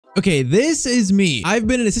Okay, this is me. I've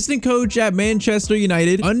been an assistant coach at Manchester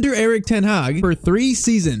United under Erik ten Hag for 3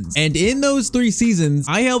 seasons. And in those 3 seasons,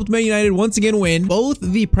 I helped Man United once again win both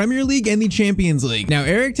the Premier League and the Champions League. Now,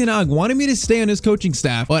 Erik ten Hag wanted me to stay on his coaching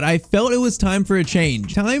staff, but I felt it was time for a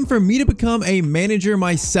change. Time for me to become a manager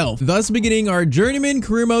myself, thus beginning our Journeyman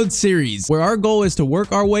Career Mode series, where our goal is to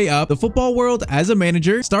work our way up the football world as a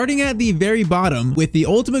manager, starting at the very bottom with the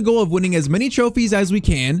ultimate goal of winning as many trophies as we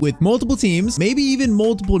can with multiple teams, maybe even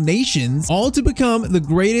multiple nations, all to become the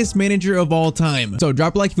greatest manager of all time. So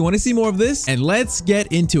drop a like if you want to see more of this, and let's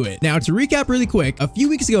get into it. Now, to recap really quick, a few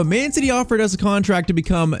weeks ago, Man City offered us a contract to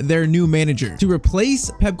become their new manager, to replace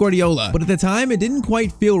Pep Guardiola. But at the time, it didn't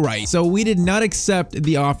quite feel right, so we did not accept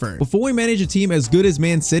the offer. Before we manage a team as good as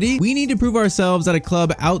Man City, we need to prove ourselves at a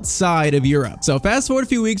club outside of Europe. So fast forward a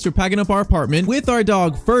few weeks, we're packing up our apartment with our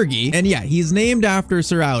dog Fergie, and yeah, he's named after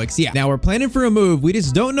Sir Alex. Yeah, now we're planning for a move, we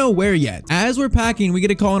just don't know where yet. As we're packing, we get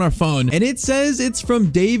a call on our phone, and it says it's from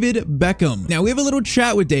David Beckham. Now we have a little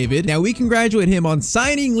chat with David. Now we congratulate him on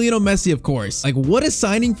signing Lionel Messi, of course. Like, what a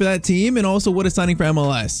signing for that team, and also what a signing for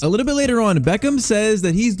MLS. A little bit later on, Beckham says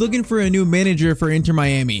that he's looking for a new manager for Inter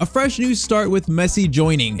Miami, a fresh new start with Messi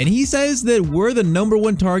joining, and he says that we're the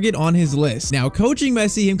 #1 target on his list. Now, coaching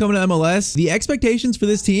Messi, him coming to MLS, the expectations for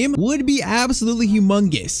this team would be absolutely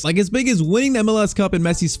humongous, like as big as winning the MLS Cup in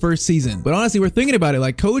Messi's first season. But honestly, we're thinking about it,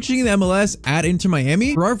 like coaching the MLS at Inter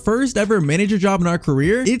Miami for our first ever manager job in our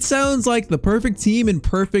career, it sounds like the perfect team and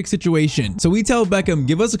perfect situation. So we tell Beckham,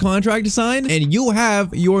 give us a contract to sign and you'll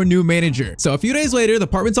have your new manager. So a few days later, the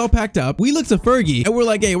apartment's all packed up. We look to Fergie and we're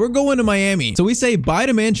like, hey, we're going to Miami. So we say bye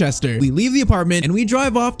to Manchester. We leave the apartment and we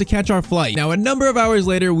drive off to catch our flight. Now, a number of hours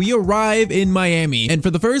later, we arrive in Miami and for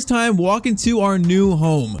the first time walk into our new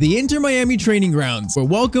home, the Inter Miami training grounds. We're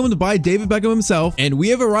welcomed by David Beckham himself and we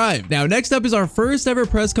have arrived. Now, next up is our first ever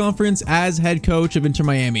press conference as head coach of Inter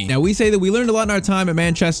Miami. Now, we say that we learned a lot in our time at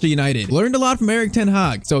Manchester United, learned a lot from Erik ten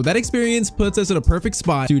Hag. So that experience puts us in a perfect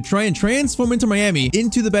spot to try and transform Inter Miami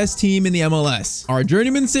into the best team in the MLS. Our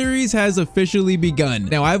Journeyman series has officially begun.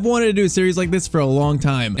 Now, I've wanted to do a series like this for a long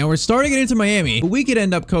time. Now, we're starting at Inter Miami, but we could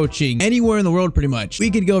end up coaching anywhere in the world pretty much. We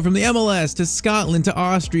could go from the MLS to Scotland to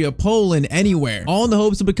Austria, Poland, anywhere, all in the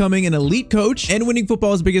hopes of becoming an elite coach and winning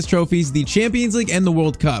football's biggest trophies, the Champions League and the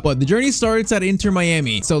World Cup. But the journey starts at Inter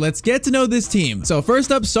Miami. So let's get to know this team. So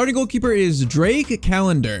first up, starting goalkeeper is Drake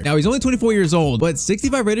Callender. Now, he's only 24 years old, but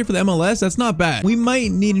 65 rated for the MLS, that's not bad. We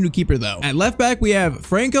might need a new keeper though. At left back, we have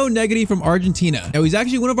Franco Negri from Argentina. Now, he's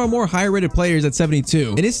actually one of our more higher rated players at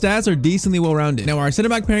 72, and his stats are decently well-rounded. Now, our center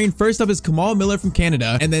back pairing, first up is Kamal Miller from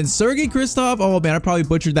Canada, and then Sergei Kristov, oh man, I probably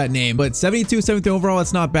butchered that name, but 72, 73 overall,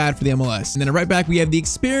 it's not bad for the MLS. And then at right back, we have the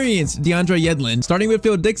experienced DeAndre Yedlin. Starting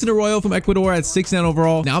midfield, Dixon Arroyo from Ecuador at 6'9"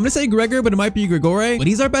 overall. Now, I'm gonna say Gregor, but it might be Gregore, but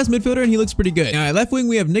he's our best midfielder and he looks pretty good. Now, at left wing,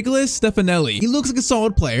 we have Nicholas Stefanelli. He looks like a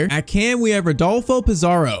solid player. At cam, we have Rodolfo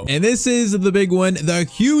Pizarro, and this is the big one, the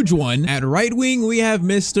huge one. At right wing, we have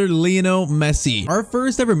Mr. Lionel Messi, our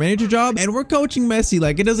first ever manager job, and we're coaching Messi.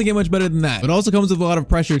 Like, it doesn't get much better than that, but also comes with a lot of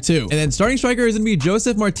pressure too. And then starting striker is gonna be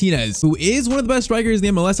Josef Martinez, who is one of the best strikers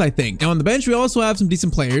in the MLS, I think. Now, on the bench, we also have some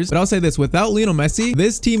decent players, but I'll say this, without Lionel Messi,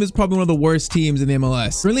 this team is probably one of the worst teams in the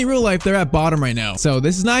MLS. Really, in real life, they're at bottom right now, so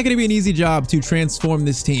this is not gonna be an easy job to transform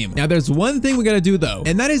this team. Now, there's one thing we gotta do though,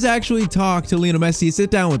 and that is actually talk to Lionel Messi,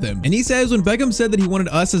 sit down with him. And he says when Beckham said that he wanted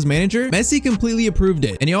us as manager, Messi completely approved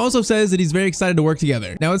it. And he also says that he's very excited to work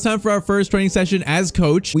together. Now it's time for our first training session as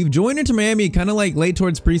coach. We've joined into Miami kind of like late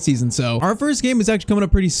towards preseason, so our first game is actually coming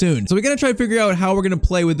up pretty soon. So we gotta try to figure out how we're gonna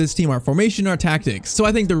play with this team, our formation, our tactics. So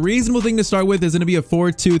I think the reasonable thing to start with is gonna be a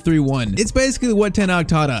 4-2-3-1. It's basically what ten Hag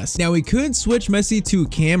taught us. Now we could switch Messi to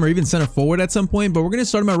cam or even center forward at some point, but we're gonna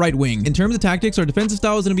start him at right wing. In terms of tactics, our defensive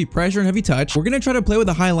style is gonna be pressure and heavy touch. We're gonna try to play with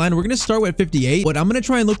a high line. We're gonna start with 58, but I'm gonna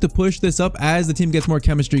try and look to push this up as the team gets more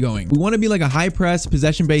chemistry going. We want to be like a high press,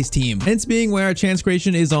 possession based team, hence being where our chance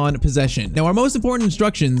creation is on possession. Now, our most important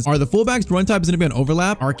instructions are the fullback's run type is going to be on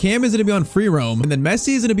overlap, our cam is going to be on free roam, and then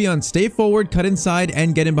Messi is going to be on stay forward, cut inside,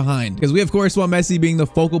 and get in behind, because we of course want Messi being the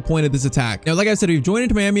focal point of this attack. Now, like I said, we've joined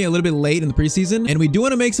into Miami a little bit late in the preseason, and we do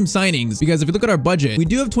want to make some signings, because if you look at our budget, we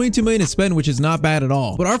do have 22 million to spend, which is not bad at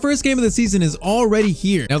all. But our first game of the season is already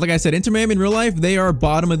here. Now, like I said, Inter Miami in real life, they are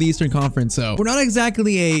bottom of the Eastern Conference, so we're not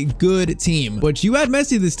exactly a good team, but you add Messi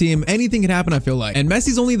to this team, anything can happen, I feel like. And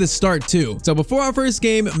Messi's only the start too. So before our first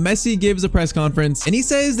game, Messi gives a press conference and he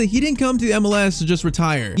says that he didn't come to the MLS to just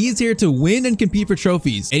retire. He's here to win and compete for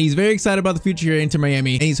trophies. And he's very excited about the future here into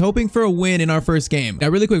Miami, and he's hoping for a win in our first game. Now,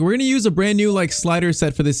 really quick, we're gonna use a brand new like slider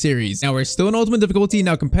set for this series. Now, we're still in ultimate difficulty.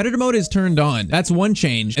 Now, competitor mode is turned on. That's one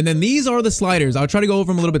change. And then these are the sliders. I'll try to go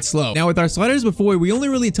over them a little bit slow. Now, with our sliders before, we only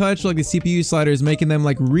really touch like the CPU sliders sliders, making them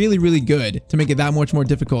like really, really good to make it that much more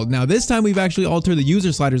difficult. Now, this time we've actually altered the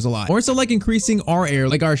user sliders a lot. More so like increasing our air,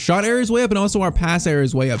 like our shot air is way up and also our pass air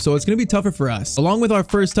is way up. So it's going to be tougher for us, along with our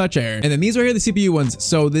first touch air. And then these right here, the CPU ones.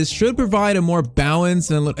 So this should provide a more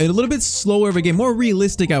balanced and a little bit slower of a game, more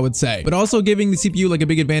realistic, I would say, but also giving the CPU like a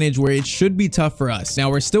big advantage where it should be tough for us.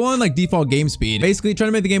 Now, we're still on like default game speed, basically trying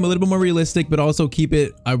to make the game a little bit more realistic, but also keep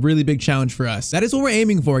it a really big challenge for us. That is what we're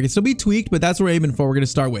aiming for. It can still be tweaked, but that's what we're aiming for. We're going to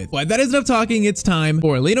start with. But that is enough talking. It's time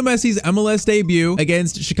for Lionel Messi's MLS debut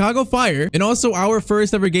against Chicago Fire, and also our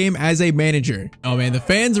first ever game as a manager. Oh man, the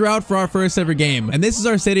fans are out for our first ever game. And this is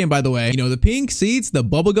our stadium, by the way. You know, the pink seats, the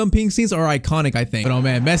bubblegum pink seats are iconic, I think. But oh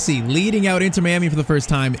man, Messi leading out Inter Miami for the first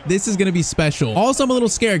time. This is going to be special. Also, I'm a little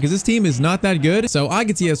scared because this team is not that good. So I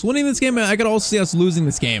could see us winning this game, and I could also see us losing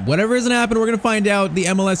this game. Whatever is going to happen, we're going to find out. The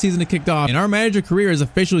MLS season has kicked off, and our manager career is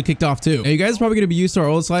officially kicked off too. Now, you guys are probably going to be used to our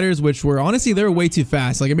old sliders, which were honestly, they're way too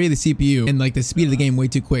fast. Like, I made the CPU and like the speed of the game way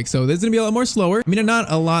too quick. So this is going to be a lot more slower. I mean,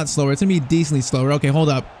 not a lot slower. It's going to be decently slower. Okay, hold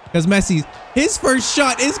up. Because Messi, his first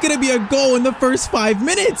shot is going to be a goal in the first 5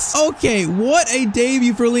 minutes. Okay, what a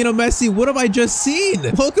debut for Lionel Messi. What have I just seen?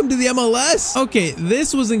 Welcome to the MLS. Okay,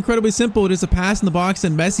 this was incredibly simple. Just a pass in the box,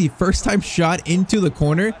 and Messi, first time shot into the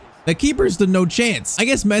corner. The keeper stood no chance. I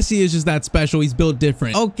guess Messi is just that special. He's built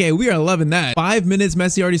different. Okay, we are loving that. 5 minutes,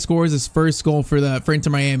 Messi already scores his first goal for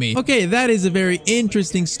Inter Miami. Okay, that is a very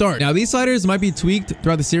interesting start. Now, these sliders might be tweaked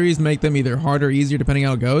throughout the series to make them either harder or easier depending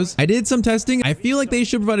how it goes. I did some testing. I feel like they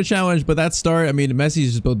should provide a challenge, but that start, I mean, Messi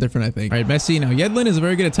is just built different, I think. All right, Messi. Now, Yedlin is a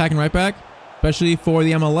very good attacking right back, especially for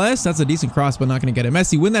the MLS. That's a decent cross, but not going to get it.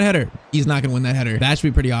 Messi, win that header. He's not going to win that header. That should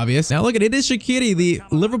be pretty obvious. Now, look at it. It is Shaqiri, the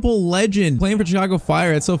Liverpool legend, playing for Chicago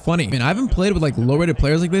Fire. It's so funny. I mean, I haven't played with like low-rated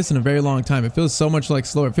players like this in a very long time. It feels so much like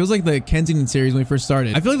slower. It feels like the Kensington series when we first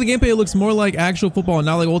started. I feel like the gameplay looks more like actual football and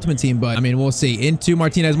not like Ultimate Team, but I mean, we'll see. Into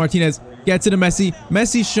Martinez. Martinez gets it to Messi.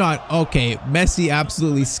 Messi shot. Okay, Messi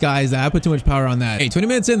absolutely skies that. I put too much power on that. Hey, 20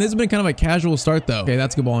 minutes in. This has been kind of a casual start, though. Okay,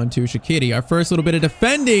 that's a good ball into Shaqiri. Our first little bit of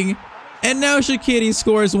defending. And now Shaqiri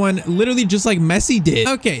scores one literally just like Messi did.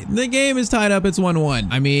 Okay, the game is tied up. It's 1-1.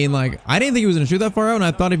 I mean, like, I didn't think he was going to shoot that far out, and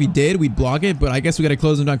I thought if he did, we'd block it, but I guess we got to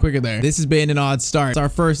close him down quicker there. This has been an odd start. It's our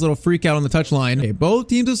first little freak out on the touchline. Okay, both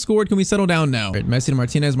teams have scored. Can we settle down now? All right, Messi to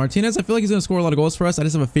Martinez. Martinez, I feel like he's going to score a lot of goals for us. I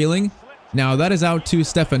just have a feeling. Now, that is out to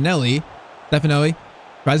Stefanelli. Stefanelli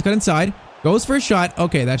tries to cut inside. Goes for a shot.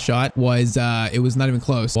 Okay, that shot was, it was not even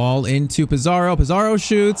close. Ball into Pizarro. Pizarro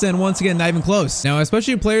shoots, and once again, not even close. Now,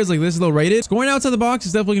 especially players like this, low rated, scoring outside the box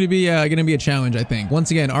is definitely going to be a challenge, I think. Once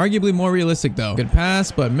again, arguably more realistic, though. Good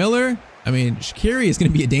pass, but Miller, I mean, Shaqiri is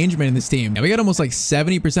going to be a danger man in this team. Now, we got almost like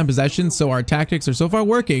 70% possession, so our tactics are so far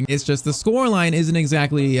working. It's just the scoreline isn't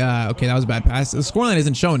exactly, okay, that was a bad pass. The scoreline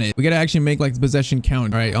isn't showing it. We got to actually make like the possession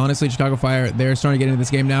count. All right, honestly, Chicago Fire, they're starting to get into this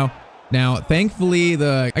game now. Now, thankfully,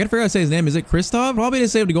 I gotta figure out how to say his name. Is it Christoph? Probably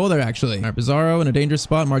just saved a goal there, actually. All right, Pizarro in a dangerous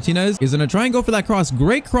spot. Martinez is gonna try and go for that cross.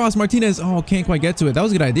 Great cross, Martinez. Oh, can't quite get to it. That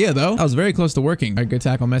was a good idea, though. That was very close to working. All right, good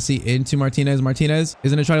tackle. Messi into Martinez. Martinez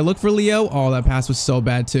is gonna try to look for Leo. Oh, that pass was so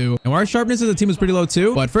bad, too. And our sharpness as a team was pretty low,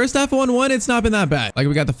 too. But first half 1-1, it's not been that bad. Like,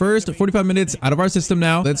 we got the first 45 minutes out of our system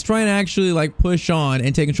now. Let's try and actually, like, push on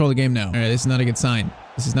and take control of the game now. All right, this is not a good sign.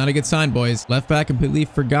 This is not a good sign, boys. Left back completely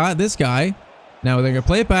forgot this guy. Now, they're gonna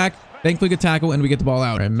play it back. Thankfully, good tackle, and we get the ball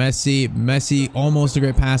out. All right, Messi, almost a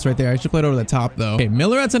great pass right there. I should play it over the top, though. Okay,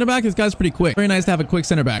 Miller at center back. This guy's pretty quick. Very nice to have a quick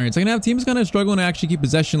center back. All right, second half, team's kind of struggling to actually keep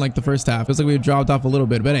possession like the first half. Feels like we've dropped off a little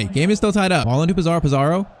bit, but hey, game is still tied up. Ball into Pizarro.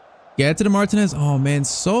 Pizarro get to the Martinez. Oh, man,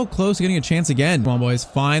 so close to getting a chance again. Come on, boys.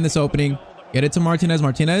 Find this opening. Get it to Martinez.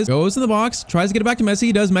 Martinez goes in the box, tries to get it back to Messi.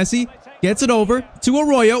 He does. Messi gets it over to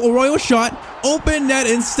Arroyo. Arroyo shot, open net,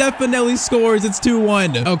 and Stefanelli scores. It's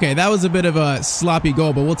 2-1. Okay, that was a bit of a sloppy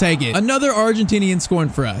goal, but we'll take it. Another Argentinian scoring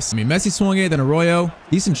for us. I mean, Messi swung it, then Arroyo.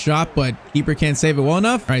 Decent shot, but keeper can't save it well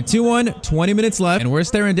enough. All right, 2-1, 20 minutes left, and we're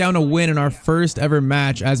staring down a win in our first ever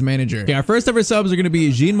match as manager. Okay, our first ever subs are going to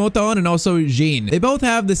be Jean Moton and also Jean. They both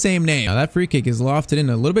have the same name. Now, that free kick is lofted in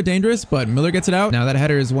a little bit dangerous, but Miller gets it out. Now, that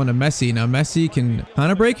header is one to Messi. Now, Messi can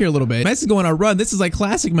kind of break here a little bit. Messi's going on a run. This is like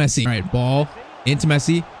classic Messi. All right, ball into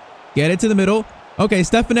Messi. Get it to the middle. Okay,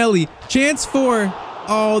 Stefanelli. Chance for...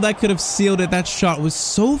 Oh, that could have sealed it. That shot was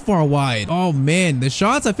so far wide. Oh, man. The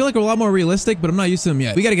shots, I feel like, are a lot more realistic, but I'm not used to them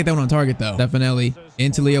yet. We got to get that one on target, though. Stefanelli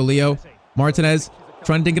into Leo. Leo. Martinez.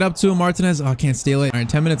 Trying to dig it up to him. Martinez. Oh, can't steal it. All right,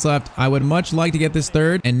 10 minutes left. I would much like to get this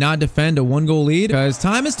third and not defend a 1-goal lead, because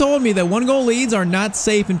time has told me that 1-goal leads are not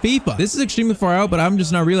safe in FIFA. This is extremely far out, but I'm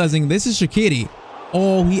just not realizing this is Shaqiri.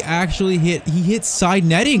 Oh, he actually hit side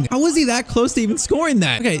netting. How was he that close to even scoring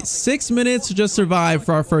that? Okay, 6 minutes to just survive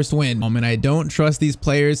for our first win. Oh man, I don't trust these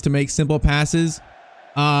players to make simple passes.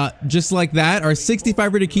 Just like that. Our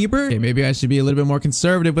 65 rated keeper. Okay, maybe I should be a little bit more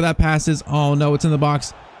conservative with that passes. Oh no, it's in the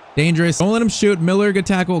box. Dangerous. Don't let him shoot. Miller, good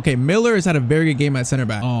tackle. Okay, Miller has had a very good game at center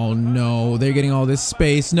back. Oh no, they're getting all this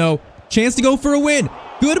space. No, chance to go for a win.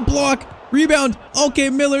 Good block. Rebound. Okay,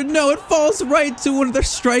 Miller. No, it falls right to one of their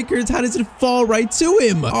strikers. How does it fall right to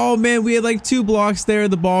him? Oh man, we had like 2 blocks there.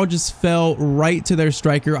 The ball just fell right to their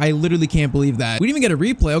striker. I literally can't believe that. We didn't even get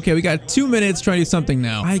a replay. Okay, we got 2 minutes trying to do something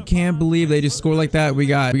now. I can't believe they just scored like that. We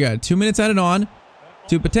got 2 minutes added on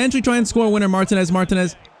to potentially try and score a winner.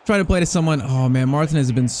 Martinez. Try to play to someone. Oh man, Martinez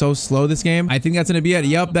has been so slow this game. I think that's going to be it.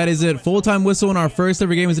 Yep, that is it. Full-time whistle in our first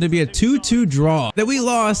ever game is going to be a 2-2 draw that we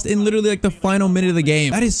lost in literally like the final minute of the game.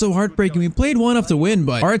 That is so heartbreaking. We played well enough to win,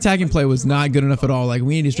 but our attacking play was not good enough at all. Like,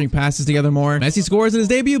 we need to string passes together more. Messi scores in his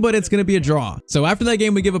debut, but it's going to be a draw. So after that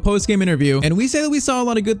game, we give a post-game interview, and we say that we saw a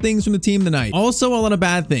lot of good things from the team tonight. Also, a lot of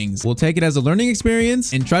bad things. We'll take it as a learning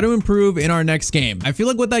experience and try to improve in our next game. I feel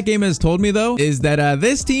like what that game has told me, though, is that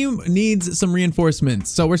this team needs some reinforcements.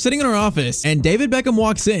 So we're sitting in our office, and David Beckham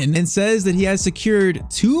walks in and says that he has secured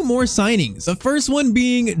 2 more signings. The first one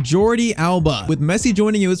being Jordi Alba. With Messi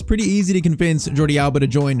joining, it was pretty easy to convince Jordi Alba to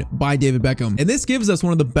join by David Beckham. And this gives us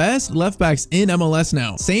one of the best left backs in MLS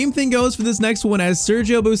now. Same thing goes for this next one, as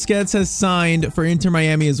Sergio Busquets has signed for Inter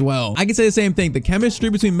Miami as well. I can say the same thing. The chemistry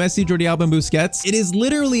between Messi, Jordi Alba, and Busquets, it is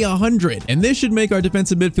literally 100. And this should make our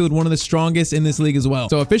defensive midfield one of the strongest in this league as well.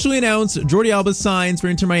 So officially announced, Jordi Alba signs for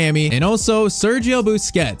Inter Miami, and also Sergio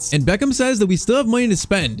Busquets. And Beckham says that we still have money to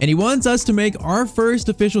spend, and he wants us to make our first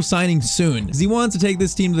official signing soon, because he wants to take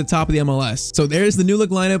this team to the top of the MLS. So there's the new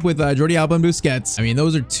look lineup with Jordi Alba and Busquets. I mean,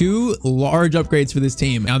 those are 2 large upgrades for this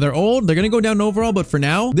team. Now they're old, they're gonna go down overall, but for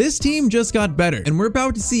now, this team just got better, and we're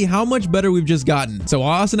about to see how much better we've just gotten. So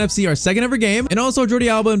Austin FC, our second ever game, and also Jordi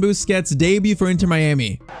Alba and Busquets debut for Inter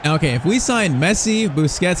Miami. Now, okay, if we sign Messi,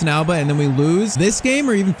 Busquets, and Alba, and then we lose this game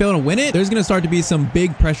or even fail to win it, there's gonna start to be some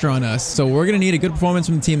big pressure on us. So we're gonna need a good performance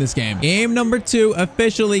from the team this game. Game number 2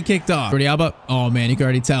 officially kicked off. Jordi Alba, oh man, you can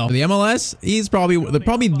already tell. For the MLS, he's probably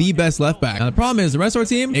the best left back. Now the problem is the rest of our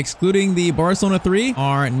team, excluding the Barcelona 3,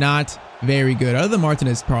 are not very good. Other than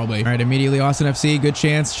Martinez, probably. All right, immediately Austin FC, good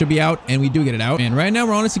chance, should be out, and we do get it out. And right now,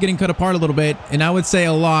 we're honestly getting cut apart a little bit, and I would say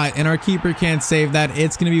a lot, and our keeper can't save that.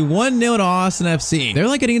 It's going to be 1-0 to Austin FC. They're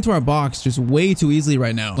like getting into our box just way too easily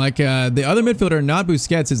right now. Like, the other midfielder, not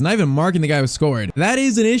Busquets, is not even marking the guy who scored. That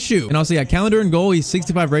is an issue. And also, yeah, Calendar in goal, he's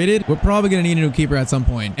 65 rated. We're probably going to need a new keeper at some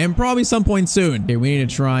point, and probably some point soon. Okay, we need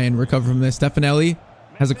to try and recover from this. Stefanelli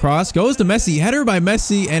has a cross, goes to Messi, header by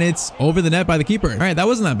Messi, and it's over the net by the keeper. All right, that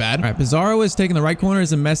wasn't that bad. All right, Pizarro is taking the right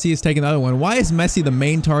corners, and Messi is taking the other one. Why is Messi the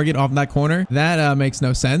main target off that corner? That makes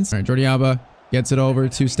no sense. All right, Jordi Alba gets it over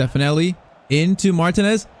to Stefanelli, into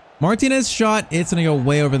Martinez. Martinez shot, it's gonna go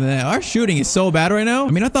way over the net. Our shooting is so bad right now.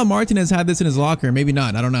 I mean, I thought Martinez had this in his locker. Maybe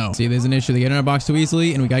not, I don't know. See, there's an issue. They get in our box too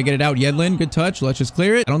easily, and we gotta get it out. Yedlin, good touch. Let's just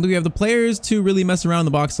clear it. I don't think we have the players to really mess around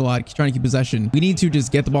the box a lot, trying to keep possession. We need to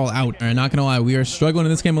just get the ball out. All right, not gonna lie, we are struggling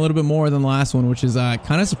in this game a little bit more than the last one, which is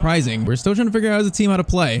kind of surprising. We're still trying to figure out as a team how to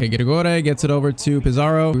play. Okay, Girigore gets it over to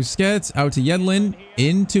Pizarro. Busquets out to Yedlin,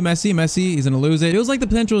 into Messi. Messi, he's gonna lose it. Feels like the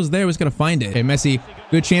potential is there. We're just gonna find it. Okay, Messi,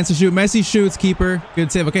 good chance to shoot. Messi shoots, keeper.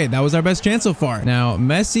 Good save. Okay, that was our best chance so far. Now,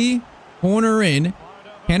 Messi, corner in.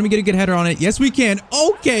 Can we get a good header on it? Yes, we can.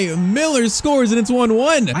 Okay, Miller scores, and it's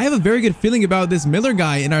 1-1. I have a very good feeling about this Miller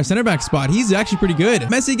guy in our center back spot. He's actually pretty good.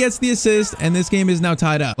 Messi gets the assist, and this game is now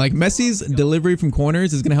tied up. Like, Messi's delivery from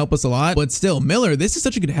corners is going to help us a lot, but still, Miller, this is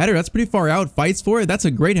such a good header. That's pretty far out. Fights for it. That's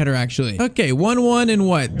a great header, actually. Okay, 1-1 in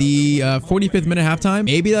what? The 45th minute halftime?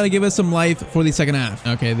 Maybe that'll give us some life for the second half.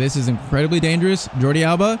 Okay, this is incredibly dangerous. Jordi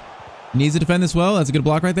Alba needs to defend this well. That's a good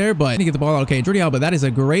block right there, but need to get the ball out. Okay, Jordi Alba, that is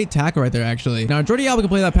a great tackle right there, actually. Now, Jordi Alba can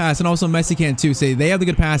play that pass, and also Messi can too. Say they have the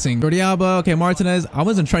good passing. Jordi Alba, okay, Martinez. I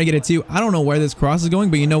wasn't trying to get it too. I don't know where this cross is going,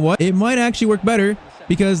 but you know what? It might actually work better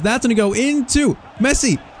because that's going to go into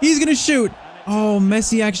Messi. He's going to shoot. Oh,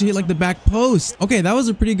 Messi actually hit like the back post. Okay, that was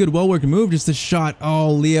a pretty good, well-worked move. Just a shot.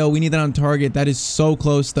 Oh, Leo, we need that on target. That is so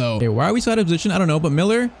close, though. Okay, why are we so out of position? I don't know, but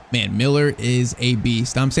Miller, man, Miller is a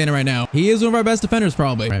beast. I'm saying it right now. He is one of our best defenders,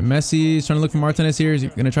 probably. All right, Messi's trying to look for Martinez here. He's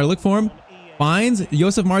going to try to look for him. Finds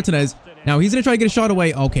Josef Martinez. Now, he's going to try to get a shot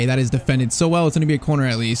away. Okay, that is defended so well. It's going to be a corner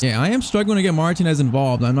at least. Yeah, I am struggling to get Martinez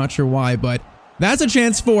involved. I'm not sure why, but that's a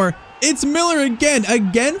chance for... It's Miller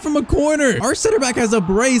again from a corner. Our center back has a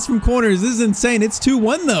brace from corners. This is insane. It's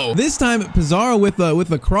 2-1 though. This time Pizarro with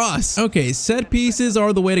the cross. Okay, set pieces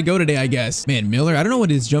are the way to go today, I guess. Man, Miller, I don't know what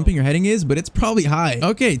his jumping or heading is, but it's probably high.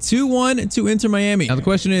 Okay, 2-1 to Inter Miami. Now the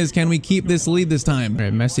question is, can we keep this lead this time? All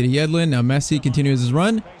right, Messi to Yedlin. Now Messi continues his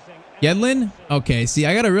run. Yedlin? Okay, see,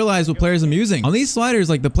 I gotta realize what players I'm using. On these sliders,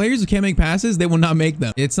 like the players who can't make passes, they will not make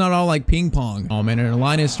them. It's not all like ping pong. Oh man, our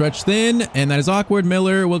line is stretched thin, and that is awkward.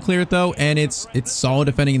 Miller will clear it though, and it's solid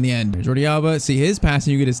defending in the end. Jordi Alba, see his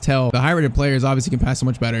passing, you could just tell. The high-rated players obviously can pass so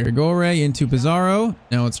much better. Gregore into Pizarro.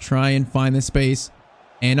 Now let's try and find the space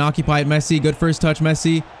and occupy it. Messi, good first touch,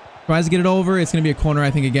 Messi. Tries to get it over. It's gonna be a corner, I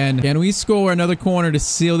think, again. Can we score another corner to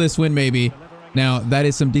seal this win, maybe? Now, that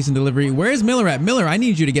is some decent delivery. Where is Miller at? Miller, I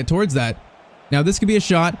need you to get towards that. Now, this could be a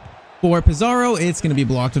shot for Pizarro. It's going to be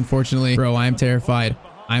blocked, unfortunately. Bro, I'm terrified.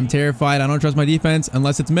 I'm terrified. I don't trust my defense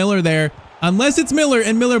unless it's Miller there. Unless it's Miller,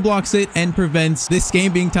 and Miller blocks it and prevents this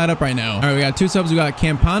game being tied up right now. All right, we got two subs. We got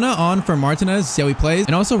Campana on for Martinez. See how he plays.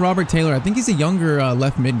 And also Robert Taylor. I think he's a younger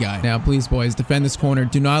left mid guy. Now, please, boys, defend this corner.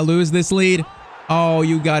 Do not lose this lead. Oh,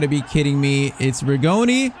 you got to be kidding me. It's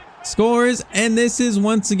Rigoni. Scores, and this is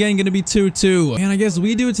once again going to be 2-2. Man, I guess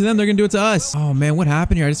we do it to them, they're going to do it to us. Oh man, what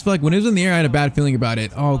happened here? I just feel like when it was in the air, I had a bad feeling about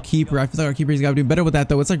it. Oh, keeper. I feel like our keeper's got to do better with that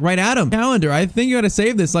though. It's like right at him. Calendar, I think you got to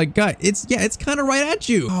save this. Like, God, it's kind of right at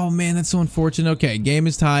you. Oh man, that's so unfortunate. Okay, game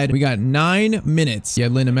is tied. We got 9 minutes.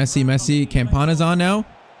 Yedlin to Messi. Campana's on now.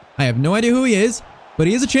 I have no idea who he is, but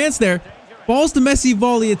he has a chance there. Falls to Messi,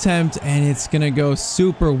 volley attempt, and it's gonna go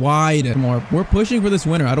super wide. More. We're pushing for this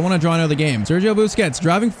winner. I don't want to draw another game. Sergio Busquets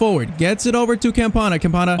driving forward, gets it over to Campana.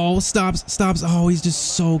 Campana, oh, stops. Oh, he's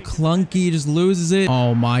just so clunky, just loses it.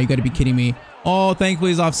 Oh my, you gotta be kidding me. Oh, thankfully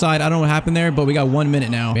he's offside. I don't know what happened there, but we got 1 minute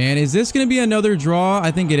now. Man, is this gonna be another draw? I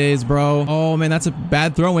think it is, bro. Oh man, that's a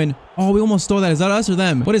bad throw-in. Oh, we almost stole that. Is that us or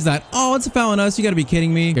them? What is that? Oh, it's a foul on us. You gotta be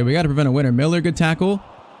kidding me. Okay, we gotta prevent a winner. Miller, good tackle.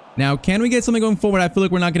 Now, can we get something going forward? I feel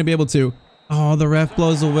like we're not gonna be able to. Oh, the ref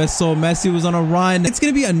blows a whistle. Messi was on a run. It's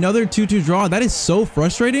going to be another 2-2 draw. That is so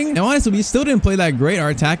frustrating. Now, honestly, we still didn't play that great. Our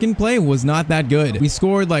attacking play was not that good. We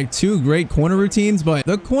scored like 2 great corner routines, but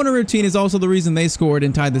the corner routine is also the reason they scored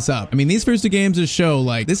and tied this up. I mean, these first 2 games just show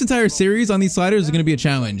like this entire series on these sliders is going to be a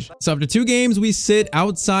challenge. So after 2 games, we sit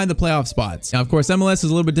outside the playoff spots. Now, of course, MLS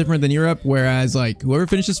is a little bit different than Europe, whereas like whoever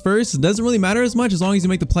finishes first, it doesn't really matter as much as long as you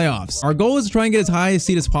make the playoffs. Our goal is to try and get as high a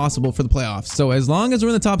seed as possible for the playoffs. So as long as we're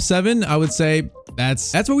in the top 7, I would say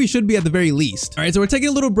that's where we should be at the very least. All right, so we're taking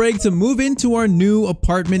a little break to move into our new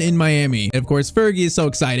apartment in Miami. And of course, Fergie is so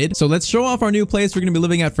excited. So let's show off our new place we're gonna be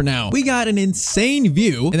living at for now. We got an insane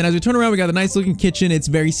view. And then as we turn around, we got a nice looking kitchen. It's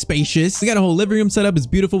very spacious. We got a whole living room set up. It's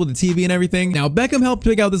beautiful with the TV and everything. Now, Beckham helped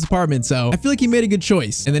pick out this apartment, so I feel like he made a good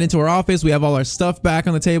choice. And then into our office, we have all our stuff back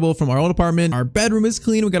on the table from our old apartment. Our bedroom is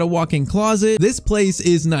clean. We got a walk-in closet. This place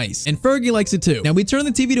is nice. And Fergie likes it too. Now, we turn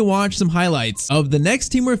the TV to watch some highlights of the next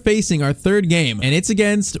team we're facing, our 3rd game. And it's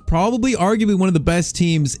against probably arguably one of the best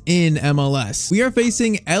teams in MLS. We are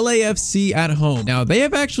facing LAFC at home. Now, they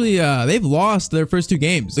have actually, they've lost their first 2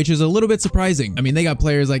 games, which is a little bit surprising. I mean, they got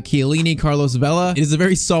players like Chiellini, Carlos Vela. It is a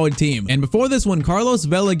very solid team. And before this one, Carlos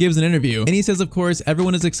Vela gives an interview, and he says, of course,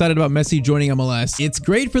 everyone is excited about Messi joining MLS. It's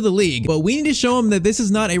great for the league, but we need to show him that this is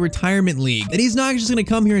not a retirement league, that he's not just going to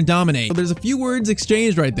come here and dominate. So there's a few words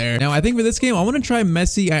exchanged right there. Now, I think for this game, I want to try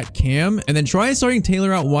Messi at cam, and then try starting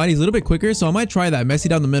Taylor out wide. He's a little bit quicker, so I might try that. Messi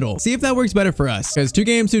down the middle. See if that works better for us. Because 2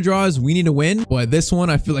 games, 2 draws, we need to win. But this one,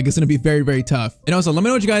 I feel like it's going to be very, very tough. And also, let me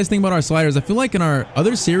know what you guys think about our sliders. I feel like in our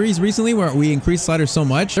other series recently where we increased sliders so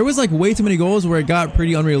much, there was like way too many goals where it got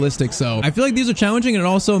pretty unrealistic. So I feel like these are challenging, and it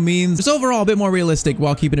also means just overall a bit more realistic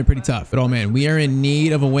while keeping it pretty tough. But oh man, we are in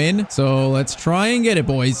need of a win. So let's try and get it,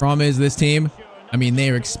 boys. Problem is this team, I mean, they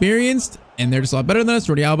are experienced and they're just a lot better than us.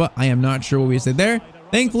 Jordi Alba, I am not sure what we said there.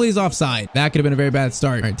 Thankfully, he's offside. That could have been a very bad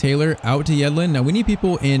start. All right, Taylor out to Yedlin. Now, we need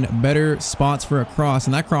people in better spots for a cross,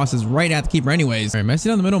 and that cross is right at the keeper anyways. All right, Messi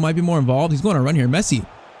down the middle might be more involved. He's going on a run here. Messi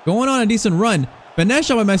going on a decent run. Finesse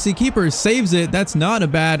shot by Messi. Keeper saves it. That's not a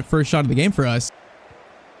bad first shot of the game for us.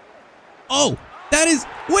 Oh, that is...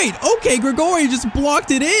 Wait, okay, Gregore just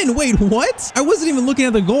blocked it in. Wait, what? I wasn't even looking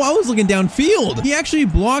at the goal. I was looking downfield. He actually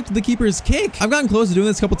blocked the keeper's kick. I've gotten close to doing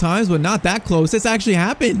this a couple times, but not that close. This actually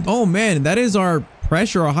happened. Oh, man, that is our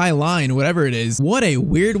pressure or high line, whatever it is. What a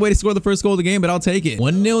weird way to score the first goal of the game, but I'll take it.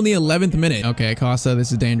 1-0 in the 11th minute. Okay, Acosta,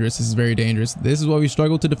 this is dangerous. This is very dangerous. This is what we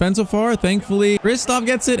struggled to defend so far. Thankfully, Christoph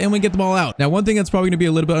gets it and we get the ball out. Now, one thing that's probably going to be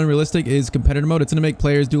a little bit unrealistic is competitor mode. It's going to make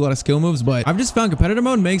players do a lot of skill moves, but I've just found competitor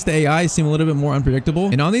mode makes the AI seem a little bit more unpredictable.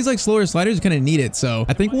 And on these like slower sliders, you kind of need it. So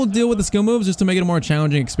I think we'll deal with the skill moves just to make it a more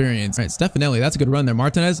challenging experience. All right, Stefanelli, that's a good run there.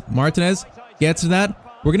 Martinez gets to that.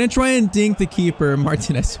 We're going to try and dink the keeper,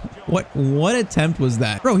 Martinez. What attempt was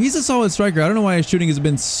that? Bro, he's a solid striker. I don't know why his shooting has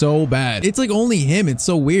been so bad. It's like only him. It's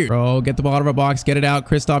so weird. Bro, get the ball out of our box. Get it out.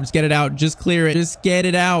 Christoph, just get it out. Just clear it. Just get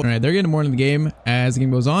it out. All right, they're getting more into the game as the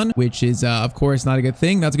game goes on, which is, of course, not a good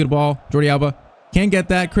thing. That's a good ball. Jordi Alba. Can't get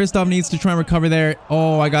that. Kristoff needs to try and recover there.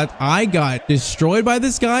 Oh, I got destroyed by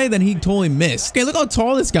this guy. Then he totally missed. Okay, look how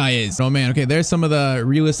tall this guy is. Oh man. Okay, there's some of the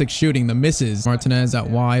realistic shooting, the misses. Martinez out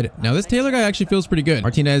wide. Now this Taylor guy actually feels pretty good.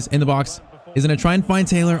 Martinez in the box. Is gonna try and find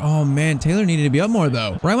Taylor. Oh man, Taylor needed to be up more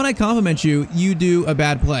though. Right when I compliment you, you do a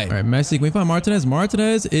bad play. All right, Messi, can we find Martinez?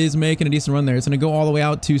 Martinez is making a decent run there. It's gonna go all the way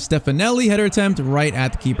out to Stefanelli. Header attempt right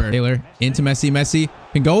at the keeper. Taylor into Messi. Messi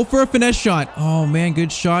can go for a finesse shot. Oh man,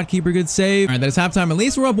 good shot. Keeper, good save. All right, that is halftime. At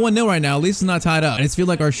least we're up 1-0 right now. At least it's not tied up. I just feel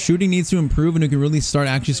like our shooting needs to improve and we can really start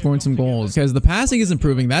actually scoring some goals because the passing is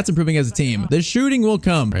improving. That's improving as a team. The shooting will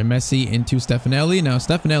come. All right, Messi into Stefanelli. Now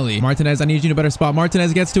Stefanelli. Martinez, I need you in a better spot.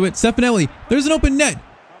 Martinez gets to it. Stefanelli, there's an open net.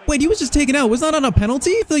 Wait, he was just taken out. Was that on a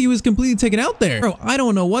penalty? I feel like he was completely taken out there. Bro, I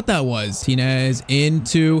don't know what that was. Martinez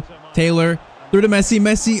into Taylor. Through to Messi.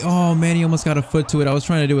 Messi. Oh, man, he almost got a foot to it. I was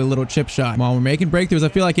trying to do a little chip shot. Come on, we're making breakthroughs. I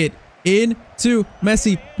feel like it. Into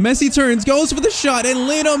Messi. Messi turns, goes for the shot, and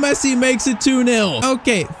Lionel Messi makes it 2-0.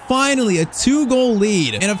 Okay, finally a 2-goal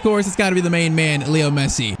lead. And of course, it's got to be the main man, Leo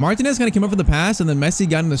Messi. Martinez kind of came up for the pass, and then Messi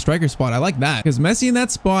got in the striker spot. I like that because Messi in that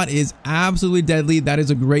spot is absolutely deadly. That is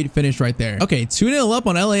a great finish right there. Okay, 2-0 up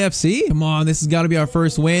on LAFC. Come on, this has got to be our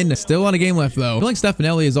first win. Still a lot of game left, though. I feel like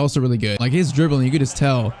Stefanelli is also really good. Like his dribbling, you could just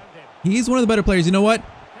tell. He's one of the better players. You know what?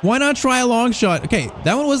 Why not try a long shot? Okay,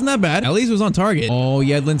 that one wasn't that bad. At least it was on target. Oh,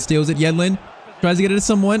 Yedlin steals it. Yedlin tries to get it to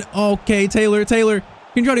someone. Okay, Taylor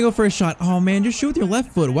can try to go for a shot. Oh, man, just shoot with your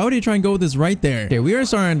left foot. Why would he try and go with this right there? Okay, we are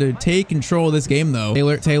starting to take control of this game, though.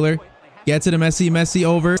 Taylor gets it to Messi. Messi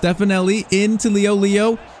over. Stefanelli into Leo.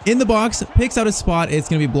 Leo in the box. Picks out a spot. It's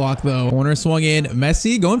going to be blocked, though. Corner swung in.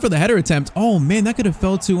 Messi going for the header attempt. Oh, man, that could have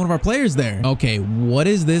fell to one of our players there. Okay, what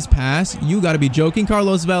is this pass? You got to be joking.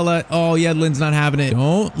 Carlos Vela. Oh, Yedlin's not having it.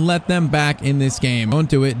 Don't let them back in this game. Don't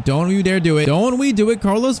do it. Don't you dare do it. Don't we do it.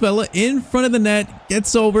 Carlos Vela in front of the net.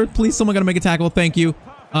 Gets over. Please, someone got to make a tackle. Thank you.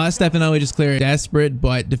 Stefanelli just cleared. Desperate,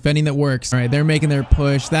 but defending that works. All right, they're making their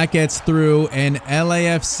push. That gets through, and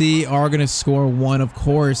LAFC are going to score one, of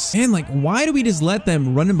course. And, like, why do we just let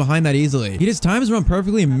them run in behind that easily? He just times run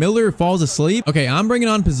perfectly. Miller falls asleep. Okay, I'm bringing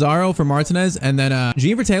on Pizarro for Martinez, and then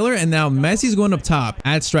Jean for Taylor, and now Messi's going up top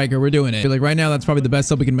at striker. We're doing it. I feel like right now, that's probably the best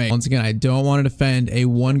sub we can make. Once again, I don't want to defend a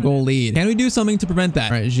 1-goal lead. Can we do something to prevent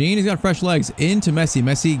that? All right, Jean, he's got fresh legs into Messi.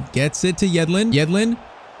 Messi gets it to Yedlin. Yedlin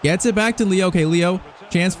gets it back to Leo. Okay, Leo.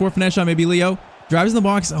 Chance for finesse shot, maybe Leo. Drives in the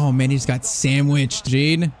box. Oh, man, he just got sandwiched.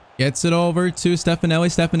 Jean gets it over to Stefanelli.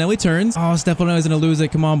 Stefanelli turns. Oh, Stefanelli's going to lose it.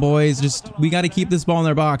 Come on, boys. We got to keep this ball in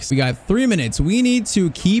their box. We got 3 minutes. We need to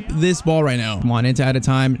keep this ball right now. Come on, into at a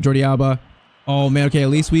time. Jordi Alba. Oh, man. Okay, at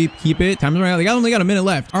least we keep it. Time's running out. They only got a minute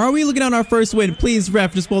left. Are we looking at our first win? Please,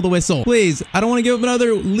 ref, just blow the whistle. Please. I don't want to give up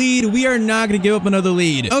another lead. We are not going to give up another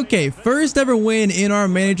lead. Okay, first ever win in our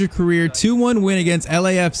manager career. 2-1 win against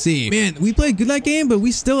LAFC. Man, we played good that game, but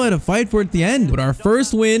we still had to fight for it at the end. But our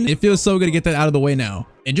first win, it feels so good to get that out of the way now.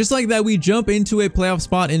 And just like that, we jump into a playoff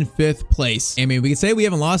spot in 5th place. I mean, we can say we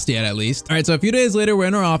haven't lost yet, at least. All right, so a few days later, we're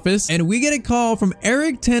in our office, and we get a call from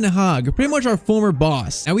Erik ten Hag, pretty much our former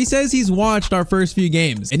boss. Now, he says he's watched our first few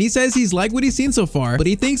games, and he says he's liked what he's seen so far, but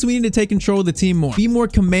he thinks we need to take control of the team more, be more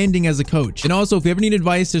commanding as a coach. And also, if we ever need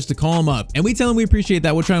advice, just to call him up. And we tell him we appreciate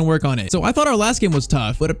that. We'll try and work on it. So I thought our last game was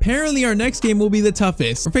tough, but apparently our next game will be the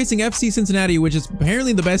toughest. We're facing FC Cincinnati, which is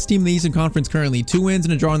apparently the best team in the Eastern Conference currently. 2 wins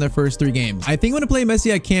and a draw in their first 3 games. I think I'm going to play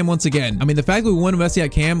Messi at Cam once again. I mean, the fact that we won Messi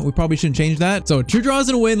at Cam, we probably shouldn't change that. So 2 draws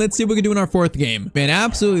and a win. Let's see what we can do in our 4th game. Man,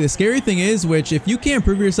 absolutely. The scary thing is, which if you can't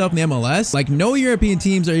prove yourself in the MLS, like no European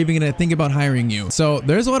teams are even going to think about hiring you. So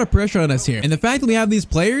there's a lot of pressure on us here. And the fact that we have these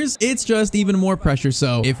players, it's just even more pressure.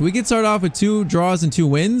 So if we could start off with 2 draws and 2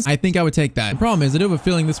 wins, I think I would take that. The problem is I do have a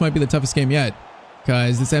feeling this might be the toughest game yet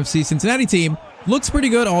because this FC Cincinnati team looks pretty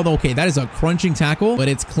good. Although, okay, that is a crunching tackle, but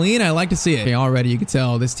it's clean. I like to see it. Okay, already you can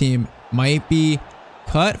tell this team might be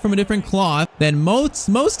cut from a different cloth than most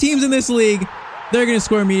teams in this league. They're going to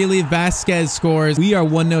score immediately. Vasquez scores. We are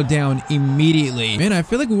 1-0 down immediately. Man, I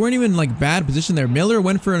feel like we weren't even in like bad position there. Miller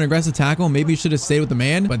went for an aggressive tackle. Maybe he should have stayed with the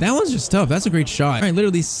man, but that one's just tough. That's a great shot. All right,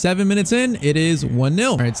 literally 7 minutes in, it is 1-0.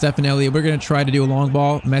 All right, Stefanelli, we're going to try to do a long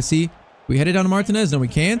ball. Messi. We headed down to Martinez. No, we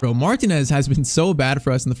can't. Bro, Martinez has been so bad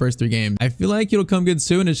for us in the first 3 games. I feel like it'll come good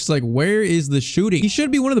soon. It's just like, where is the shooting? He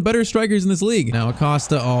should be one of the better strikers in this league. Now,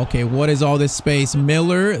 Acosta. Oh, okay. What is all this space?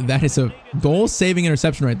 Miller. That is a goal-saving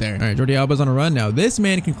interception right there. All right, Jordi Alba's on a run now. This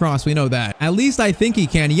man can cross. We know that. At least I think he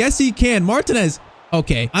can. Yes, he can. Martinez.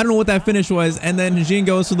 Okay, I don't know what that finish was, and then Jean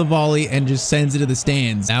goes for the volley and just sends it to the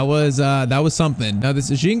stands. That was something. Now, this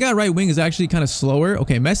Jean guy right wing is actually kind of slower.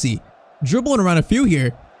 Okay, Messi dribbling around a few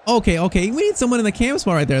here. Okay, we need someone in the cam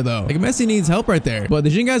spot right there, though. Like, Messi needs help right there. But the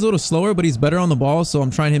Jin guy's a little slower, but he's better on the ball, so I'm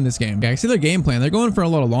trying him this game. Okay, I see their game plan. They're going for a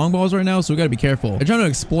lot of long balls right now, so we got to be careful. They're trying to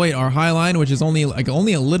exploit our high line, which is only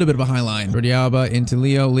a little bit of a high line. Jordi Alba into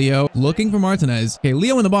Leo, looking for Martinez. Okay,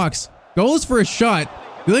 Leo in the box. Goes for a shot.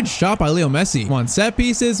 Good shot by Lionel Messi. Come on, set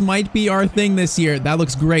pieces might be our thing this year. That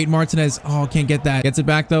looks great. Martinez, oh, can't get that. Gets it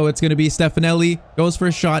back, though. It's going to be Stefanelli. Goes for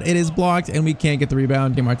a shot. It is blocked, and we can't get the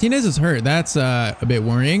rebound. Okay, Martinez is hurt. That's a bit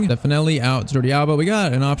worrying. Stefanelli out to Jordi Alba. We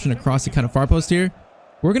got an option across the kind of far post here.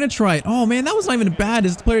 We're going to try it. Oh, man, that was not even bad.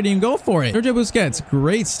 This player didn't even go for it. Sergio Busquets,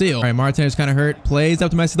 great steal. All right, Martinez kind of hurt. Plays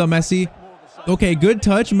up to Messi, though. Messi. Okay, good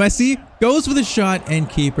touch. Messi goes for the shot, and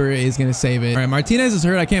keeper is going to save it. All right, Martinez is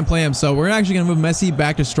hurt. I can't play him, so we're actually going to move Messi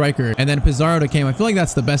back to striker, and then Pizarro to cam. I feel like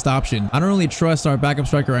that's the best option. I don't really trust our backup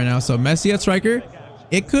striker right now, so Messi at striker.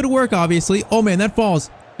 It could work, obviously. Oh, man, that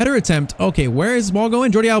falls. Header attempt. Okay, where is the ball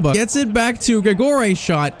going? Jordi Alba gets it back to Gregore's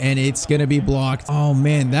shot, and it's going to be blocked. Oh,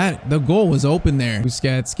 man, the goal was open there.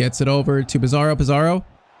 Busquets gets it over to Pizarro. Pizarro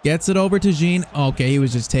gets it over to Jean. Okay, he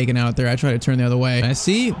was just taken out there. I tried to turn the other way.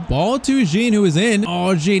 Messi, ball to Jean, who is in.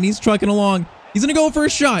 Oh, Jean, he's trucking along. He's going to go for a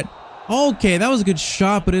shot. Okay, that was a good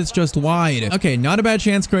shot, but it's just wide. Okay, not a bad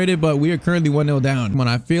chance created, but we are currently 1-0 down. Come on,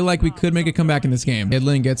 I feel like we could make a comeback in this game.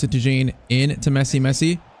 Edlin gets it to Jean, in to Messi.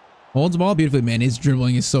 Messi holds the ball beautifully. Man, his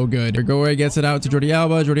dribbling is so good. Gregore gets it out to Jordi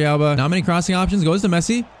Alba. Jordi Alba, not many crossing options. Goes to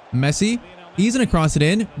Messi. Messi, he's going to cross it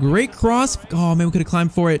in. Great cross. Oh, man, we could have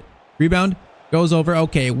climbed for it. Rebound. Goes over.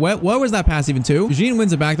 Okay, what was that pass even to? Jean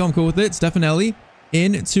wins it back, though. I'm cool with it. Stefanelli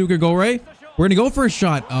in to Gregore. We're going to go for a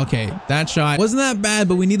shot. Okay, that shot wasn't that bad,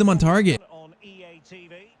 but we need them on target.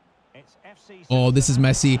 Oh, this is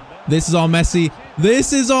Messi. This is all Messi.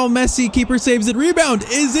 This is all Messi. Keeper saves it. Rebound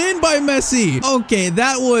is in by Messi. Okay,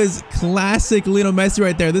 that was classic Lionel Messi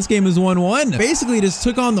right there. This game is 1-1. Basically, just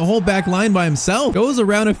took on the whole back line by himself. Goes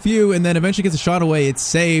around a few and then eventually gets a shot away. It's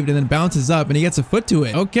saved and then bounces up and he gets a foot to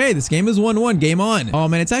it. Okay, this game is 1-1. Game on. Oh,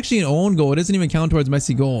 man, it's actually an own goal. It doesn't even count towards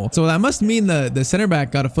Messi goal. So that must mean the center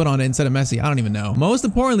back got a foot on it instead of Messi. I don't even know. Most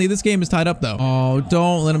importantly, this game is tied up, though. Oh,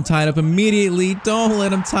 don't let him tie it up immediately. Don't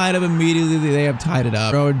let him tie it up immediately. They have tied it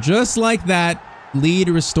up. Bro, just like that. Lead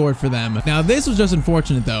restored for them. Now, this was just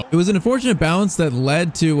unfortunate, though. It was an unfortunate bounce that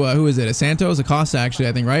led to, who is it? A Santos? Acosta, actually,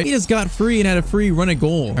 I think, right? He just got free and had a free run at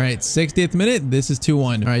goal. All right, 60th minute. This is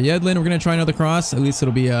 2-1. All right, Yedlin, we're going to try another cross. At least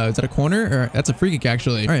it'll be, is that a corner? Or that's a free kick,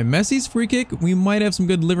 actually. All right, Messi's free kick. We might have some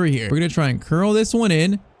good delivery here. We're going to try and curl this one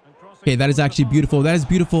in. Okay, that is actually beautiful. That is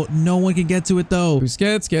beautiful. No one can get to it, though.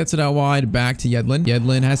 Busquets gets it out wide. Back to Yedlin.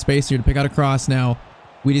 Yedlin has space here to pick out a cross now.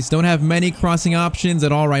 We just don't have many crossing options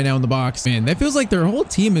at all right now in the box. Man, that feels like their whole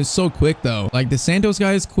team is so quick, though. Like, the Santos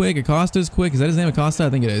guy is quick. Acosta is quick. Is that his name, Acosta?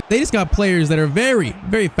 I think it is. They just got players that are very,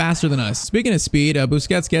 very faster than us. Speaking of speed,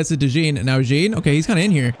 Busquets gets it to Jean. Now, Jean, okay, he's kind of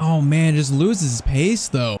in here. Oh, man, just loses his pace,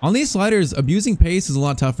 though. On these sliders, abusing pace is a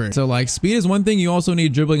lot tougher. So, like, speed is one thing. You also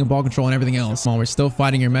need dribbling and ball control and everything else. Come on, we're still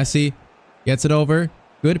fighting here. Messi gets it over.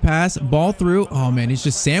 Good pass, ball through. Oh, man, he's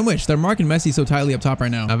just sandwiched. They're marking Messi so tightly up top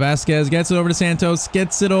right now. Now, Vasquez gets it over to Santos,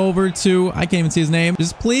 gets it over to, I can't even see his name.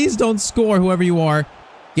 Just please don't score, whoever you are.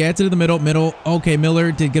 Gets it to the middle. Okay,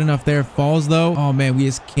 Miller did good enough there. Falls, though. Oh, man, we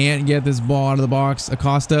just can't get this ball out of the box.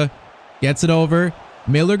 Acosta gets it over.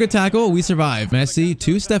 Miller, good tackle. We survive. Messi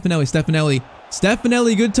to Stefanelli.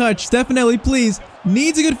 Stefanelli, good touch. Stefanelli, please.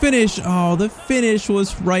 Needs a good finish. Oh, the finish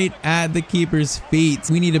was right at the keeper's feet.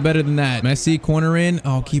 We needed better than that. Messi, corner in.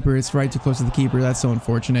 Oh, keeper, it's right too close to the keeper. That's so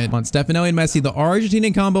unfortunate. On Stefanelli and Messi, the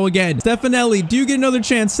Argentinian combo again. Stefanelli, do you get another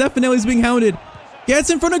chance? Stefanelli's being hounded.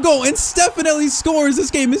 Gets in front of goal, and Stefanelli scores.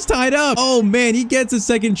 This game is tied up. Oh, man, he gets a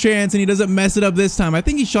second chance, and he doesn't mess it up this time. I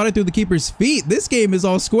think he shot it through the keeper's feet. This game is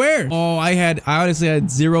all square. Oh, I honestly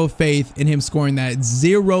had zero faith in him scoring that.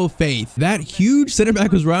 Zero faith. That huge center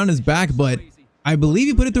back was right on his back, but I believe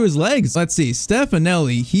he put it through his legs. Let's see.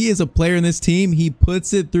 Stefanelli, he is a player in this team. He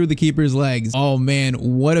puts it through the keeper's legs. Oh, man,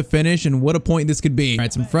 what a finish and what a point this could be. All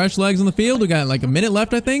right, some fresh legs on the field. We got like a minute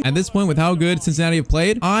left, I think. At this point, with how good Cincinnati have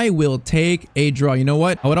played, I will take a draw. You know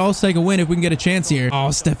what? I would also take a win if we can get a chance here. Oh,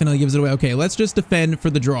 Stefanelli gives it away. Okay, let's just defend for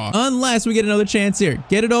the draw. Unless we get another chance here.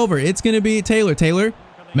 Get it over. It's going to be Taylor.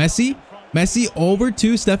 Messi over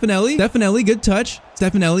to Stefanelli. Stefanelli, good touch.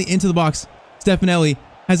 Stefanelli into the box. Stefanelli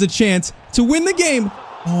has a chance to win the game.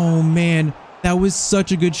 Oh, man. That was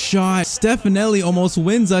such a good shot. Stefanelli almost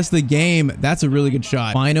wins us the game. That's a really good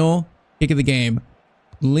shot. Final kick of the game.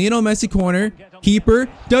 Lionel Messi corner. Keeper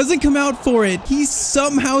doesn't come out for it. He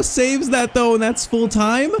somehow saves that though, and that's full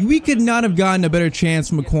time. We could not have gotten a better chance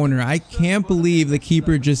from a corner. I can't believe the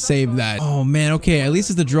keeper just saved that. Oh man, okay, at least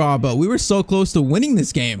it's a draw, but we were so close to winning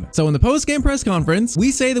this game. So in the post-game press conference,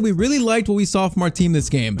 we say that we really liked what we saw from our team this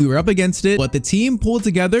game. We were up against it, but the team pulled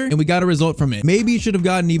together and we got a result from it. Maybe you should have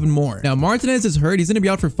gotten even more. Now, Martinez is hurt. He's going to be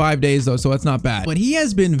out for 5 days though, so that's not bad. But he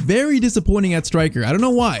has been very disappointing at striker. I don't know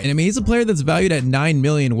why. And I mean, he's a player that's valued at 9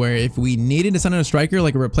 million, where if we needed to sign a striker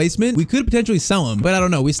like a replacement, we could potentially sell him. But I don't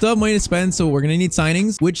know. We still have money to spend, so we're going to need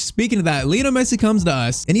signings. Which, speaking of that, Lionel Messi comes to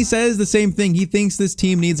us and he says the same thing. He thinks this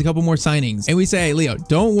team needs a couple more signings. And we say, hey, Leo,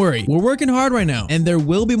 don't worry. We're working hard right now. And there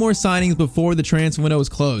will be more signings before the transfer window is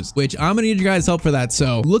closed, which I'm going to need your guys' help for that.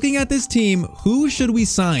 So looking at this team, who should we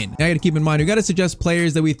sign? Now, you got to keep in mind, we got to suggest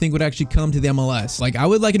players that we think would actually come to the MLS. Like, I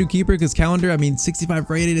would like a new keeper because calendar, I mean, 65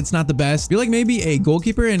 rated, it's not the best. I feel like maybe a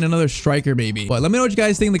goalkeeper and another striker maybe. But let me know what you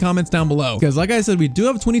guys think in the comments down below, because like I said, we do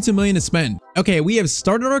have 22 million to spend. Okay, we have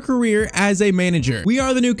started our career as a manager. We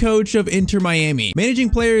are the new coach of Inter Miami, managing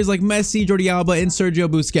players like Messi, Jordi Alba, and Sergio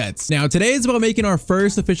Busquets. Now, today is about making our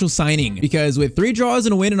first official signing, because with 3 draws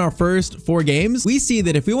and a win in our first 4 games, we see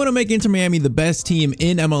that if we want to make Inter Miami the best team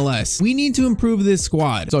in MLS, we need to improve this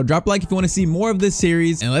squad. So drop a like if you want to see more of this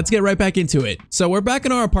series, and let's get right back into it. So we're back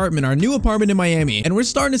in our apartment, our new apartment in Miami, and we're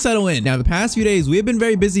starting to settle in. Now, the past few days, we have been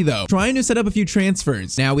very busy though, trying to set up a few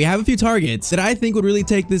transfers. Now, we have a few targets that I think would really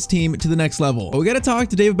take this team to the next level. But we got to talk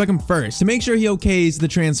to David Beckham first to make sure he okays the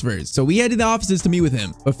transfers. So we head to the offices to meet with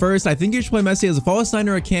him. But first, I think you should play Messi as a false 9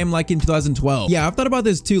 or a cam like in 2012. Yeah, I've thought about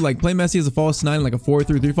this too, like play Messi as a false 9, like a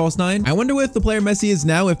 4-3-3 false 9. I wonder with the player Messi is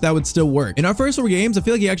now, if that would still work. In our first 4 games, I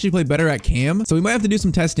feel like he actually played better at cam, so we might have to do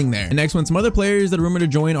some testing there. And next one, some other players that are rumored to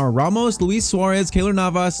join are Ramos, Luis Suarez, Keylor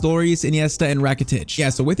Navas, Loris, Iniesta, and Rakitic. Yeah,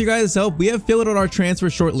 so with your guys' help, we have filled out our transfer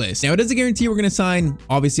shortlist. Now, it doesn't guarantee we're going to sign,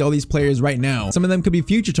 obviously, all these players right now. Some of them could be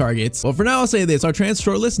future targets. Well, for now, I'll say this, our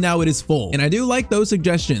transfer shortlist, now it is full. And I do like those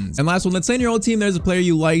suggestions. And last one, let's say in your old team, there's a player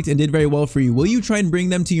you liked and did very well for you. Will you try and bring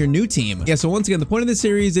them to your new team? Yeah, so once again, the point of this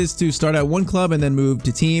series is to start at one club and then move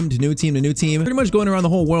to team, to new team, to new team. Pretty much going around the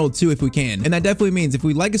whole world too, if we can. And that definitely means if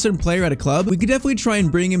we like a certain player at a club, we could definitely try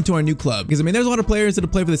and bring him to our new club. Because I mean, there's a lot of players that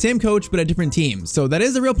have played for the same coach, but at different teams. So that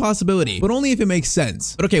is a real possibility, but only if it makes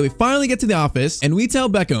sense. But okay, we finally get to the office and we tell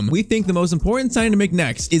Beckham we think the most important signing to make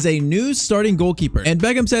next is a new starting goalkeeper. And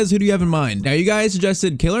Beckham says, who do you have in mind? Now, you guys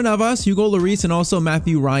suggested Keylor Navas, Hugo Lloris, and also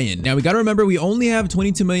Matthew Ryan. Now, we got to remember we only have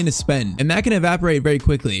 22 million to spend, and that can evaporate very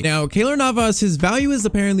quickly. Now, Keylor Navas, his value is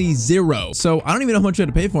apparently 0. So I don't even know how much we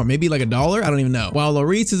had to pay for him. Maybe like $1? I don't even know. While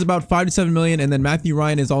Lloris is about 5 to 7 million, and then Matthew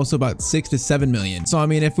Ryan is also about 6 to 7 million. So I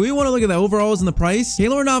mean, if we want to look at the overalls and the price,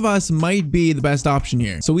 Keylor Navas might be the best option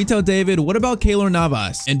here. So we tell David, what about Keylor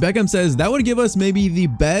Navas? And Beckham says that would give us maybe the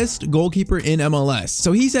best goalkeeper in MLS.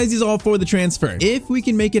 So he says he's all for the transfer if we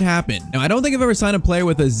can make it happen. Now, I don't think I've ever signed a player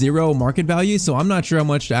with a 0 market value, so I'm not sure how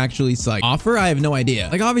much to actually like offer. I have no idea.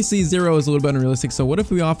 Like, obviously 0 is a little bit unrealistic. So what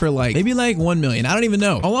if we offer like maybe like 1 million? I don't even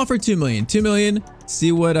know. I'll offer 2 million. 2 million.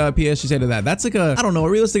 See what PSG say to that. That's like a, I don't know, a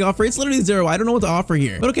realistic offer. It's literally 0. I don't know what to offer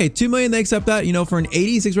here. But okay, 2 million, they accept that. You know, for an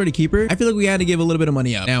 86 rated keeper, I feel like we had to give a little bit of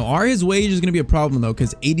money up. Now, are his wages going to be a problem though?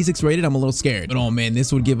 Because 86 rated, I'm a little scared. But oh man,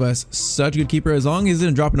 this would give us such a good keeper. As long as he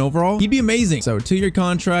didn't drop an overall, he'd be amazing. So 2-year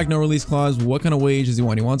contract, no release clause. What kind of wage does he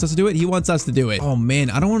want? He wants us to do it. He wants us to do it. Oh man,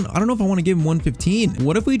 I don't know if I want to give him 115.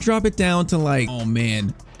 What if we drop it down to like, oh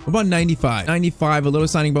man, what about 95? 95, a little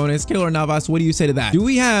signing bonus. Keylor Navas, what do you say to that? Do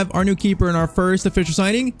we have our new keeper in our first official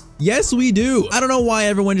signing? Yes, we do. I don't know why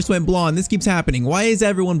everyone just went blonde. This keeps happening. Why is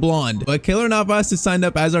everyone blonde? But Keylor Navas is signed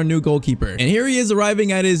up as our new goalkeeper. And here he is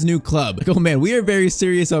arriving at his new club. Like, oh man, we are very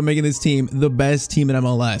serious about making this team the best team in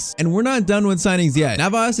MLS. And we're not done with signings yet.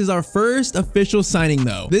 Navas is our first official signing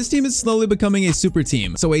though. This team is slowly becoming a super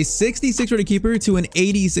team. So a 66 rated keeper to an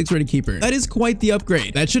 86 rated keeper. That is quite the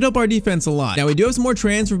upgrade. That should help our defense a lot. Now, we do have some more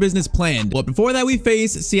transfer business planned. But before that, we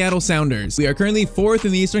face Seattle Sounders. We are currently 4th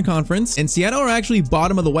in the Eastern Conference, and Seattle are actually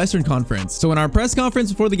bottom of the Western Conference. So in our press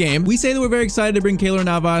conference before the game, we say that we're very excited to bring Keylor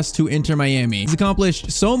Navas to Inter Miami. He's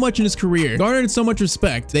accomplished so much in his career, garnered so much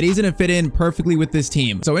respect, that he's gonna fit in perfectly with this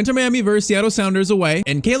team. So Inter Miami versus Seattle Sounders away,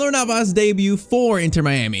 and Keylor Navas debut for Inter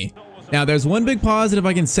Miami. Now, there's one big positive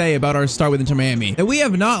I can say about our start with Inter Miami, that we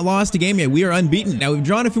have not lost a game yet. We are unbeaten. Now, we've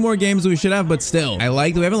drawn a few more games than we should have, but still, I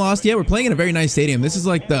like that we haven't lost yet. We're playing in a very nice stadium. This is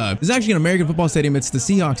like this is actually an American football stadium. It's the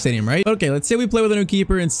Seahawks stadium, right? Okay, let's say we play with a new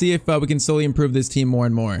keeper and see if we can slowly improve this team more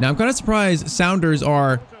and more. Now, I'm kind of surprised Sounders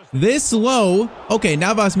are this low. Okay,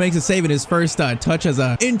 Navas makes a save in his first touch as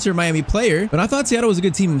a Inter Miami player, but I thought Seattle was a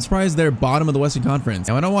good team. I'm surprised they're bottom of the Western Conference.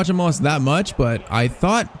 Now, I don't watch MLS that much, but I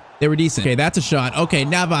thought They were decent. Okay, that's a shot. Okay,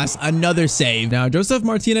 Navas, another save. Now, Joseph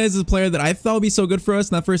Martinez is a player that I thought would be so good for us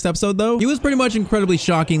in that first episode, though. He was pretty much incredibly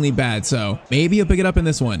shockingly bad, so maybe he'll pick it up in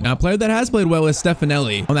this one. Now, a player that has played well is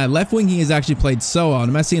Stefanelli. On that left wing, he has actually played so well.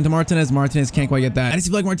 And Messi into Martinez. Martinez can't quite get that. I just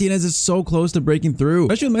feel like Martinez is so close to breaking through.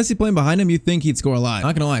 Especially with Messi playing behind him, you think he'd score a lot.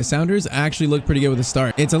 Not gonna lie, Sounders actually looked pretty good with the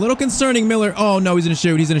start. It's a little concerning, Miller. Oh, no, he's gonna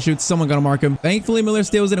shoot. He's gonna shoot. Someone gotta mark him. Thankfully, Miller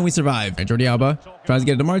steals it and we survive. All right, Jordi Alba tries to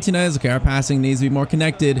get it to Martinez. Okay, our passing needs to be more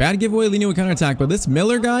connected. Bad giveaway, leading with counterattack, but this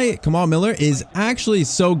Miller guy, Kamal Miller, is actually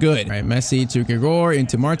so good. All right, Messi to Gregor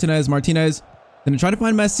into Martinez. Martinez gonna try to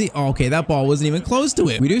find Messi. Oh, okay, that ball wasn't even close to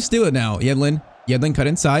it. We do steal it now. Yedlin cut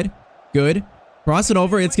inside. Good. Cross it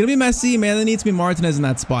over. It's gonna be Messi. Man, there needs to be Martinez in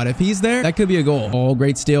that spot. If he's there, that could be a goal. Oh,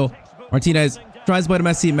 great steal. Martinez tries to play to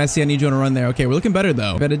Messi. Messi, I need you on a run there. Okay, we're looking better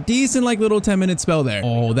though. We've had a decent like little 10-minute spell there.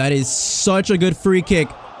 Oh, that is such a good free kick.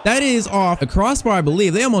 That is off the crossbar, I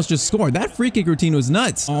believe. They almost just scored. That free kick routine was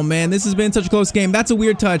nuts. Oh, man, this has been such a close game. That's a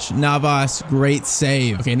weird touch. Navas, great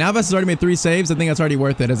save. Okay, Navas has already made 3 saves. I think that's already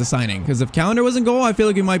worth it as a signing. Because if Calendar wasn't goal, I feel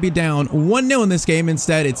like we might be down 1-0 in this game.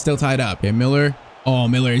 Instead, it's still tied up. Okay, Miller. Oh,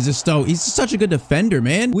 Miller, he's just such a good defender,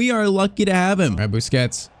 man. We are lucky to have him. All right,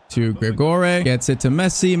 Busquets to Gregore, gets it to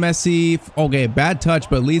Messi. Messi, okay, bad touch,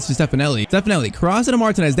 but leads to Stefanelli. Stefanelli, cross it to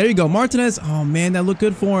Martinez. There you go, Martinez. Oh man, that looked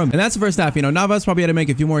good for him. And that's the first half. You know, Navas probably had to make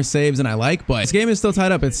a few more saves than I like, but this game is still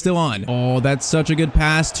tied up. It's still on. Oh, that's such a good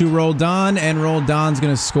pass to Roldan, and Roldan's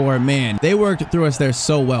gonna score. Man, they worked through us there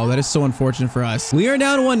so well. That is so unfortunate for us. We are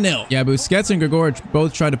down 1-0. Yeah, Busquets and Gregor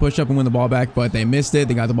both tried to push up and win the ball back, but they missed it.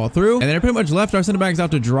 They got the ball through, and then it pretty much left our center backs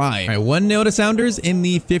out to dry. All right, 1-0 to Sounders in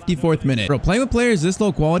the 54th minute. Bro, playing with players this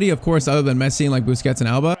low quality, of course, other than Messi and like Busquets and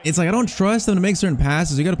Alba, it's like I don't trust them to make certain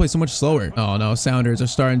passes. You got to play so much slower. Oh no, Sounders are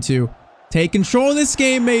starting to take control of this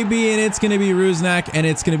game, maybe, and it's going to be Rusnak, and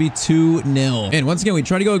it's going to be 2-0. And once again, we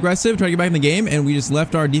try to go aggressive, try to get back in the game, and we just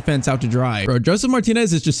left our defense out to dry. Bro, Joseph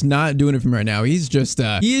Martinez is just not doing it from right now. He's just,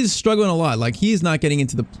 he is struggling a lot. Like, he's not getting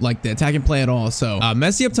into the attacking play at all. So,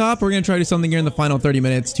 Messi up top, we're going to try to do something here in the final 30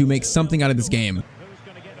 minutes to make something out of this game.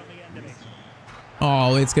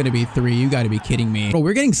 Oh, it's going to be 3. You got to be kidding me. Bro,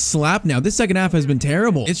 we're getting slapped now. This second half has been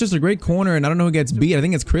terrible. It's just a great corner, and I don't know who gets beat. I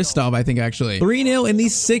think it's Christoph, I think, actually. 3-0 in the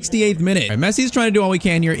 68th minute. All right, Messi's trying to do all we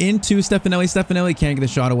can here into Stefanelli. Stefanelli can't get the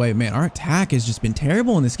shot away. Man, our attack has just been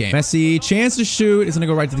terrible in this game. Messi, chance to shoot. It's going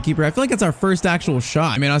to go right to the keeper. I feel like that's our first actual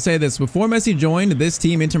shot. I mean, I'll say this. Before Messi joined, this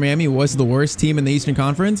team, Inter Miami, was the worst team in the Eastern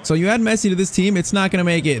Conference. So you add Messi to this team, it's not going to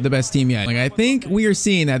make it the best team yet. Like, I think we are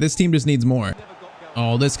seeing that this team just needs more.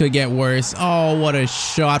 Oh, this could get worse. Oh, what a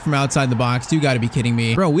shot from outside the box. You got to be kidding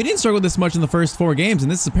me. Bro, we didn't struggle this much in the first 4 games, and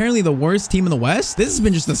this is apparently the worst team in the West. This has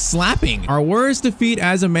been just a slapping. Our worst defeat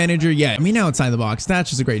as a manager yet. I mean, outside the box, that's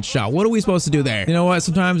just a great shot. What are we supposed to do there? You know what?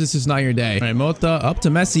 Sometimes it's just not your day. All right, Mota up to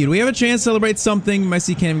Messi. Do we have a chance to celebrate something?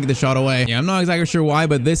 Messi can't even get the shot away. Yeah, I'm not exactly sure why,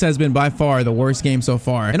 but this has been by far the worst game so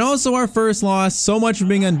far. And also our first loss. So much for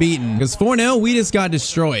being unbeaten, because 4-0, we just got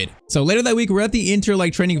destroyed. So later that week, we're at the Inter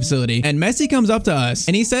training facility, and Messi comes up to us,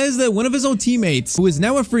 and he says that one of his old teammates, who is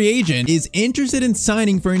now a free agent, is interested in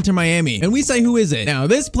signing for Inter Miami. And we say, who is it? Now,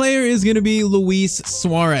 this player is going to be Luis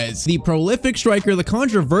Suarez, the prolific striker, the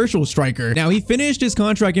controversial striker. Now, he finished his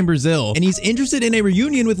contract in Brazil, and he's interested in a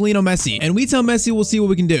reunion with Lionel Messi. And we tell Messi we'll see what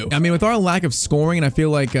we can do. I mean, with our lack of scoring, and I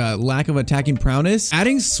feel like lack of attacking prowess,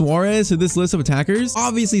 adding Suarez to this list of attackers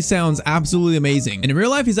obviously sounds absolutely amazing. And in real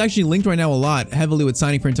life, he's actually linked right now a lot heavily with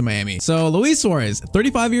signing for Inter Miami. So Luis Suarez,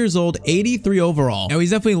 35 years old, 83 overall. Now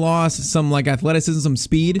he's definitely lost some like athleticism, some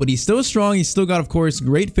speed, but he's still strong. He's still got, of course,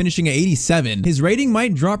 great finishing at 87. His rating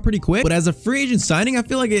might drop pretty quick, but as a free agent signing, I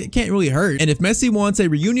feel like it can't really hurt. And if Messi wants a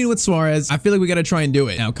reunion with Suarez, I feel like we got to try and do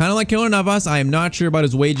it. Now, kind of like Keylor Navas, I am not sure about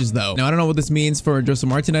his wages though. Now, I don't know what this means for Joseph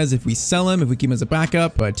Martinez if we sell him, if we keep him as a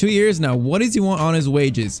backup, but 2 years. Now, what does he want on his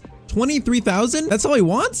wages? 23,000? That's all he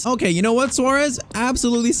wants? Okay, you know what, Suarez?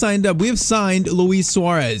 Absolutely signed up. We have signed Luis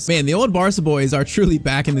Suarez. Man, the old Barca boys are truly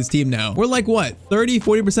back in this team now. We're like, what,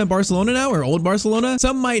 30-40% Barcelona now, or old Barcelona?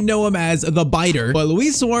 Some might know him as the biter, but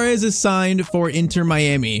Luis Suarez is signed for Inter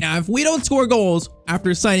Miami. Now, if we don't score goals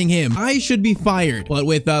after signing him, I should be fired. But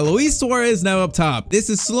with Luis Suarez now up top, this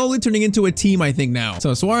is slowly turning into a team, I think, now.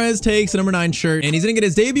 So Suarez takes the number 9 shirt, and he's gonna get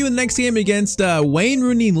his debut in the next game against Wayne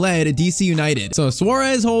Rooney-led DC United. So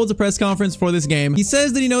Suarez holds a press conference for this game. He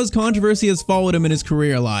says that he knows controversy has followed him in his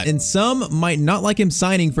career a lot, and some might not like him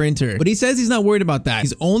signing for Inter, but he says he's not worried about that.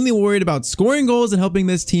 He's only worried about scoring goals and helping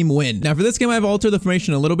this team win. Now for this game, I've altered the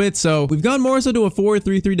formation a little bit, so we've gone more so to a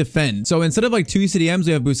 4-3-3 defend. So instead of like 2 CDMs,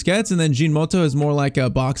 we have Busquets, and then Jean Mota is more like a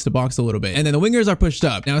box to box a little bit. And then the wingers are pushed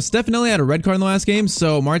up. Now, Stefanelli had a red card in the last game,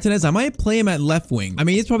 so Martinez, I might play him at left wing. I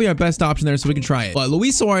mean, he's probably our best option there, so we can try it. But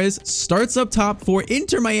Luis Suarez starts up top for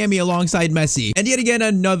Inter Miami alongside Messi. And yet again,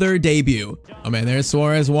 another debut. Oh man, there's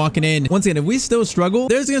Suarez walking in. Once again, if we still struggle,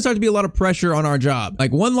 there's gonna start to be a lot of pressure on our job.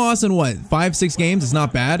 Like one loss in what, 5-6 games is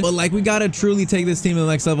not bad, but like we gotta truly take this team to the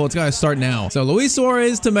next level. It's gotta start now. So Luis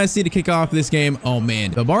Suarez to Messi to kick off this game. Oh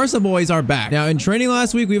man, the Barca boys are back. Now in training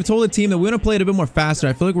last week, we've told the team that we want to play it a bit more faster.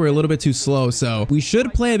 I feel like we're a little bit too slow, so we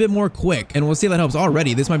should play a bit more quick, and we'll see if that helps.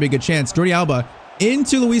 Already, this might be a good chance. Jordi Alba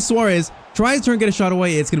into Luis Suarez. Tries to turn, get a shot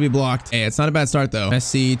away. It's going to be blocked. Hey, it's not a bad start, though.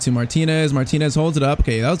 Messi to Martinez. Martinez holds it up.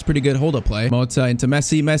 Okay, that was pretty good hold-up play. Mota into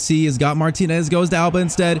Messi. Messi has got Martinez. Goes to Alba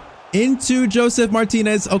instead. Into Joseph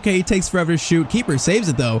Martinez. Okay, he takes forever to shoot. Keeper saves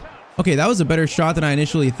it, though. Okay, that was a better shot than I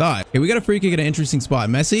initially thought. Okay, we got a free kick at an interesting spot.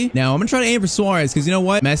 Messi. Now, I'm going to try to aim for Suarez, because you know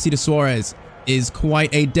what? Messi to Suarez is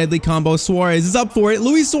quite a deadly combo. Suarez is up for it.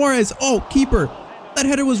 Luis Suarez. Oh, keeper. That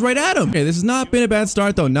header was right at him. Okay, this has not been a bad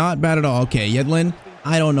start, though. Not bad at all. Okay, Yedlin.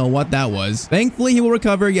 I don't know what that was. Thankfully, he will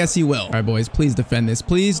recover. Yes, he will. All right, boys, please defend this.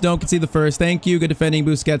 Please don't concede the first. Thank you. Good defending.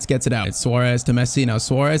 Busquets gets it out. It's Suarez to Messi. Now,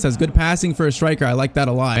 Suarez has good passing for a striker. I like that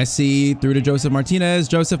a lot. Messi through to Joseph Martinez.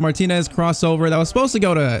 Joseph Martinez crossover. That was supposed to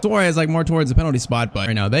go to Suarez, like more towards the penalty spot, but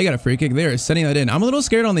right now they got a free kick. They're sending that in. I'm a little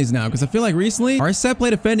scared on these now because I feel like recently our set play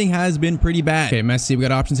defending has been pretty bad. Okay, Messi. We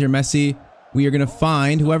got options here. Messi. We are going to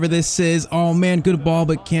find whoever this is. Oh, man, good ball,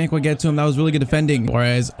 but can't quite get to him. That was really good defending.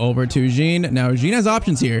 Suarez over to Jean. Now, Jean has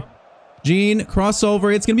options here. Jean,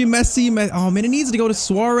 crossover. It's going to be Messi. Oh, man, it needs to go to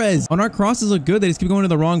Suarez. On our crosses look good. They just keep going to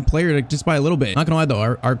the wrong player just by a little bit. Not going to lie,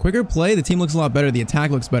 though. Our quicker play, the team looks a lot better. The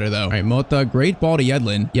attack looks better, though. All right, Mota, great ball to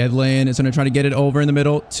Yedlin. Yedlin is going to try to get it over in the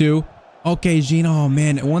middle. Okay, Jean. Oh,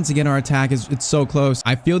 man. Once again, our attack it's so close.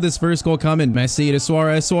 I feel this first goal coming. Messi to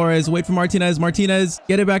Suarez. Suarez. Wait for Martinez. Martinez.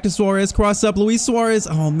 Get it back to Suarez. Cross up. Luis Suarez.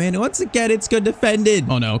 Oh, man. Once again, it's good defended.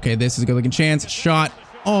 Oh, no. Okay, this is a good looking chance. Shot.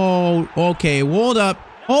 Oh, okay. Hold up.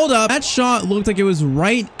 Hold up. That shot looked like it was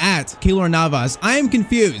right at Keylor Navas. I am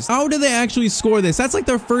confused. How did they actually score this? That's like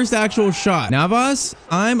their first actual shot. Navas,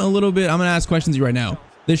 I'm going to ask questions right now.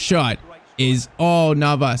 This shot is, oh,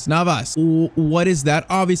 Navas. What is that?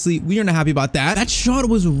 Obviously, we are not happy about that. That shot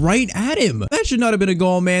was right at him. That should not have been a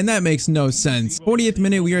goal, man. That makes no sense. 40th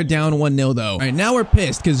minute, we are down 1-0 though. All right, now we're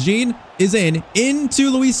pissed because Jean is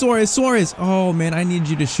into Luis Suarez. Suarez. Oh, man, I need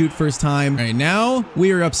you to shoot first time. All right, now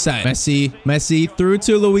we are upset. Messi through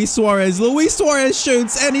to Luis Suarez. Luis Suarez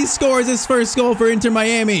shoots and he scores his first goal for Inter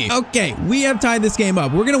Miami. Okay, we have tied this game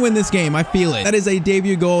up. We're going to win this game. I feel it. That is a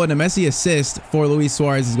debut goal and a Messi assist for Luis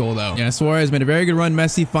Suarez's goal, though. Yeah, Suarez made a very good run.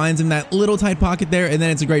 Messi finds him that little tight pocket there, and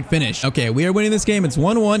then it's a great finish. Okay, we are winning this game. It's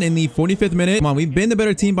 1-1 in the 45th minute. Come on, we've been the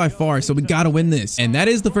better team by far, so we got to win this. And that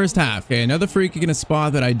is the first half. Okay, another free kick in a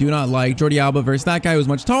spot that I do not like. Jordi Alba versus that guy who was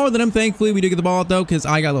much taller than him. Thankfully, we do get the ball out, though, because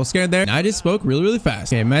I got a little scared there. And I just spoke really, really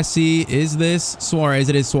fast. Okay, Messi. Is this Suarez?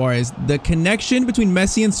 It is Suarez. The connection between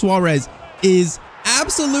Messi and Suarez is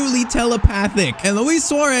absolutely telepathic, and Luis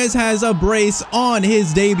Suarez has a brace on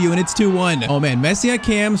his debut, and it's 2-1. Oh man, Messi at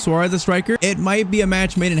cam, Suarez a striker. It might be a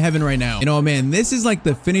match made in heaven right now. And oh man, this is like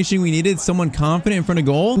the finishing we needed. Someone confident in front of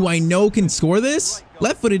goal who I know can score this.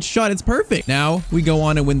 Left-footed shot, it's perfect. Now we go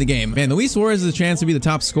on and win the game. Man, Luis Suarez has a chance to be the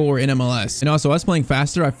top scorer in MLS. And also us playing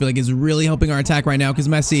faster, I feel like is really helping our attack right now because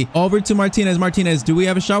Messi over to Martinez. Martinez, do we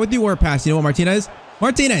have a shot with you or a pass? You know what, Martinez?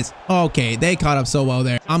 Okay, they caught up so well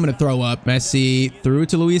there. I'm gonna throw up. Messi through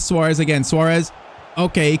to Luis Suarez again. Suarez.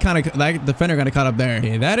 Okay, that defender kind of caught up there.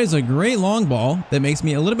 Okay, that is a great long ball that makes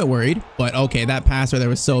me a little bit worried. But okay, that pass right there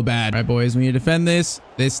was so bad. All right, boys, we need to defend this.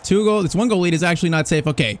 This one goal lead is actually not safe.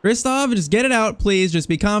 Okay, Christoph, just get it out, please. Just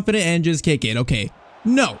be confident and just kick it. Okay,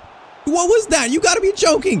 no. What was that? You gotta be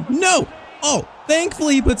joking. No. Oh,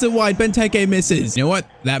 thankfully he puts it wide. Benteke misses. You know what?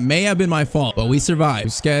 That may have been my fault, but we survived.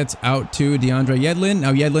 Busquets out to DeAndre Yedlin.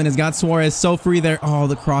 Now Yedlin has got Suarez so free there. Oh,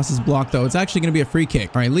 the cross is blocked though. It's actually going to be a free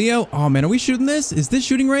kick. All right, Leo. Oh man, are we shooting this? Is this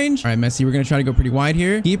shooting range? All right, Messi, we're going to try to go pretty wide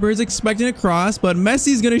here. Keeper is expecting a cross, but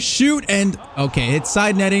Messi's going to shoot and okay, it's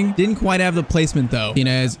side netting. Didn't quite have the placement though.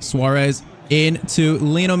 Martinez, Suarez into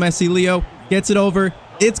Lionel Messi. Leo gets it over.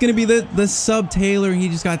 It's going to be the sub Taylor. He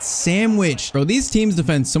just got sandwiched. Bro, these teams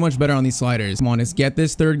defend so much better on these sliders. Come on, let's get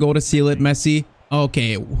this third goal to seal it. Messi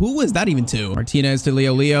Okay, who was that even to? Martinez to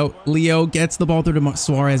Leo. Leo gets the ball through to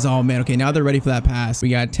Suarez. Oh, man. Okay, now they're ready for that pass. We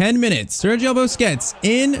got 10 minutes. Sergio Busquets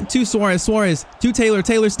in to Suarez. Suarez to Taylor.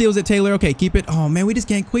 Taylor steals it. Taylor. Okay, keep it. Oh, man, we just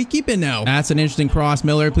can't quite keep it now. That's an interesting cross.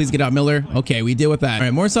 Miller, please get out Miller. Okay, we deal with that. All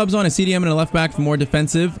right, more subs on a CDM and a left back for more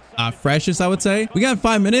defensive freshness, I would say. We got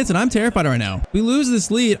 5 minutes, and I'm terrified right now. If we lose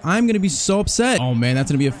this lead, I'm going to be so upset. Oh, man,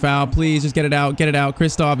 that's going to be a foul. Please, just get it out. Get it out.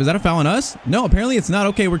 Christoph, is that a foul on us? No, apparently it's not.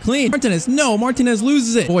 Okay, we're clean. Martinez. No, Martinez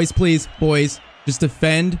loses it. Boys, please. Boys, just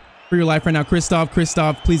defend for your life right now. Christoph,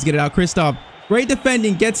 please get it out. Christoph. Great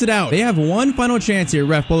defending, gets it out. They have one final chance here.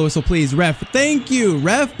 Ref, blow the whistle, please. Ref, thank you.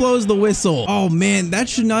 Ref blows the whistle. Oh, man, that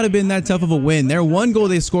should not have been that tough of a win. Their one goal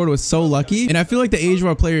they scored was so lucky. And I feel like the age of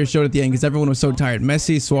our players showed at the end because everyone was so tired.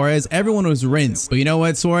 Messi, Suarez, everyone was rinsed. But you know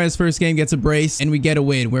what? Suarez first game gets a brace and we get a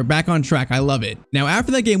win. We're back on track. I love it. Now,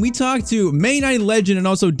 after that game, we talked to Man United legend and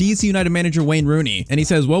also DC United manager Wayne Rooney. And he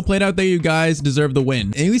says, well played out there. You guys deserve the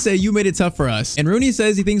win. And we say, you made it tough for us. And Rooney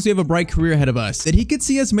says he thinks we have a bright career ahead of us. That he could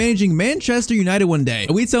see us managing Manchester United one day.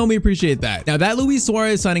 We tell him we appreciate that. Now, that Luis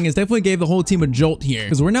Suarez signing has definitely gave the whole team a jolt here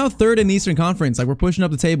because we're now third in the Eastern Conference. Like, we're pushing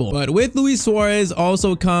up the table. But with Luis Suarez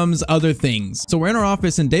also comes other things. So we're in our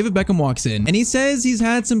office and David Beckham walks in and he says he's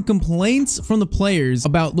had some complaints from the players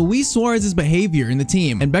about Luis Suarez's behavior in the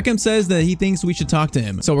team. And Beckham says that he thinks we should talk to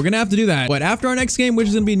him. So we're going to have to do that. But after our next game, which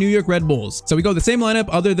is going to be New York Red Bulls. So we go the same lineup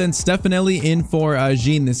other than Stefanelli in for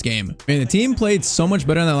Jean this game. And the team played so much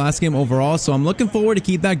better in that last game overall. So I'm looking forward to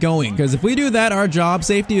keep that going because if we do that, our job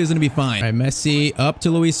safety is going to be fine. All right, Messi up to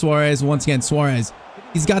Luis Suarez. Once again, Suarez.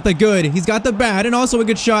 He's got the good. He's got the bad and also a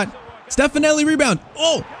good shot. Stefanelli rebound.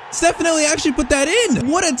 Oh, Stefanelli actually put that in.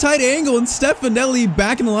 What a tight angle, and Stefanelli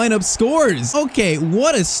back in the lineup scores. Okay,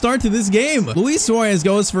 what a start to this game. Luis Suarez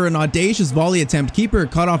goes for an audacious volley attempt. Keeper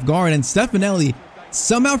caught off guard, and Stefanelli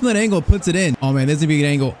somehow from that angle puts it in. Oh man, this is a big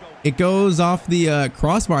angle. It goes off the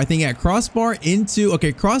crossbar, I think. Yeah, crossbar into,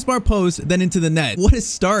 okay, crossbar post, then into the net. What a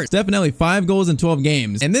start. Definitely 5 goals in 12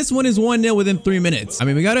 games. And this one is 1-0 within 3 minutes. I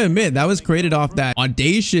mean, we got to admit, that was created off that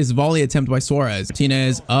audacious volley attempt by Suarez.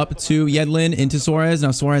 Martinez up to Yedlin into Suarez.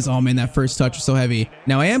 Now Suarez, oh man, that first touch was so heavy.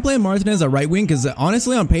 Now I am playing Martinez at right wing because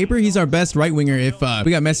honestly, on paper, he's our best right winger if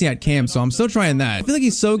we got Messi at cam. So I'm still trying that. I feel like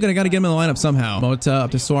he's so good. I got to get him in the lineup somehow. Mota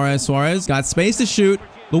up to Suarez. Suarez got space to shoot.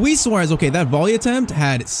 Luis Suarez, okay, that volley attempt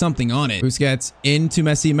had something on it. Busquets into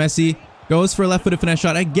Messi. Messi goes for a left-footed finesse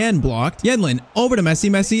shot, again blocked. Yedlin over to Messi.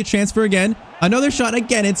 Messi, transfer again. Another shot,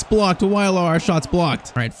 again, it's blocked. While our shot's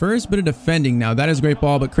blocked. All right, first bit of defending now. That is a great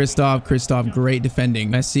ball, but Christoph, great defending.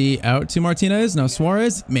 Messi out to Martinez. Now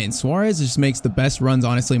Suarez, man, Suarez just makes the best runs,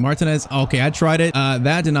 honestly. Martinez, okay, I tried it.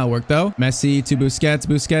 That did not work, though. Messi to Busquets.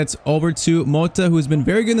 Busquets over to Mota, who's been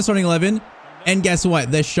very good in the starting 11. And guess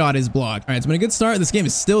what? This shot is blocked. All right, it's been a good start. This game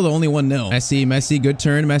is still the only 1-0. Messi, good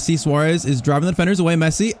turn. Messi, Suarez is driving the defenders away.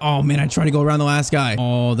 Messi. Oh, man, I tried to go around the last guy.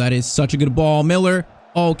 Oh, that is such a good ball. Miller.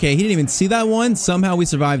 Okay, he didn't even see that one. Somehow we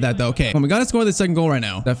survived that, though. Okay, well, we got to score the second goal right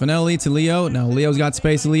now. Stefanelli to Leo. Now, Leo's got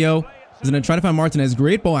space. Leo is going to try to find Martinez.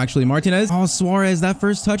 Great ball, actually. Martinez. Oh, Suarez, that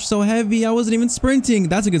first touch so heavy. I wasn't even sprinting.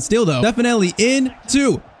 That's a good steal, though. Stefanelli in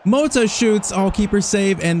 2. Mota shoots. Oh, keeper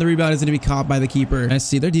save, and the rebound is going to be caught by the keeper.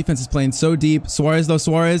 Messi, their defense is playing so deep. Suarez, though,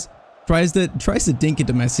 Suarez tries to dink it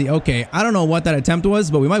to Messi. Okay, I don't know what that attempt was,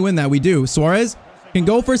 but we might win that. We do. Suarez can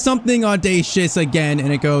go for something audacious again,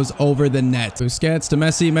 and it goes over the net. Busquets to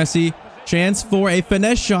Messi. Messi, chance for a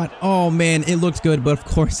finesse shot. Oh, man, it looked good, but of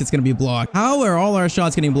course it's going to be blocked. How are all our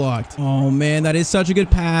shots getting blocked? Oh, man, that is such a good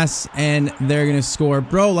pass, and they're going to score.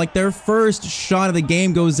 Bro, like their first shot of the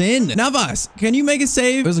game goes in. Navas, can you make a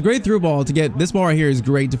save? It was a great through ball to get. This ball right here is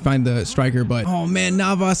great to find the striker, but oh, man,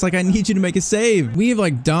 Navas, like I need you to make a save. We have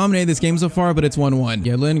like dominated this game so far, but it's 1-1.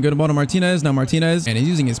 Yedlin, good ball to Martinez. Now Martinez, and he's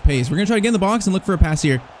using his pace. We're going to try to get in the box and look for a pass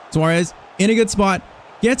here. Suarez in a good spot.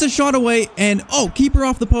 Gets a shot away, and oh, keeper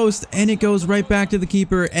off the post, and it goes right back to the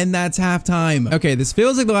keeper, and that's halftime. Okay, this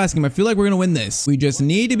feels like the last game. I feel like we're gonna win this. We just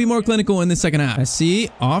need to be more clinical in the second half.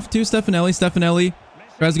 Messi off to Stefanelli. Stefanelli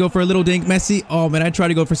tries to go for a little dink. Messi, oh man, I tried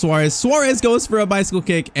to go for Suarez. Suarez goes for a bicycle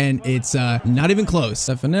kick, and it's not even close.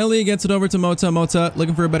 Stefanelli gets it over to Mota. Mota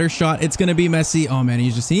looking for a better shot. It's gonna be Messi. Oh man,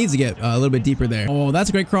 he needs to get a little bit deeper there. Oh, that's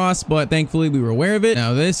a great cross, but thankfully we were aware of it.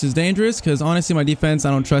 Now this is dangerous because honestly, my defense,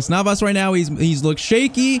 I don't trust Navas right now. He's looked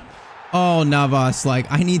shaky. Oh, Navas, like,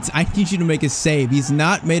 I need you to make a save. He's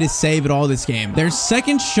not made a save at all this game. Their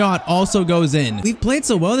second shot also goes in. We've played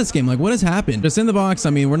so well this game. Like, what has happened? Just in the box, I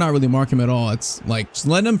mean, we're not really marking him at all. It's like, just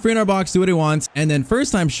letting him free in our box, do what he wants. And then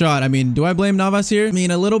first time shot, I mean, do I blame Navas here? I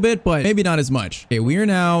mean, a little bit, but maybe not as much. Okay, we are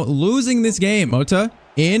now losing this game. Mota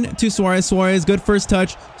in to Suarez. Suarez, good first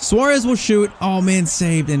touch. Suarez will shoot. Oh, man,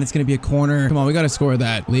 saved, and it's going to be a corner. Come on, we got to score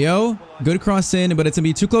that. Leo Good cross in, but it's gonna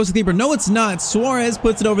be too close to the keeper. No, it's not. Suarez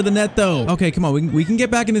puts it over the net, though. Okay, come on. We can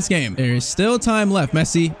get back in this game. There's still time left.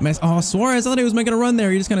 Messi. Oh, Suarez. I thought he was making a run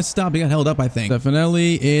there. He just kind of stopped. He got held up, I think.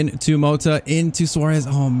 Definitely into Mota, into Suarez.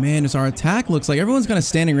 Oh, man. It's our attack. Looks like everyone's kind of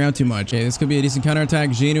standing around too much. Okay, this could be a decent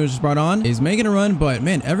counterattack. Gino just brought on. He's making a run, but,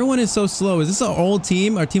 man, everyone is so slow. Is this our old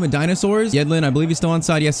team? Our team of dinosaurs? Yedlin, I believe he's still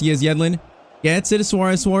onside. Yes, he is. Yedlin. Gets it to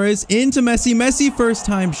Suarez. Suarez into Messi. Messi first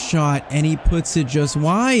time shot, and he puts it just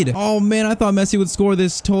wide. Oh, man, I thought Messi would score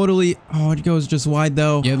this totally. Oh, it goes just wide,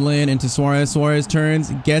 though. Yedlin into Suarez. Suarez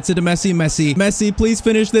turns, gets it to Messi. Messi, please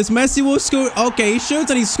finish this. Messi will score. Okay, he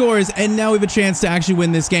shoots and he scores, and now we have a chance to actually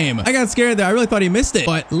win this game. I got scared there. I really thought he missed it.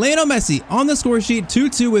 But Lionel Messi on the score sheet,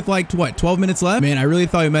 2-2 with like, what, 12 minutes left? Man, I really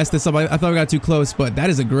thought we messed this up. I thought we got too close, but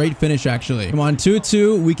that is a great finish, actually. Come on,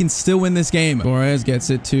 2-2. We can still win this game. Suarez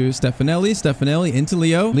gets it to Stefanelli. Stefanelli into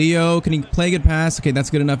Leo. Leo, can he play a good pass? Okay, that's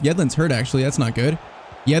good enough. Yedlin's hurt, actually. That's not good.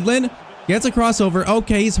 Yedlin gets a crossover.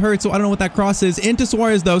 Okay, he's hurt, so I don't know what that cross is. Into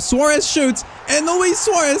Suarez, though. Suarez shoots, and Luis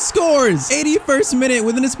Suarez scores. 81st minute.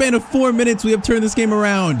 Within a span of 4 minutes, we have turned this game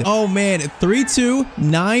around. Oh, man. 3-2.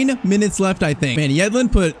 9 minutes left, I think. Man,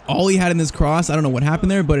 Yedlin put all he had in this cross. I don't know what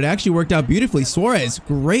happened there, but it actually worked out beautifully. Suarez,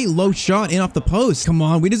 great low shot in off the post. Come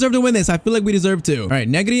on, we deserve to win this. I feel like we deserve to. All right,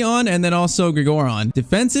 Negri on, and then also Grigor on.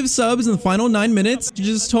 Defensive subs in the final 9 minutes to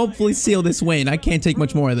just hopefully seal this win. I can't take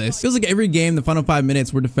much more of this. Feels like every game, the final 5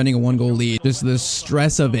 minutes, we're defending a 1-goal lead. Just the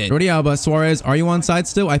stress of it. Jordi Alba, Suarez, are you onside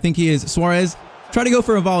still? I think he is. Suarez, try to go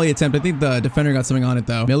for a volley attempt. I think the defender got something on it,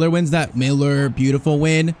 though. Miller wins that. Miller, beautiful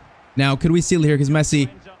win. Now, could we seal here? Because Messi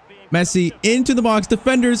into the box.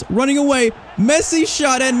 Defenders running away. Messi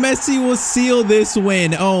shot, and Messi will seal this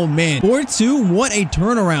win. Oh, man. 4-2. What a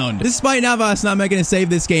turnaround. Despite Navas not making a save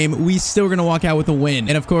this game, we still going to walk out with a win.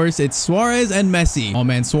 And, of course, it's Suarez and Messi. Oh,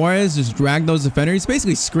 man. Suarez just dragged those defenders.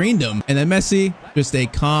 Basically screened them. And then Messi, just a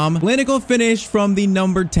calm, clinical finish from the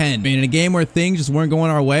number 10. Man, in a game where things just weren't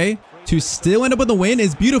going our way, to still end up with a win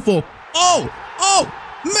is beautiful. Oh!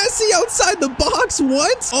 Messi outside the box,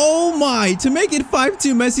 what? Oh my, to make it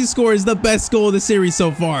 5-2, Messi scores the best goal of the series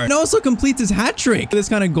so far. And also completes his hat trick. This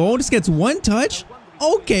kind of goal just gets one touch.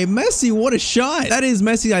 Okay, Messi, what a shot. That is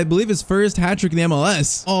Messi, I believe, his first hat trick in the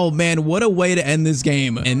MLS. Oh man, what a way to end this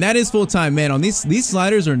game. And that is full time, man. On these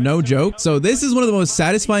sliders are no joke. So this is one of the most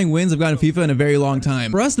satisfying wins I've gotten in FIFA in a very long time.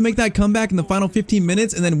 For us to make that comeback in the final 15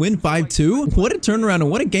 minutes and then win 5-2, what a turnaround and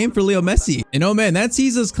what a game for Leo Messi. And oh man, that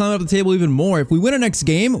sees us climb up the table even more. If we win our next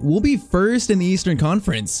game, we'll be first in the Eastern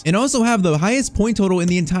Conference and also have the highest point total in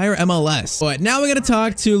the entire MLS. But now we got to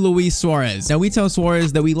talk to Luis Suarez. Now we tell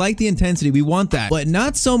Suarez that we like the intensity, we want that, but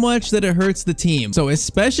not so much that it hurts the team. So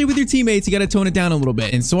especially with your teammates, you got to tone it down a little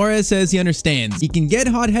bit. And Suarez says he understands. He can get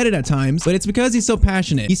hot-headed at times, but it's because he's so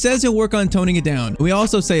passionate. He says he'll work on toning it down. We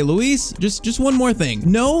also say, Luis, just one more thing.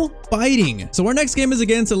 No fighting. So our next game is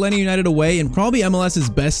against Atlanta United away in probably MLS's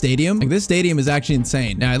best stadium. Like, this stadium is actually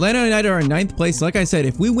insane. Now, Atlanta United are in 9th place. Like I said,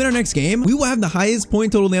 if we win our next game, we will have the highest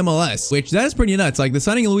point total in the MLS, which that is pretty nuts. Like the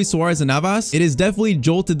signing of Luis Suarez and Navas, it has definitely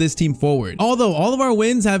jolted this team forward. Although all of our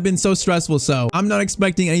wins have been so stressful, so I'm not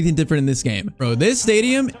expecting anything different in this game. Bro, this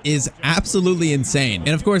stadium is absolutely insane. And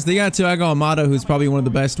of course, they got Thiago Almada, who's probably one of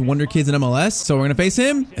the best wonder kids in MLS. So we're gonna face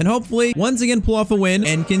him and hopefully once again pull off a win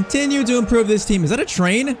and continue to improve this team. Is that a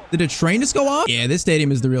train? Did a train just go off? Yeah, this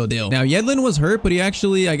stadium is the real deal. Now, Yedlin was hurt, but he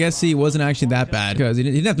actually, I guess he wasn't actually that bad because he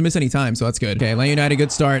didn't have to miss any time, so that's good. Okay, Atlanta United,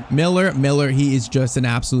 good start. Miller, he is just an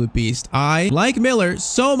absolute beast. I like Miller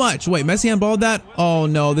so much. Wait, Messi handballed that? Oh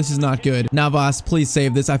no, this is not good. Navas, please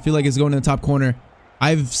save this. I feel like it's going in the top corner.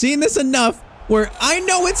 I've seen this enough where I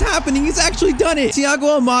know it's happening. He's actually done it.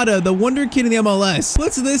 Thiago Almada, the wonder kid in the MLS,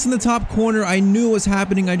 puts this in the top corner. I knew it was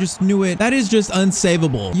happening. I just knew it. That is just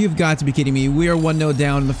unsavable. You've got to be kidding me. We are 1-0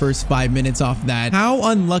 down in the first 5 minutes off that. How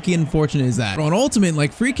unlucky and unfortunate is that? Bro, on Ultimate,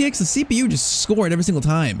 like free kicks, the CPU just score it every single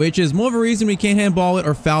time, which is more of a reason we can't handball it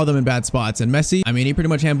or foul them in bad spots. And Messi, I mean, he pretty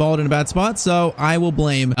much handballed it in a bad spot, so I will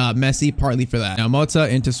blame Messi partly for that. Now, Mota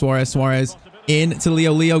into Suarez. Suarez into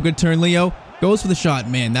Leo. Leo, good turn. Leo goes for the shot.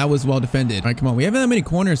 Man, that was well defended. All right, come on. We haven't that many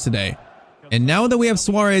corners today. And now that we have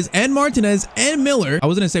Suarez and Martinez and Miller, I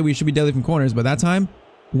was going to say we should be deadly from corners, but that time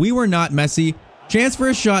we were not. Messi. Chance for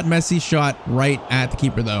a shot. Messi shot right at the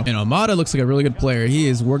keeper, though. And Almada looks like a really good player. He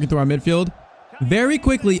is working through our midfield very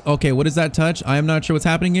quickly. Okay, what is that touch? I am not sure what's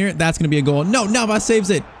happening here. That's going to be a goal. No, Navas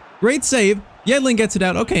saves it. Great save. Yedlin gets it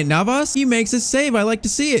out. Okay, Navas, he makes a save. I like to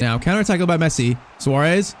see it. Now, counter tackle by Messi.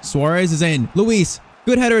 Suarez is in. Luis,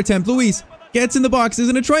 good header attempt. Luis. Gets in the box, is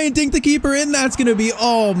gonna try and dink the keeper, and that's gonna be,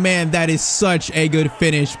 oh man, that is such a good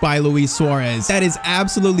finish by Luis Suarez. That is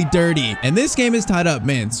absolutely dirty. And this game is tied up,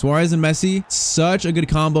 man. Suarez and Messi, such a good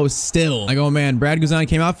combo still. Like, oh man, Brad Guzan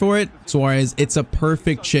came out for it. Suarez, it's a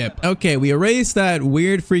perfect chip. Okay, we erased that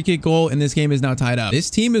weird free kick goal, and this game is now tied up. This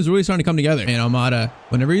team is really starting to come together. And Almada,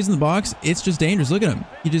 whenever he's in the box, it's just dangerous. Look at him.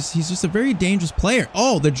 He's just a very dangerous player.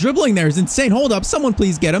 Oh, the dribbling there is insane. Hold up, someone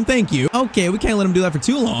please get him. Thank you. Okay, we can't let him do that for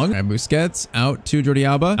too long. All right, Busquets out to Jordi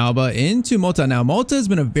Alba. Alba into Mota. Now, Mota has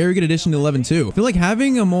been a very good addition to 11 too. I feel like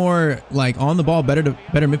having a more like on the ball, better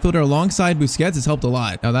midfielder alongside Busquets has helped a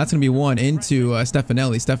lot. Now that's gonna be one into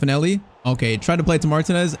Stefanelli. Stefanelli. Okay, tried to play it to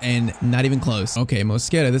Martinez and not even close. Okay,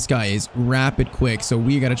 Mosquera, this guy is rapid quick, so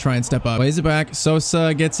we gotta try and step up. Plays it back.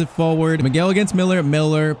 Sosa gets it forward. Miguel against Miller.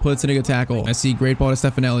 Miller puts in a good tackle. Messi, great ball to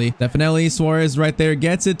Stefanelli. Stefanelli, Suarez right there,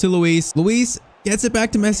 gets it to Luis. Luis gets it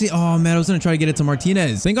back to Messi. Oh man, I was gonna try to get it to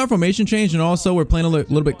Martinez. I think our formation changed, and also we're playing a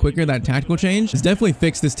little bit quicker. That tactical change has definitely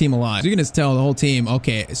fixed this team a lot. So you can just tell the whole team,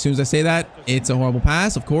 okay, as soon as I say that, it's a horrible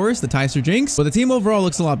pass, of course, the Tyztir jinx, but the team overall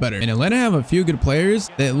looks a lot better. And Atlanta have a few good players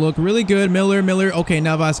that look really good. Miller. Okay,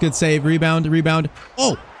 Navas, good save. Rebound.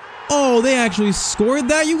 Oh, they actually scored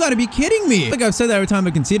that? You gotta be kidding me. Like I've said that every time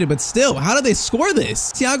I conceded, but still, how did they score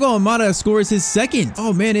this? Thiago Almada scores his second.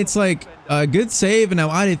 Oh man, it's like a good save. And now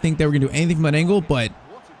I didn't think they were gonna do anything from that angle, but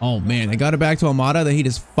oh man, they got it back to Almada that he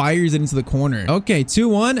just fires it into the corner. Okay,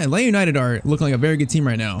 2-1. Atlanta United are looking like a very good team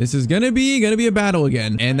right now. This is gonna be a battle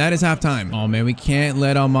again. And that is halftime. Oh man, we can't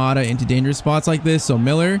let Almada into dangerous spots like this. So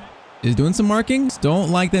Miller is doing some markings. Don't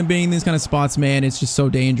like them being in these kind of spots, man. It's just so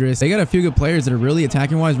dangerous. They got a few good players that are really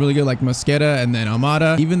attacking wise, really good, like Mosquera and then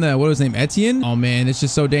Almada. Even the, what was his name, Etienne? Oh man, it's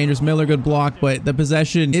just so dangerous. Miller, good block, but the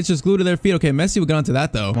possession, it's just glued to their feet. Okay, Messi will get onto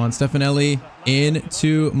that though. Come on, Stefanelli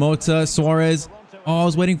into Mota. Suarez. Oh, I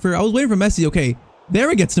was waiting for Messi. Okay, there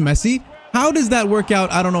it gets to Messi. How does that work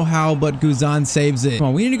out? I don't know how, but Guzan saves it. Come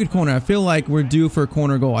on, we need a good corner. I feel like we're due for a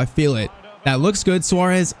corner goal. I feel it. That looks good.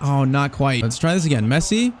 Suarez. Oh, not quite. Let's try this again.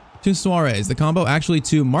 Messi to Suarez. The combo actually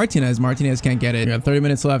to Martinez. Martinez can't get it. We have 30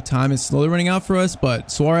 minutes left. Time is slowly running out for us,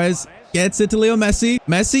 but Suarez gets it to Leo Messi.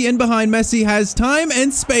 Messi in behind. Messi has time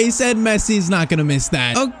and space, and Messi's not gonna miss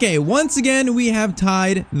that. Okay, once again, we have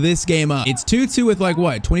tied this game up. It's 2-2 with like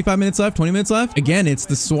what, 25 minutes left, 20 minutes left? Again, it's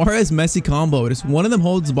the Suarez-Messi combo. Just one of them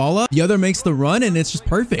holds the ball up, the other makes the run, and it's just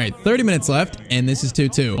perfect. All right, 30 minutes left, and this is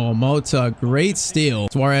 2-2. Oh, Mota, great steal.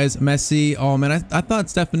 Suarez, Messi. Oh man, I thought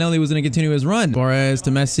Stefanelli was gonna continue his run. Suarez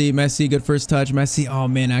to Messi. Messi, good first touch. Messi, oh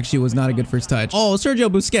man, actually it was not a good first touch. Oh, Sergio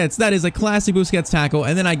Busquets. That is a classic Busquets tackle,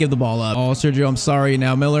 and then I give the ball up. Oh, Sergio, I'm sorry.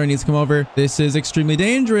 Now Miller needs to come over. This is extremely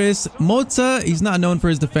dangerous. Mota, he's not known for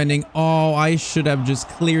his defending. Oh, I should have just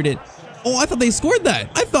cleared it. Oh, I thought they scored that.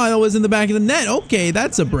 I thought that was in the back of the net. Okay,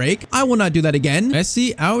 that's a break. I will not do that again.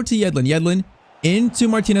 Messi out to Yedlin. Yedlin into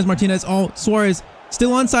Martinez. Martinez. Oh, Suarez still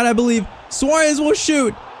onside, I believe. Suarez will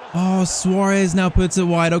shoot. Oh, Suarez now puts it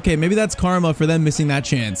wide. Okay, maybe that's karma for them missing that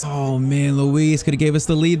chance. Oh man, Luis could have gave us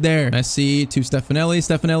the lead there. Messi to Stefanelli.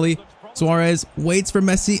 Stefanelli. Suarez waits for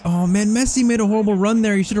Messi. Oh man, Messi made a horrible run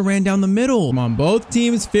there. He should have ran down the middle. Come on, both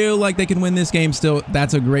teams feel like they can win this game still.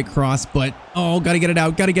 That's a great cross, but oh, gotta get it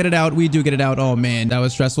out. Gotta get it out. We do get it out. Oh man, that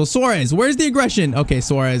was stressful. Suarez, where's the aggression? Okay,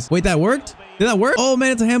 Suarez. Wait, that worked? Did that work? Oh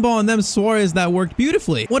man, it's a handball on them. Suarez, that worked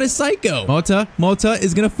beautifully. What a psycho. Mota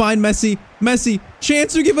is gonna find Messi. Messi,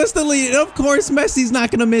 chance to give us the lead. And of course, Messi's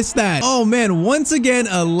not gonna miss that. Oh man, once again,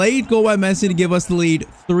 a late goal by Messi to give us the lead.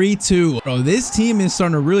 3-2. Bro, this team is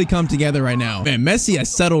starting to really come together right now. Man, Messi has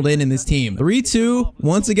settled in this team. 3-2.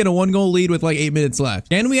 Once again, a 1-goal lead with like 8 minutes left.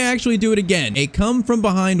 Can we actually do it again? A come from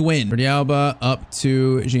behind win. Jordi Alba up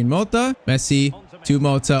to Jean Mota. Messi to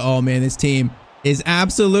Mota. Oh man, this team is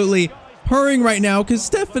absolutely hurrying right now because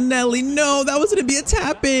Stefanelli, no, that was gonna be a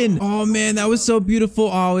tap in. Oh man, that was so beautiful.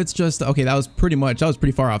 Oh, it's just okay. That was pretty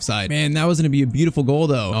far offside. Man, that was gonna be a beautiful goal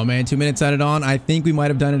though. Oh man, 2 minutes added on. I think we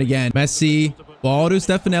might have done it again. Messi, ball to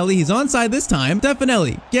Stefanelli. He's onside this time.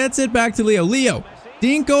 Stefanelli gets it back to Leo. Leo,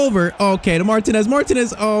 dink over. Okay, to Martinez.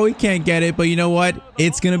 Martinez, oh, he can't get it, but you know what?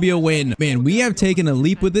 It's gonna be a win. Man, we have taken a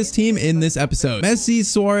leap with this team in this episode. Messi,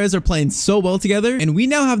 Suarez are playing so well together, and we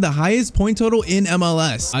now have the highest point total in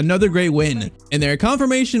MLS. Another great win. And their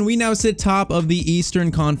confirmation, we now sit top of the Eastern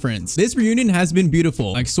Conference. This reunion has been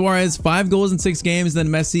beautiful. Like Suarez, 5 goals in 6 games, then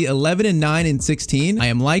Messi, 11 and 9 in 16. I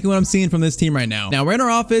am liking what I'm seeing from this team right now. Now we're in our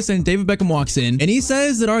office and David Beckham walks in and he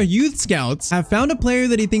says that our youth scouts have found a player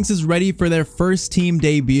that he thinks is ready for their first team team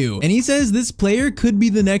debut. And he says this player could be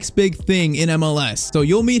the next big thing in MLS. So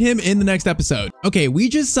you'll meet him in the next episode. Okay, we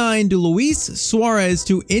just signed Luis Suarez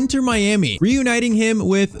to Inter Miami, reuniting him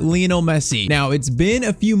with Lionel Messi. Now, it's been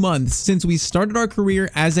a few months since we started our career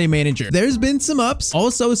as a manager. There's been some ups,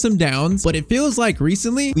 also some downs, but it feels like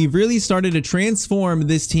recently we've really started to transform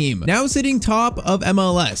this team. Now sitting top of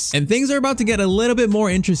MLS, and things are about to get a little bit more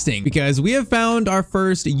interesting because we have found our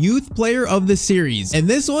first youth player of the series, and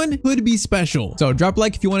this one could be special. So drop a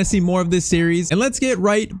like if you want to see more of this series, and let's get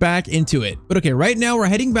right back into it. But okay, right now we're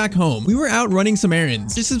heading back home. We were out running some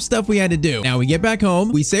errands, just some stuff we had to do. Now we get back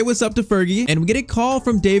home, we say what's up to Fergie, and we get a call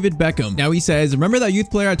from David Beckham. Now he says, remember that youth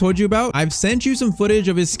player I told you about? I've sent you some footage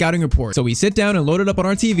of his scouting report. So we sit down and load it up on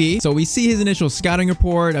our TV. So we see his initial scouting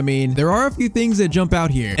report. I mean, there are a few things that jump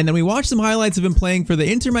out here. And then we watch some highlights of him playing for the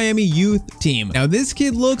Inter Miami youth team. Now this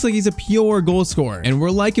kid looks like he's a pure goal scorer, and we're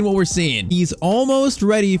liking what we're seeing. He's almost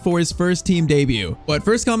ready for his first team debut. But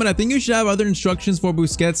first comment, I think you should have other instructions for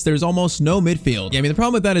Busquets. There's almost no midfield. Yeah, I mean, the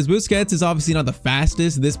problem with that is Busquets is obviously not the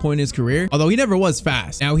fastest at this point in his career, although he never was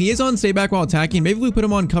fast. Now he is on stay back while attacking. Maybe if we put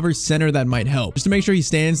him on cover center, that might help, just to make sure he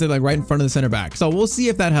stands there like right in front of the center back. So we'll see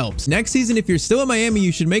if that helps. Next season, if you're still in Miami,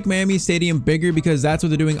 you should make Miami Stadium bigger because that's what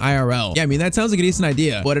they're doing IRL. Yeah, I mean, that sounds like a decent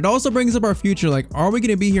idea, but it also brings up our future. Like, are we going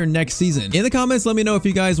to be here next season? In the comments, let me know if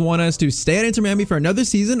you guys want us to stay at Inter Miami for another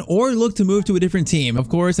season or look to move to a different team, of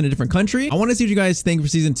course, in a different country. I want to see what you guys think for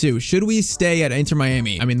season 2. Should we stay at Inter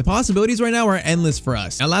Miami? I mean, the possibilities right now are endless for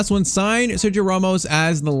us. Now, last one, sign Sergio Ramos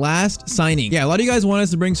as the last signing. Yeah, a lot of you guys want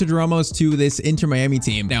us to bring Sergio Ramos to this Inter Miami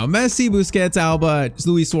team. Now, Messi, Busquets, Alba,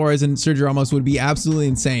 Luis Suarez, and Sergio Ramos would be absolutely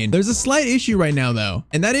insane. There's a slight issue right now, though,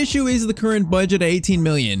 and that issue is the current budget at 18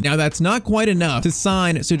 million. Now, that's not quite enough to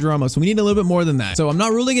sign Sergio Ramos. We need a little bit more than that. So I'm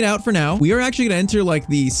not ruling it out for now. We are actually going to enter like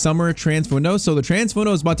the summer transfer window. So the transfer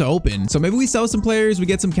window is about to open. So maybe we sell some players, we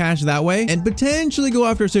get some cash that way, and potentially go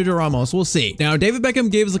after Sergio Ramos. We'll see. Now, David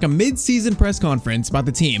Beckham gave us like a mid-season press conference about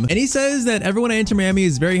the team, and he says that everyone at Inter Miami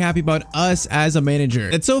is very happy about us as a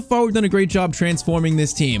manager. That so far we've done a great job transforming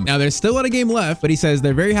this team. Now, there's still a lot of game left, but he says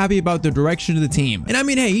they're very happy about the direction of the team. And I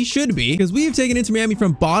mean, hey, he should be, because we've taken Inter Miami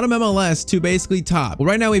from bottom MLS to basically top. Well,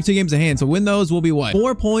 right now we have 2 games in hand, so win those, we'll be what?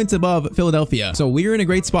 4 points above Philadelphia. So we're in a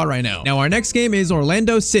great spot right now. Now, our next game is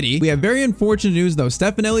Orlando City. We have very unfortunate news though.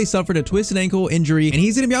 Stefanelli suffered a twisted ankle injury, and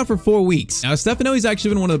he's gonna be out for 4 weeks. Now, Stefanelli's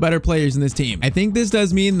actually been one of the better players in this team. I think this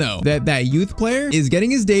does mean though that youth player is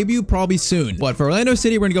getting his debut probably soon. But for Orlando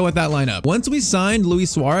City, we're gonna go with that lineup. Once we signed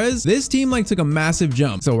Luis Suarez, this team like took a massive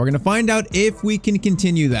jump. So we're gonna find out if we can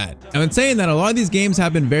continue that. Now, in saying that, a lot of these games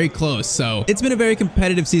have been very close, so it's been a very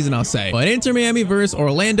competitive season, I'll say. But Inter Miami versus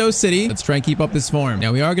Orlando City, let's try and keep up this form.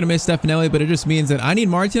 Now, we are gonna miss Stefanelli, but it just means that I need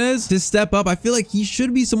Martinez to step up. I feel like he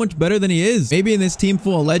should be so much better than he is. Maybe in this team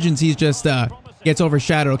full of legends, he's just gets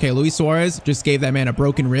overshadowed. Okay, Luis Suarez just gave that man a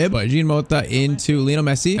broken rib. But Jean Mota into Lionel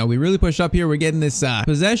Messi. Now we really push up here. We're getting this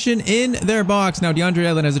possession in their box. Now DeAndre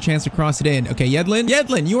Yedlin has a chance to cross it in. Okay,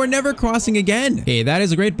 Yedlin, you are never crossing again. Okay, that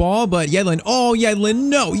is a great ball, but Yedlin, oh, Yedlin,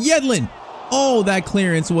 no, Yedlin. Oh, that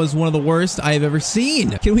clearance was one of the worst I've ever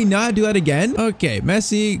seen. Can we not do that again? Okay,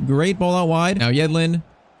 Messi, great ball out wide. Now Yedlin,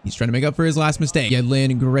 he's trying to make up for his last mistake.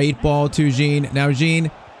 Yedlin, great ball to Jean. Now Jean,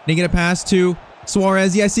 can he get a pass to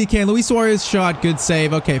Suarez? Yes, he can. Luis Suarez shot. Good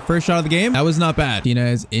save. Okay, first shot of the game. That was not bad.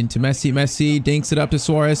 Martinez into Messi. Messi dinks it up to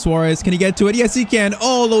Suarez. Suarez, can he get to it? Yes, he can.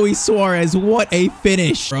 Oh, Luis Suarez. What a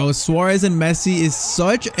finish. Bro, Suarez and Messi is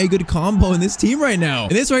such a good combo in this team right now.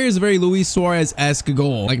 And this right here is a very Luis Suarez-esque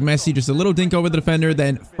goal. Like Messi, just a little dink over the defender,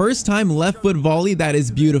 then first time left foot volley. That is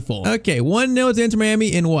beautiful. Okay, 1-0 to Inter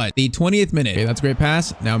Miami in what? The 20th minute. Okay, that's a great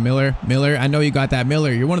pass. Now Miller, I know you got that.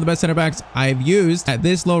 Miller, you're one of the best center backs I've used at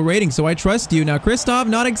this low rating, so I trust you. Now Kristoff,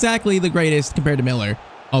 not exactly the greatest compared to Miller.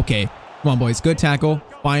 Okay, come on boys, good tackle.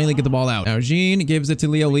 Finally get the ball out. Now Jean gives it to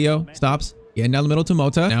Leo, stops. Getting down the middle to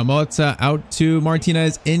Mota. Now Mota out to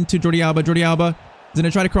Martinez into Jordi Alba. Jordi Alba is gonna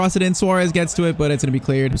try to cross it in. Suarez gets to it, but it's gonna be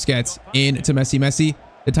cleared. Busquets into Messi,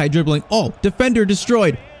 the tight dribbling. Oh, defender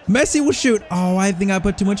destroyed. Messi will shoot. Oh, I think I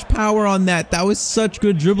put too much power on that. That was such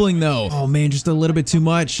good dribbling though. Oh man, just a little bit too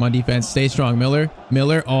much. Come on defense, stay strong. Miller.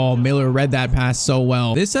 Oh, Miller read that pass so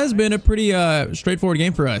well. This has been a pretty straightforward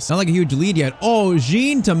game for us. Not like a huge lead yet. Oh,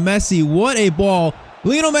 Jean to Messi. What a ball.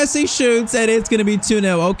 Lionel Messi shoots, and it's going to be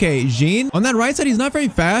 2-0. Okay, Jean, on that right side, he's not very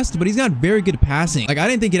fast, but he's got very good passing. Like, I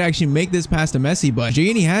didn't think he'd actually make this pass to Messi, but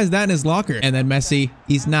Jean, he has that in his locker. And then Messi,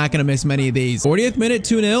 he's not going to miss many of these. 40th minute,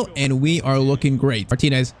 2-0, and we are looking great.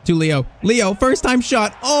 Martinez to Leo. Leo, first time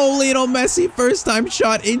shot. Oh, Lionel Messi, first time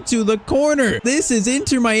shot into the corner. This is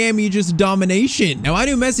Inter Miami just domination. Now, I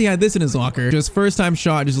knew Messi had this in his locker. Just first time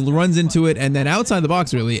shot, just runs into it, and then outside the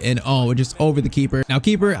box, really, and oh, just over the keeper. Now,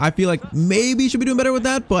 keeper, I feel like maybe should be doing better with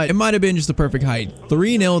that, but it might have been just the perfect height.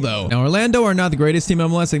 3-0 though. Now, Orlando are not the greatest team in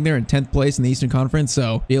MLS. I think they're in 10th place in the Eastern Conference,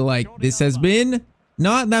 so I feel like this has been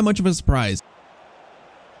not that much of a surprise.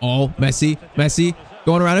 Oh, Messi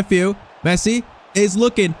going around a few. Messi is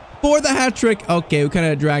looking for the hat trick. Okay, we kind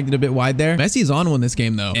of dragged it a bit wide there. Messi's on one this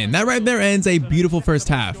game though, and that right there ends a beautiful first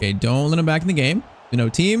half. Okay, don't let him back in the game. You know,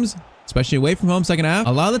 teams, especially away from home second half,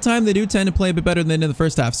 a lot of the time they do tend to play a bit better than in the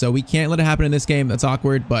first half, so we can't let it happen in this game. That's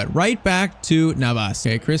awkward, but right back to Navas.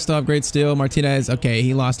 Okay, Kristoff, great steal. Martinez, okay,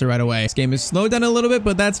 he lost it right away. This game is slowed down a little bit,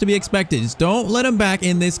 but that's to be expected. Just don't let him back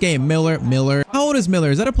in this game. Miller. How old is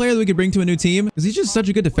Miller? Is that a player that we could bring to a new team? Because he's just such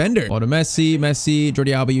a good defender. Oh, to Messi,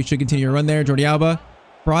 Jordi Alba, you should continue your run there. Jordi Alba,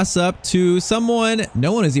 cross up to someone.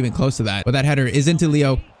 No one is even close to that, but that header is into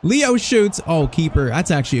Leo. Leo shoots. Oh, keeper. That's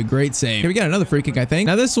actually a great save. Here we got another free kick, I think.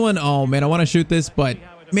 Now this one, oh man, I want to shoot this, but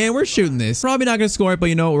man, we're shooting this. Probably not going to score it, but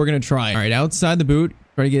you know what? We're going to try. All right, outside the boot.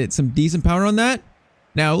 Try to get some decent power on that.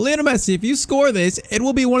 Now, Lionel Messi, if you score this, it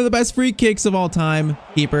will be one of the best free kicks of all time.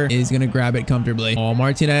 Keeper is going to grab it comfortably. Oh,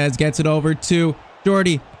 Martinez gets it over to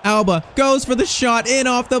Jordi Alba, goes for the shot in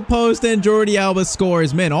off the post, and Jordi Alba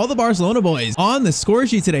scores. Man, all the Barcelona boys on the score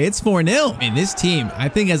sheet today. It's 4-0. And this team, I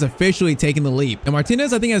think, has officially taken the leap. And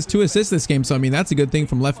Martinez, I think, has 2 assists this game, so I mean, that's a good thing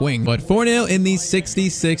from left wing. But 4-0 in the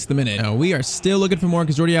 66th minute. Now, we are still looking for more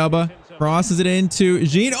because Jordi Alba crosses it into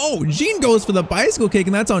Jean. Oh, Jean goes for the bicycle kick,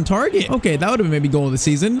 and that's on target. Okay, that would have been maybe goal of the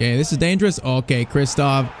season. Okay, this is dangerous. Okay,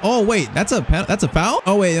 Kristoff. Oh, wait, that's a foul?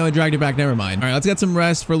 Oh, wait, no, I dragged it back. Never mind. All right, let's get some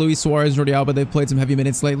rest for Luis Suarez, Jordi Alba. They've played some heavy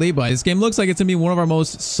minutes lately, but this game looks like it's going to be one of our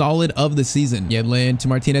most solid of the season. Yedlin to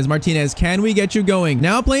Martinez. Martinez, can we get you going?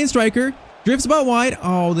 Now playing striker. Drifts about wide.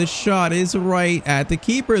 Oh, the shot is right at the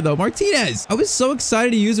keeper, though. Martinez. I was so excited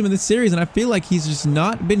to use him in this series, and I feel like he's just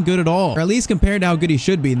not been good at all. Or at least compared to how good he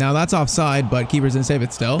should be. Now, that's offside, but keeper's didn't save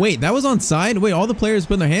it still. Wait, that was onside? Wait, all the players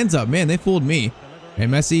putting their hands up. Man, they fooled me. Okay,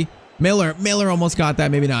 Messi. Miller almost got that.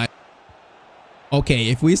 Maybe not. Okay,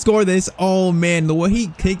 if we score this, oh man, the way he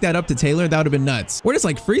kicked that up to Taylor, that would have been nuts. We're just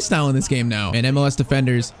like freestyling this game now. And MLS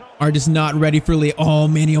defenders are just not ready for Lee. Oh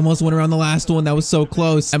man, he almost went around the last one. That was so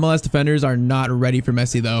close. MLS defenders are not ready for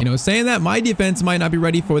Messi though. You know, saying that, my defense might not be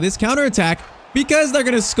ready for this counterattack because they're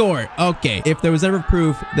gonna score. Okay, if there was ever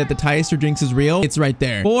proof that the Tyztir jinx is real, it's right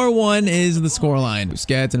there. 4-1 is the scoreline.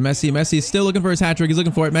 Busquets and Messi. Messi is still looking for his hat trick. He's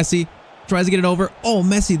looking for it. Messi tries to get it over. Oh,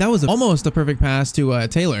 Messi, that was almost a perfect pass to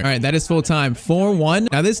Taylor. All right, that is full time. 4-1.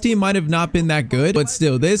 Now, this team might have not been that good, but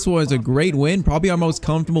still, this was a great win. Probably our most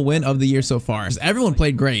comfortable win of the year so far. Everyone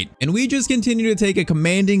played great, and we just continue to take a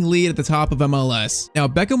commanding lead at the top of MLS. Now,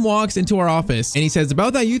 Beckham walks into our office, and he says,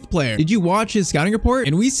 about that youth player, did you watch his scouting report?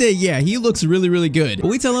 And we say, yeah, he looks really, really good. But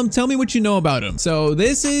we tell him, tell me what you know about him. So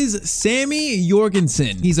this is Sammy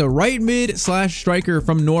Jorgensen. He's a right mid / striker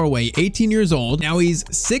from Norway, 18 years old. Now, he's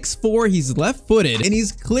 6'4", he's left-footed, and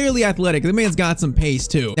he's clearly athletic. The man's got some pace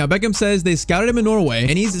too. Now, Beckham says they scouted him in Norway,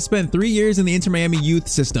 and he's spent 3 years in the Inter Miami youth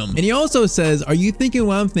system. And he also says, are you thinking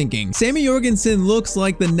what I'm thinking? Sammy Jorgensen looks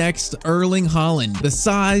like the next Erling Haaland. The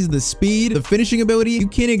size, the speed, the finishing ability, you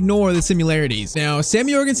can't ignore the similarities. Now,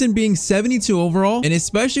 Sammy Jorgensen being 72 overall, and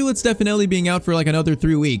especially with Stefanelli being out for like another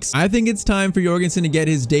 3 weeks, I think it's time for Jorgensen to get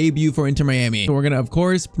his debut for Inter Miami. So we're gonna, of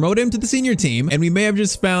course, promote him to the senior team, and we may have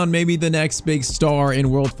just found maybe the next big star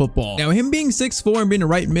in world football. Now, him being 6'4" and being a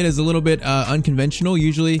right mid is a little bit unconventional.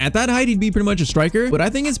 Usually at that height, he'd be pretty much a striker, but I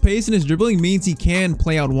think his pace and his dribbling means he can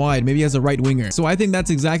play out wide, maybe as a right winger. So I think that's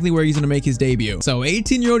exactly where he's going to make his debut. So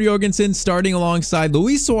 18-year-old Jorgensen starting alongside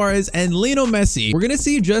Luis Suarez and Lionel Messi. We're going to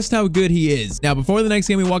see just how good he is. Now, before the next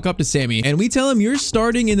game, we walk up to Sammy and we tell him, you're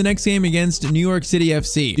starting in the next game against New York City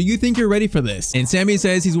FC. Do you think you're ready for this? And Sammy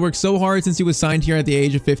says he's worked so hard since he was signed here at the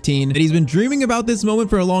age of 15 that he's been dreaming about this moment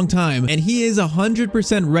for a long time, and he is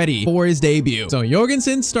 100% ready for his debut. So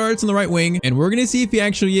Jorgensen starts on the right wing, and we're going to see if he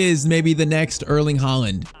actually is maybe the next Erling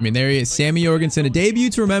Haaland. I mean, there he is, Sammy Jorgensen, a debut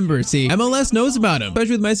to remember. See, MLS knows about him,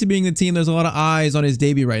 especially with Messi being the team. There's a lot of eyes on his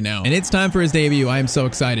debut right now, and it's time for his debut. I am so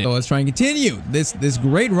excited. So let's try and continue this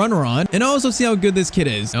great run we're on, and also see how good this kid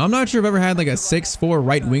is. Now, I'm not sure if I've ever had like a 6'4"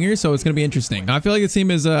 right winger, so it's going to be interesting. Now, I feel like this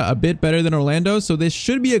team is a bit better than Orlando, so this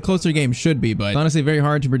should be a closer game, but it's honestly very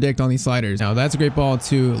hard to predict on these sliders. Now, that's a great ball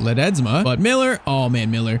to Ledesma, but Miller, oh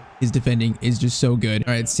man, Miller. His defending is just so good.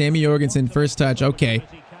 All right, Sammy Jorgensen, first touch. Okay.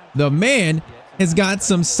 The man has got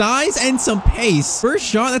some size and some pace. First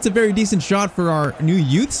shot, that's a very decent shot for our new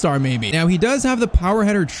youth star, maybe. Now, he does have the power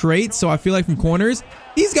header trait, so I feel like from corners,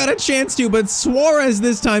 he's got a chance to, but Suarez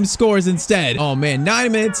this time scores instead. Oh, man,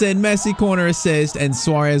 9 minutes in, Messi corner assist, and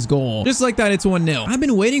Suarez goal. Just like that, it's 1-0. I've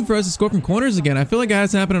been waiting for us to score from corners again. I feel like it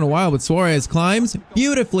hasn't happened in a while, but Suarez climbs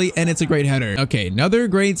beautifully, and it's a great header. Okay, another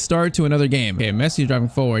great start to another game. Okay, Messi driving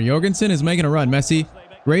forward. Jorgensen is making a run. Messi,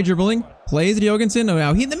 great dribbling. Plays to Jorgensen. Oh,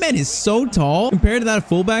 now the man is so tall. Compared to that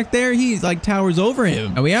fullback there, he's like towers over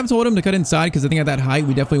him. And we have told him to cut inside because I think at that height,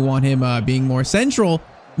 we definitely want him being more central,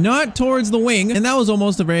 not towards the wing. And that was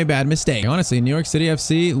almost a very bad mistake. Honestly, New York City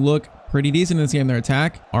FC look pretty decent in this game. Their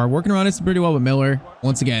attack are working around us pretty well with Miller.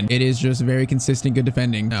 Once again, it is just very consistent, good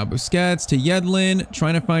defending. Now Busquets to Yedlin,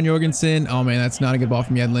 trying to find Jorgensen. Oh man, that's not a good ball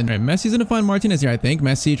from Yedlin. All right, Messi's gonna find Martinez here, I think.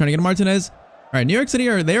 Messi trying to get Martinez. All right, New York City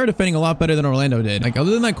they are defending a lot better than Orlando did. Like,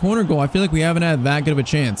 other than that corner goal, I feel like we haven't had that good of a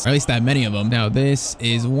chance, or at least that many of them. Now, this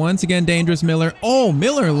is once again dangerous. Miller. Oh,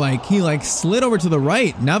 Miller, he slid over to the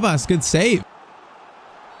right. Navas, good save.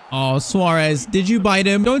 Oh, Suarez, did you bite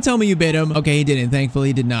him? Don't tell me you bit him. Okay, he didn't. Thankfully,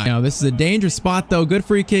 he did not. Now, this is a dangerous spot, though. Good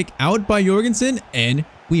free kick out by Jorgensen, and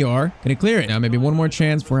we are going to clear it. Now, maybe one more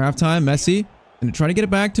chance for halftime. Messi. Gonna try to get it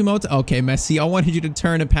back to Mota. Okay, Messi, I wanted you to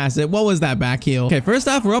turn and pass it. What was that back heel? Okay, first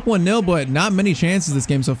half, we're up 1-0, but not many chances this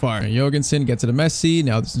game so far. Jorgensen gets it to Messi.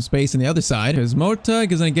 Now there's some space on the other side because Mota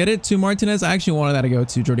is gonna get it to Martinez. I actually wanted that to go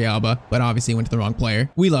to Jordi Alba, but obviously went to the wrong player.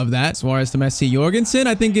 We love that. Suarez to Messi. Jorgensen,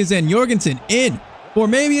 I think, is in. Jorgensen in. Or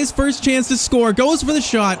maybe his first chance to score. Goes for the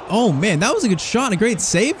shot. Oh, man, that was a good shot. A great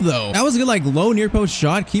save, though. That was a good, low near post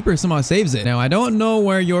shot. Keeper somehow saves it. Now, I don't know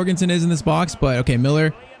where Jorgensen is in this box, but okay,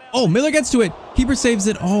 Miller. Oh, Miller gets to it. Keeper saves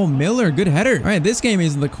it. Oh, Miller, good header. All right, this game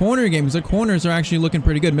is the corner game because the corners are actually looking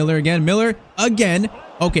pretty good. Miller again. Miller again.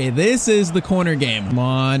 Okay, this is the corner game. Come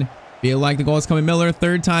on. Feel like the goal is coming. Miller,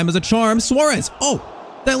 third time is a charm. Suarez. Oh,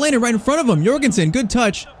 that landed right in front of him. Jorgensen, good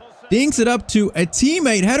touch. Dinks it up to a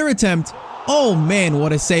teammate. Header attempt. Oh, man,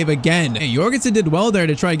 what a save again. Hey, Jorgensen did well there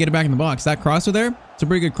to try to get it back in the box. That crosser there, it's a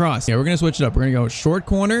pretty good cross. Yeah, we're going to switch it up. We're going to go short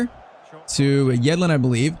corner to Yedlin, I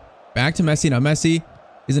believe. Back to Messi. Now, Messi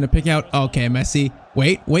is going to pick out. Okay, Messi.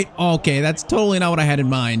 Wait. Okay, that's totally not what I had in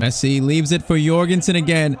mind. Messi leaves it for Jorgensen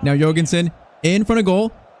again. Now, Jorgensen in front of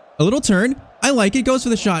goal. A little turn. I like it. Goes for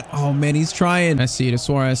the shot. Oh, man, he's trying. Messi to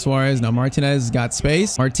Suarez. Suarez. Now, Martinez got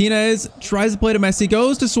space. Martinez tries to play to Messi.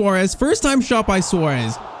 Goes to Suarez. First time shot by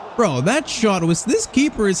Suarez. Bro, that shot was... This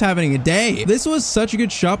keeper is having a day. This was such a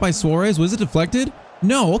good shot by Suarez. Was it deflected?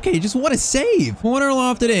 No, okay, just what a save. Corner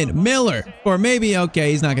lofted in. Miller. Or maybe,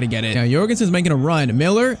 okay, he's not going to get it. Now, Jorgensen's making a run.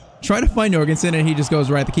 Miller, try to find Jorgensen, and he just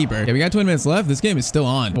goes right at the keeper. Okay, we got 20 minutes left. This game is still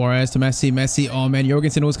on. Suarez to Messi. Messi. Oh, man,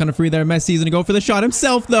 Jorgensen was kind of free there. Messi's going to go for the shot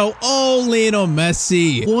himself, though. Oh, Lionel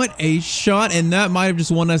Messi. What a shot, and that might have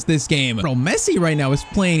just won us this game. Bro, Messi right now is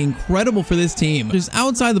playing incredible for this team. Just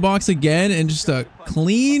outside the box again, and just a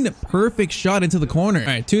clean, perfect shot into the corner. All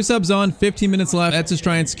right, 2 subs on, 15 minutes left. Let's just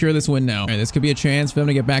try and secure this win now. All right, this could be a chance for them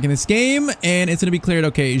to get back in this game, and it's going to be cleared.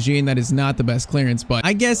 Okay, Jean, that is not the best clearance, but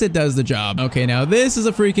I guess it does the job. Okay, now this is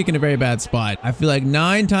a free kick in a very bad spot. I feel like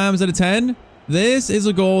 9 times out of 10, this is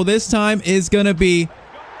a goal. This time is going to be...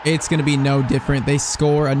 It's going to be no different. They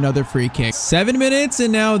score another free kick. 7 minutes,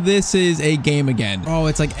 and now this is a game again. Oh,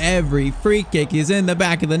 it's like every free kick is in the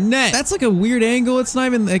back of the net. That's like a weird angle. It's not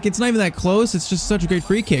even that close. It's just such a great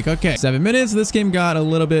free kick. Okay, 7 minutes. This game got a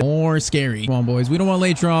little bit more scary. Come on, boys. We don't want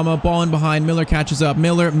late drama. Ball in behind. Miller catches up.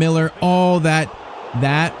 Miller. All that.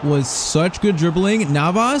 That was such good dribbling.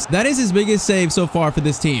 Navas, that is his biggest save so far for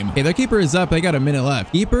this team. Okay, their keeper is up. They got a minute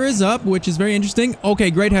left. Keeper is up, which is very interesting. Okay,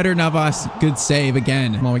 great header, Navas. Good save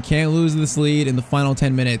again. Come on, we can't lose this lead in the final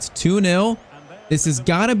 10 minutes. 2-0. This has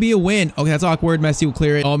got to be a win. Okay, that's awkward. Messi will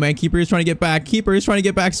clear it. Oh, man, keeper is trying to get back.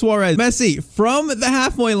 Suarez. Messi from the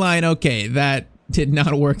halfway line. Okay, that did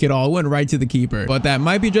not work at all. It went right to the keeper, but that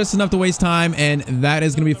might be just enough to waste time, and that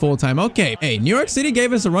is going to be full time. Okay, hey, New York City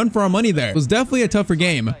gave us a run for our money there. It was definitely a tougher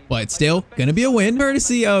game, but still going to be a win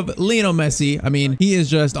courtesy of Lionel Messi. I mean, he is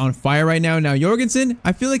just on fire right now. Now, Jorgensen,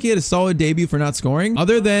 I feel like he had a solid debut for not scoring.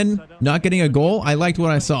 Other than not getting a goal, I liked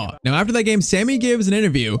what I saw. Now, after that game, Sammy gives an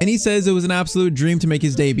interview, and he says it was an absolute dream to make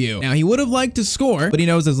his debut. Now, he would have liked to score, but he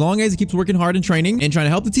knows as long as he keeps working hard in training and trying to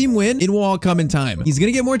help the team win, it will all come in time. He's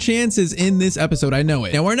going to get more chances in this episode. episode. I know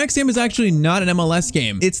it. Now, our next game is actually not an MLS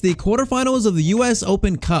game. It's the quarterfinals of the US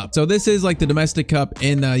Open Cup. So this is like the domestic cup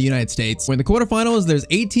in the United States. We're in the quarterfinals. There's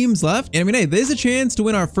 8 teams left. And I mean, hey, there's a chance to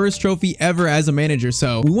win our first trophy ever as a manager.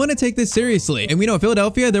 So we want to take this seriously. And we know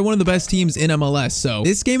Philadelphia, they're one of the best teams in MLS. So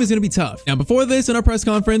this game is going to be tough. Now, before this, in our press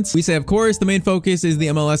conference, we say, of course, the main focus is the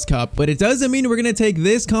MLS Cup, but it doesn't mean we're going to take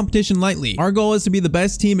this competition lightly. Our goal is to be the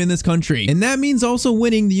best team in this country. And that means also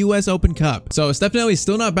winning the US Open Cup. So Stefanelli's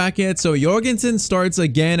still not back yet. So Jorgensen starts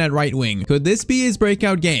again at right wing. Could this be his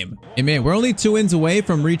breakout game? And man, we're only 2 wins away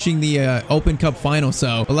from reaching the Open Cup final.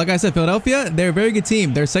 So, but like I said, Philadelphia, they're a very good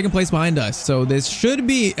team. They're second place behind us. So this should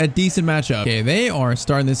be a decent matchup. Okay, they are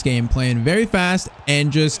starting this game playing very fast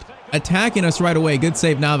and just attacking us right away. Good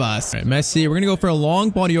save, Navas. All right, Messi, we're going to go for a long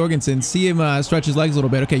ball to Jorgensen. See him stretch his legs a little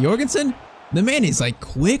bit. Okay, Jorgensen, the man is like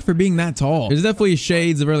quick for being that tall. There's definitely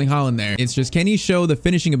shades of Erling Haaland there. It's just, can he show the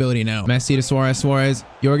finishing ability now? Messi to Suarez, Suarez,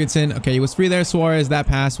 Jorgensen. Okay, he was free there, Suarez. That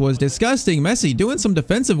pass was disgusting. Messi doing some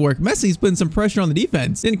defensive work. Messi's putting some pressure on the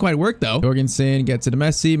defense. Didn't quite work though. Jorgensen gets it to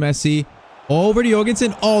Messi. Messi over to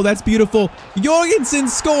Jorgensen. Oh, that's beautiful. Jorgensen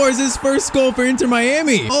scores his first goal for Inter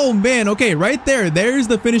Miami. Oh man, okay, right there. There's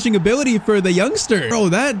the finishing ability for the youngster. Bro,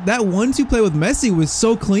 that 1-2 play with Messi was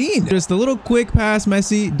so clean. Just a little quick pass,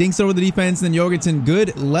 Messi dinks over the defense, and then Jorgensen,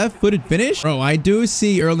 good left-footed finish. Bro, I do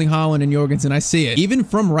see Erling Haaland and Jorgensen. I see it. Even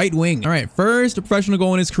from right wing. All right, first professional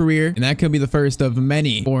goal in his career, and that could be the first of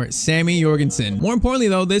many for Sammy Jorgensen. More importantly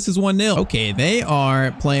though, this is 1-0. Okay, they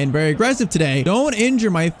are playing very aggressive today. Don't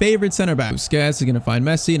injure my favorite center back. Busquets is going to find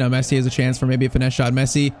Messi. Now Messi has a chance for maybe a finesse shot.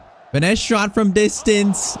 Messi, finesse shot from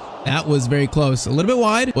distance. That was very close. A little bit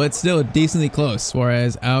wide, but still decently close.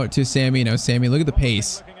 Suarez out to Sammy. Now Sammy, look at the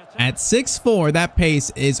pace. At 6'4", that pace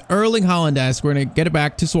is Erling Haaland-esque. We're going to get it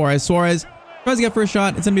back to Suarez. Suarez tries to get first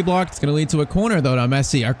shot. It's going to be blocked. It's going to lead to a corner though. Now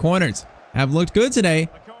Messi, our corners have looked good today.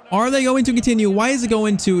 Are they going to continue? Why is it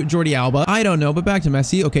going to Jordi Alba? I don't know, but back to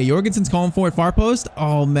Messi. Okay, Jorgensen's calling for it. Far post.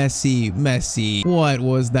 Oh, Messi. What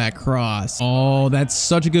was that cross? Oh, that's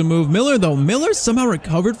such a good move. Miller, though. Miller somehow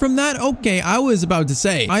recovered from that? Okay, I was about to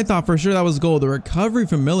say. I thought for sure that was goal. The recovery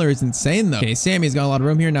from Miller is insane, though. Okay, Sammy's got a lot of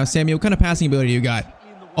room here. Now, Sammy, what kind of passing ability you got?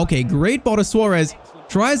 Okay, great ball to Suarez.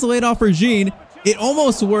 Tries to lay it off for Jean. It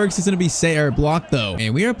almost works. It's going to be blocked, though.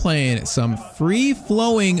 And we are playing some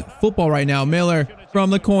free-flowing football right now. Miller from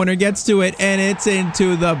the corner gets to it, and it's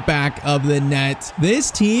into the back of the net. This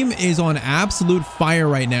team is on absolute fire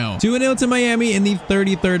right now. 2-0 to Miami in the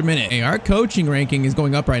 33rd minute. Hey, our coaching ranking is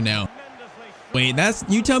going up right now. Wait,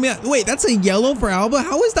 you tell me, wait, that's a yellow for Alba?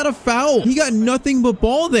 How is that a foul? He got nothing but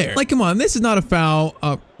ball there. Like, come on, this is not a foul.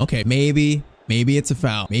 Okay, maybe it's a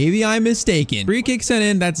foul. Maybe I'm mistaken. Free kick sent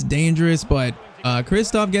in, that's dangerous, but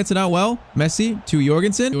Kristoff gets it out well. Messi to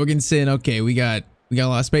Jorgensen. Jorgensen, okay, we got a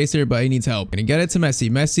lot of space here, but he needs help. Gonna get it to Messi.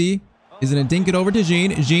 Messi is gonna dink it over to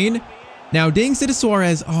Jean. Jean now dinks it to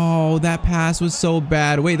Suarez. Oh, that pass was so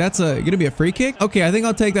bad. Wait, that's gonna be a free kick? Okay, I think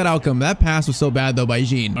I'll take that outcome. That pass was so bad though by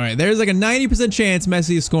Jean. All right, there's like a 90% chance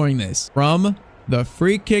Messi is scoring this from the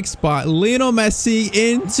free kick spot. Lionel Messi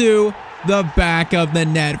into the back of the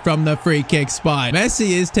net from the free kick spot.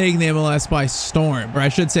 Messi is taking the MLS by storm, or I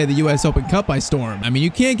should say the US Open Cup by storm. I mean,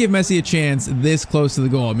 you can't give Messi a chance this close to the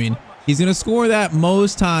goal. I mean, he's going to score that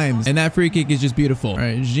most times, and that free kick is just beautiful. All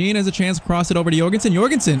right, Jean has a chance to cross it over to Jorgensen.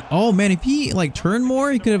 Jorgensen, oh man, if he like turned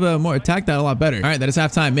more, he could have attacked that a lot better. All right, that is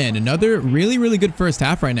halftime. Man, another really, really good first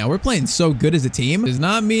half right now. We're playing so good as a team. Does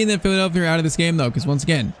not mean that Philadelphia are out of this game though, because once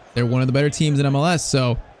again, they're one of the better teams in MLS,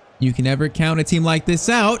 so you can never count a team like this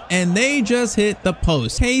out, and they just hit the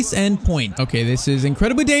post. Case and point. Okay, this is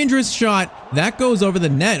incredibly dangerous shot. That goes over the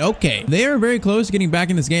net. Okay, they are very close to getting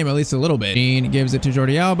back in this game, at least a little bit. Jean gives it to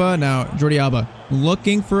Jordi Alba. Now, Jordi Alba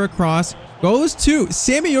looking for a cross. Goes to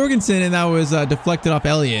Sammy Jorgensen, and that was deflected off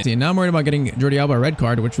Elliott. See, now I'm worried about getting Jordi Alba a red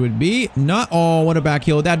card, which would be not... Oh, what a back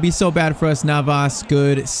heel. That'd be so bad for us. Navas,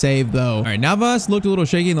 good save, though. All right, Navas looked a little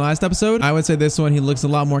shaky in the last episode. I would say this one, he looks a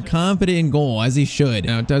lot more confident in goal, as he should.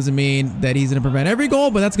 Now, it doesn't mean that he's going to prevent every goal,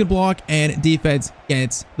 but that's a good block, and defense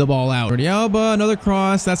gets the ball out. Jordi Alba, another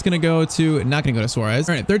cross. That's going to go to... Not going to go to Suarez.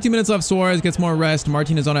 All right, 13 minutes left. Suarez gets more rest.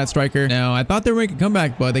 Martinez on that striker. Now, I thought they were making a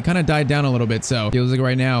comeback, but they kind of died down a little bit, so feels like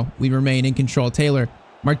right now we remain in control. Taylor,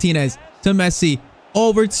 Martinez to Messi,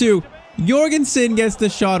 over to Jorgensen, gets the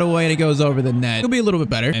shot away, and it goes over the net. It'll be a little bit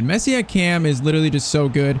better. And Messi at cam is literally just so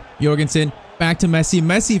good. Jorgensen Back to Messi.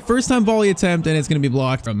 Messi, first time volley attempt, and it's going to be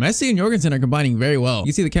blocked. Bro, Messi and Jorgensen are combining very well. You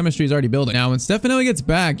can see the chemistry is already building. Now, when Stefanelli gets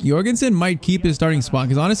back, Jorgensen might keep his starting spot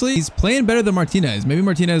because honestly, he's playing better than Martinez. Maybe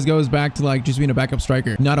Martinez goes back to like just being a backup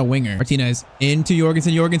striker, not a winger. Martinez into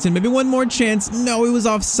Jorgensen. Jorgensen, maybe one more chance. No, it was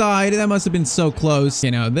offside. That must have been so close.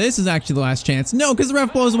 You know, this is actually the last chance. No, because the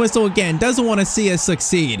ref blows the whistle again. Doesn't want to see us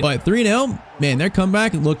succeed. But 3-0. Man, their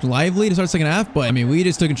comeback looked lively to start second half, but I mean, we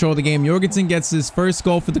just took control of the game. Jorgensen gets his first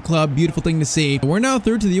goal for the club. Beautiful thing to see. We're now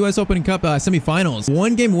through to the US Open Cup semifinals.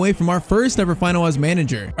 One game away from our first ever final as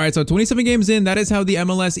manager. All right, so 27 games in, that is how the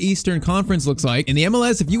MLS Eastern Conference looks like. In the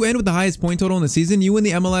MLS, if you end with the highest point total in the season, you win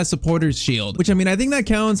the MLS Supporters Shield, which I mean, I think that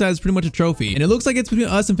counts as pretty much a trophy. And it looks like it's between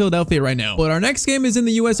us and Philadelphia right now. But our next game is in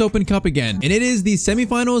the US Open Cup again, and it is the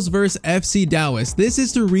semifinals versus FC Dallas. This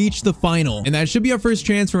is to reach the final, and that should be our first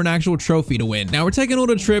chance for an actual trophy to win. Now, we're taking a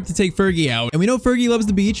little trip to take Fergie out, and we know Fergie loves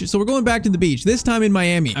the beach, so we're going back to the beach, this time in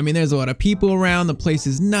Miami. I mean, there's a lot of people around. The place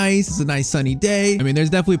is nice. It's a nice sunny day. I mean, there's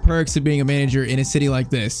definitely perks of being a manager in a city like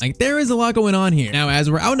this. Like, there is a lot going on here. Now,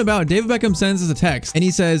 as we're out and about, David Beckham sends us a text, and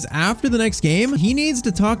he says after the next game, he needs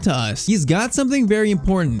to talk to us. He's got something very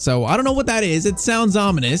important. So I don't know what that is. It sounds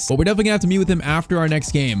ominous, but we're definitely gonna have to meet with him after our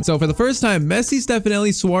next game. So for the first time, Messi,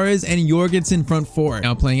 Stefanelli, Suarez, and Jorgensen front four.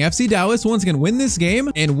 Now playing FC Dallas, once again win this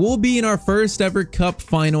game, and we'll be in our first ever cup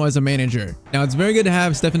final as a manager. Now it's very good to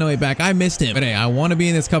have Stefanelli back. I missed him, but hey, I want to be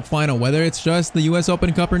in this cup final, whether it's just the US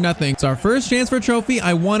Open Cup or nothing. It's our first chance for a trophy.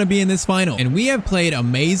 I want to be in this final, and we have played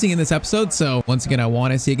amazing in this episode. So once again, I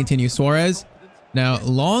want to see it continue. Suarez. Now,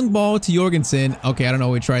 long ball to Jorgensen. Okay, I don't know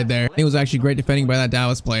what we tried there. I think it was actually great defending by that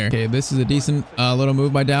Dallas player. Okay, this is a decent little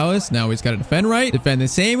move by Dallas. Now we just got to defend right. Defend the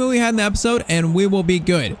same way we had in the episode, and we will be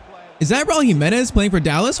good. Is that Raul Jimenez playing for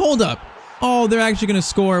Dallas? Hold up. Oh, they're actually going to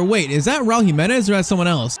score. Wait, is that Raul Jimenez or is that someone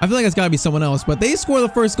else? I feel like it's got to be someone else, but they score the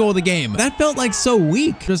first goal of the game. That felt like so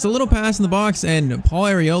weak. Just a little pass in the box, and Paul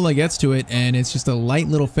Arriola gets to it, and it's just a light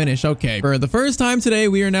little finish. Okay, for the first time today,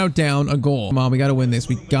 we are now down a goal. Come on, we got to win this.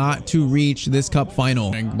 We got to reach this cup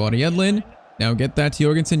final. And ball to Yedlin. Now get that to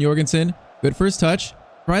Jorgensen. Jorgensen, good first touch.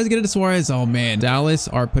 Tries to get it to Suarez. Oh man, Dallas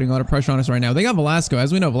are putting a lot of pressure on us right now. They got Velasco.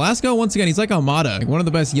 As we know, Velasco, once again, he's like Almada, like one of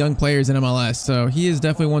the best young players in MLS. So he is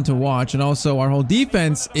definitely one to watch. And also our whole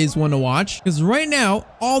defense is one to watch, because right now,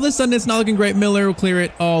 all of a sudden it's not looking great. Miller will clear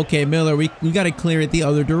it. Oh, okay, Miller, we got to clear it the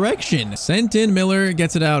other direction. Sent in, Miller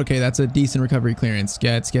gets it out. Okay, that's a decent recovery clearance.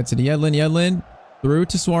 Gets it to Yedlin. Yedlin through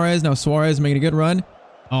to Suarez. Now Suarez making a good run.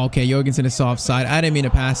 Okay, Jorgensen is soft side. I didn't mean to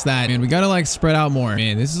pass that. Man, we gotta like spread out more.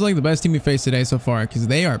 Man, this is like the best team we faced today so far, because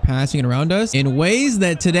they are passing it around us in ways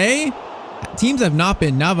that today teams have not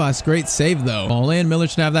been. Navas, great save though. Ball in, Miller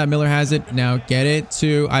should have that. Miller has it. Now get it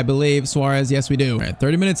to, I believe, Suarez. Yes, we do. All right,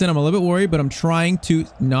 30 minutes in, I'm a little bit worried, but I'm trying to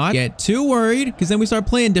not get too worried, because then we start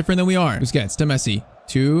playing different than we are. Busquets to Messi.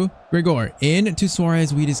 To Gregor, in to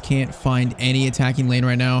Suarez. We just can't find any attacking lane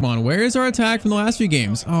right now. Come on, where is our attack from the last few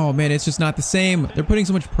games? Oh man, it's just not the same. They're putting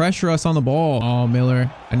so much pressure on us on the ball. Oh,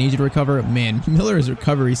 Miller, I need you to recover. Man, Miller's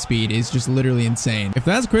recovery speed is just literally insane. If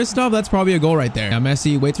that's Kristoff, that's probably a goal right there. Now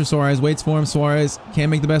Messi waits for Suarez, waits for him. Suarez can't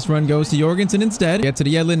make the best run, goes to Jorgensen instead. Gets to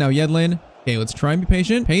the Yedlin. Now Yedlin. Okay, let's try and be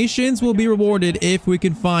patient. Patience will be rewarded if we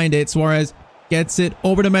can find it. Suarez gets it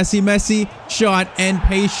over to Messi. Messi shot, and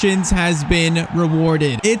patience has been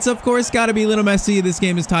rewarded. It's of course got to be little Messi. This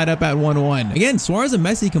game is tied up at 1-1. Again, Suarez and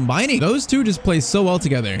Messi combining. Those two just play so well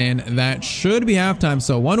together, and that should be halftime.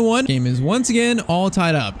 So 1-1. Game is once again all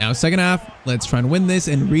tied up. Now second half, let's try and win this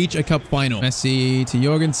and reach a cup final. Messi to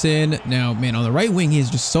Jorgensen. Now, man, on the right wing, he is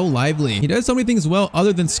just so lively. He does so many things well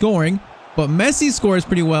other than scoring, but Messi scores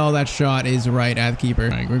pretty well. That shot is right at the keeper.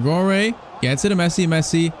 All right, Gregore gets it to Messi.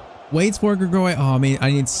 Messi waits for Gregor. Oh, man,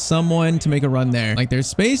 I need someone to make a run there. Like, there's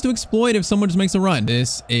space to exploit if someone just makes a run.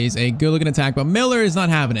 This is a good-looking attack, but Miller is not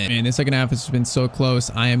having it. Man, the second half has been so close.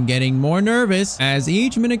 I am getting more nervous as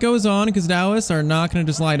each minute goes on, because Dallas are not going to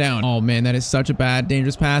just lie down. Oh, man, that is such a bad,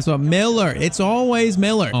 dangerous pass. But Miller, it's always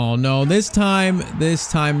Miller. Oh, no, this time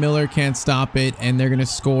Miller can't stop it, and they're going to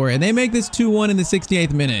score. And they make this 2-1 in the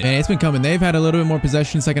 68th minute. Man, it's been coming. They've had a little bit more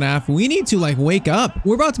possession second half. We need to, like, wake up.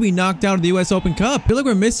 We're about to be knocked out of the US Open Cup. I feel like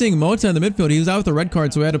we're missing Mota in the midfield. He was out with a red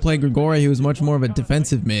card, so we had to play Gregore. He was much more of a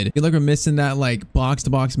defensive mid. I feel like we're missing that like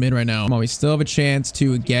box-to-box mid right now. Come on, we still have a chance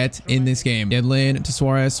to get in this game. Yedlin to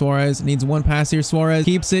Suarez. Suarez needs one pass here. Suarez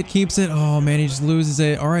keeps it. Oh man, he just loses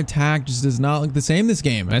it. Our attack just does not look the same this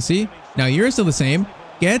game. Messi, now you're still the same.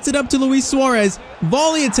 Gets it up to Luis Suarez.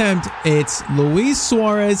 Volley attempt. It's Luis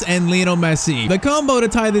Suarez and Lionel Messi. The combo to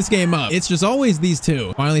tie this game up. It's just always these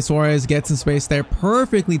two. Finally, Suarez gets in space there.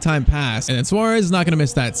 Perfectly timed pass. And then Suarez is not going to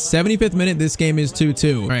miss that. 75th minute. This game is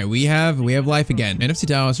 2-2. All right, we have life again. NFC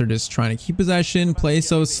Dallas are just trying to keep possession, play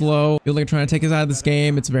so slow. Feel like trying to take us out of this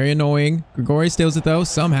game. It's very annoying. Grigori steals it though.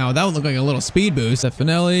 Somehow. That would look like a little speed boost.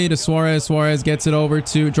 Stefanelli to Suarez. Suarez gets it over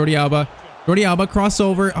to Jordi Alba. Jordi Alba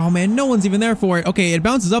crossover. Oh man, no one's even there for it. Okay, it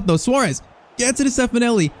bounces up though. Suarez gets it to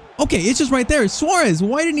Stefanelli. Okay, it's just right there. Suarez,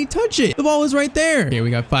 why didn't he touch it? The ball was right there. Okay, we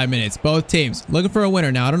got 5 minutes. Both teams looking for a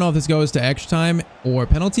winner. Now, I don't know if this goes to extra time or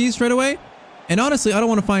penalties straight away. And honestly, I don't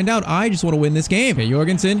want to find out. I just want to win this game. Okay,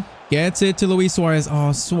 Jorgensen gets it to Luis Suarez.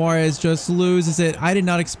 Oh, Suarez just loses it. I did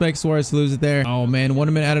not expect Suarez to lose it there. Oh man,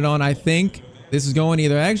 1 minute added on. I think this is going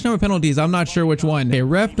either extra time or penalties. I'm not sure which one. Okay,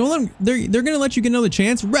 ref, don't let them, they're going to let you get another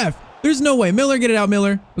chance. Ref. There's no way. Miller, get it out,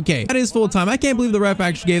 Miller. Okay, that is full time. I can't believe the ref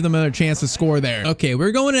actually gave them another chance to score there. Okay,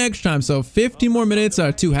 we're going to extra time. So 15 more minutes,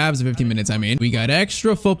 2 halves of 15 minutes, I mean. We got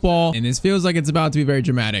extra football, and this feels like it's about to be very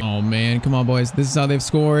dramatic. Oh, man. Come on, boys. This is how they've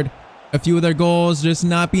scored a few of their goals, just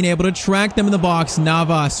not being able to track them in the box.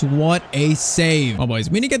 Navas, what a save. Oh, boys,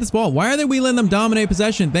 we need to get this ball. Why are we letting them dominate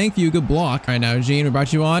possession? Thank you. Good block. All right, now, Jean, we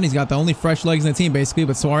brought you on. He's got the only fresh legs in the team, basically,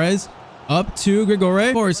 but Suarez up to Grigori.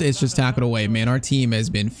 Of course, it's just tackled away. Man, our team has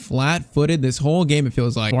been flat-footed this whole game, it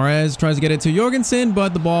feels like. Suarez tries to get it to Jorgensen,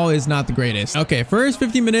 but the ball is not the greatest. Okay, first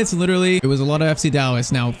 15 minutes, literally, it was a lot of FC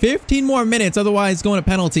Dallas. Now, 15 more minutes, otherwise going to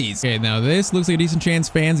penalties. Okay, now this looks like a decent chance.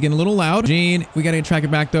 Fans getting a little loud. Jean, we got to track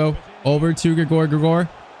it back, though. Over to Grigori. Grigori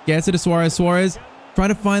gets it to Suarez. Suarez try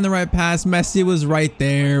to find the right pass. Messi was right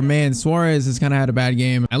there. Man, Suarez has kind of had a bad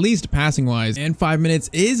game, at least passing wise. And 5 minutes.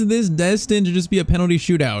 Is this destined to just be a penalty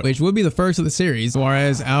shootout, which would be the first of the series?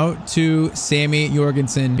 Suarez out to Sammy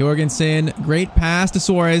Jorgensen. Jorgensen, great pass to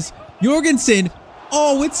Suarez. Jorgensen.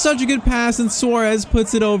 Oh, it's such a good pass, and Suarez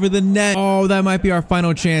puts it over the net. Oh, that might be our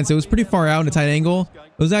final chance. It was pretty far out in a tight angle.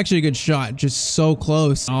 It was actually a good shot, just so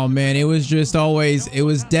close. Oh man, it was just always, it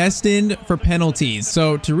was destined for penalties.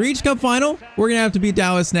 So to reach cup final, we're gonna have to beat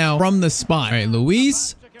Dallas now from the spot. All right,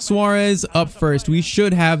 Luis Suarez up first. We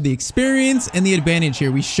should have the experience and the advantage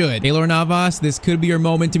here. We should. Keylor Navas, this could be your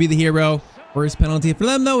moment to be the hero. First penalty for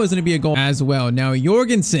them though is gonna be a goal as well. Now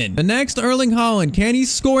Jorgensen, the next Erling Haaland, can he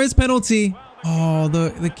score his penalty? Oh,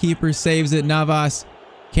 the keeper saves it. Navas,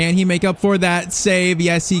 can he make up for that save?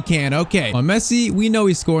 Yes, he can. Okay. On Messi, we know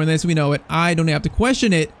he's scoring this. We know it. I don't have to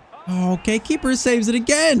question it. Oh, okay, keeper saves it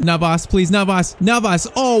again. Navas, please, Navas. Navas.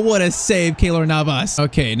 Oh, what a save, Keylor Navas.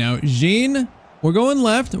 Okay, now, Jean, we're going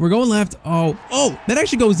left. We're going left. Oh, that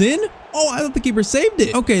actually goes in? Oh, I thought the keeper saved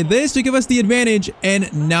it. Okay, this to give us the advantage.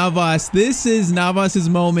 And Navas, this is Navas's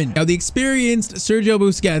moment. Now, the experienced Sergio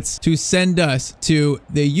Busquets to send us to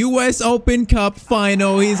the US Open Cup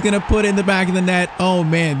final. He's going to put it in the back of the net. Oh,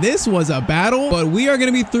 man, this was a battle. But we are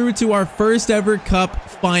going to be through to our first ever cup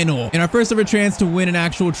final and our first ever chance to win an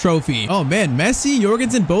actual trophy. Oh, man, Messi,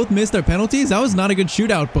 Jorgensen both missed their penalties. That was not a good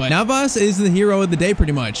shootout, but Navas is the hero of the day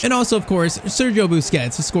pretty much. And also, of course, Sergio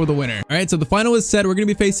Busquets to score the winner. All right, so the final is set. We're going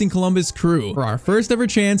to be facing Columbus Crew for our first ever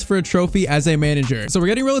chance for a trophy as a manager. So we're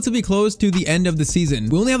getting relatively close to the end of the season.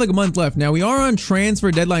 We only have like a month left. Now we are on transfer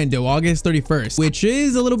deadline day, August 31st, which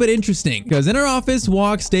is a little bit interesting because in our office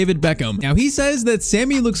walks David Beckham. Now he says that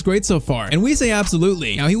Sammy looks great so far, and we say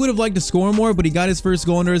absolutely. Now he would have liked to score more, but he got his first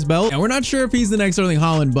goal under his belt. Now we're not sure if he's the next Erling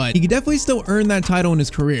Haaland, but he could definitely still earn that title in his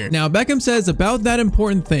career. Now Beckham says about that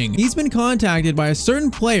important thing, he's been contacted by a certain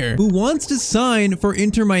player who wants to sign for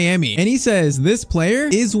Inter Miami, and he says this player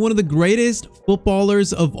is one of the greatest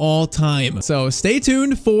footballers of all time. So stay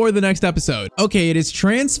tuned for the next episode. Okay, it is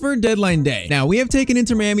transfer deadline day. Now we have taken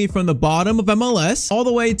Inter Miami from the bottom of MLS all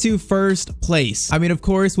the way to first place. I mean, of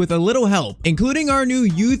course, with a little help, including our new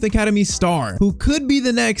youth academy star, who could be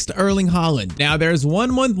the next Erling Haaland. Now there's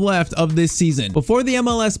 1 month left of this season before the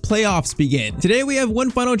MLS playoffs begin. Today we have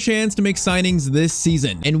one final chance to make signings this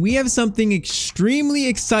season, and we have something extremely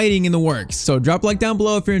exciting in the works. So drop a like down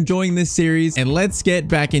below if you're enjoying this series, and let's get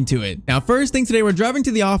back into it. Now, first thing today, we're driving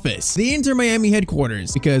to the office, the Inter Miami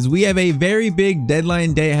headquarters, because we have a very big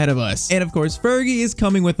deadline day ahead of us. And of course, Fergie is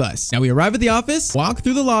coming with us. Now we arrive at the office, walk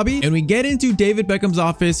through the lobby, and we get into David Beckham's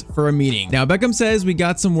office for a meeting. Now Beckham says we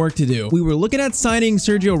got some work to do. We were looking at signing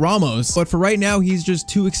Sergio Ramos, but for right now, he's just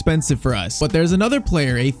too expensive for us. But there's another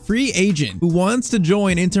player, a free agent, who wants to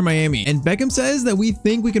join Inter Miami. And Beckham says that we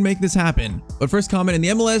think we can make this happen. But first comment, in the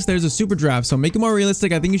MLS, there's a super draft. So make it more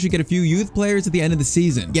realistic. I think you should get a few youth players at the end of the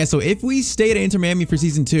season. Yeah, so if we stay at Inter Miami for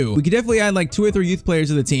season 2, we could definitely add like 2 or 3 youth players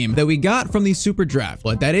to the team that we got from the super draft.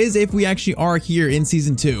 But that is if we actually are here in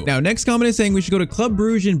season 2. Now, next comment is saying we should go to Club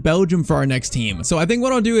Brugge in Belgium for our next team. So I think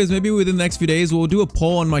what I'll do is maybe within the next few days, we'll do a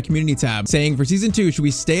poll on my community tab saying for season 2, should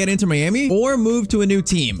we stay at Inter Miami or move to a new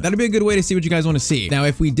team? That'd be a good way to see what you guys want to see. Now,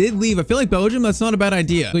 if we did leave, I feel like Belgium, that's not a bad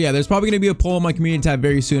idea. So yeah, there's probably going to be a poll on my community tab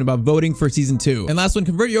very soon about voting for season 2. And last one,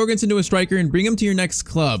 convert Jorgensen to a striker and bring him to your next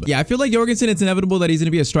club. Yeah, I feel like Jorgensen, it's inevitable that he's going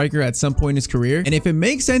to be a striker at some point in his career. And if it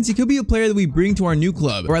makes sense, he could be a player that we bring to our new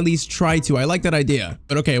club, or at least try to. I like that idea.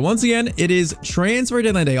 But okay, once again, it is transfer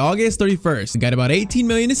deadline day, August 31st. We got about 18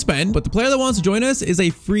 million to spend, but the player that wants to join us is a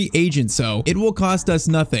free agent, so it will cost us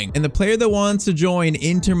nothing. And the player that wants to join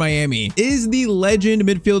Inter Miami is the legend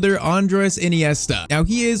midfielder Andres Iniesta. Now,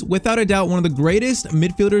 he is without a doubt one of the greatest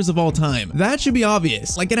midfielders of all time. That should be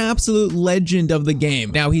obvious, like an absolute legend of the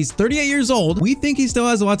game. Now, he's 38 years old. We think he still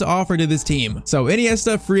has a lot to offer to this team. So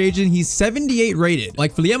Iniesta, free agent, he's 78 rated.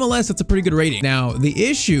 Like for the MLS, that's a pretty good rating. Now, the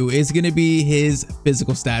issue is going to be his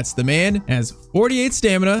physical stats. The man has 48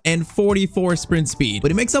 stamina and 44 sprint speed,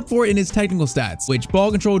 but he makes up for it in his technical stats, which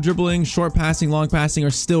ball control, dribbling, short passing, long passing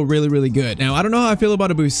are still really, really good. Now, I don't know how I feel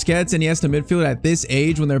about a Busquets and Iniesta midfield at this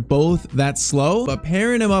age when they're both that slow, but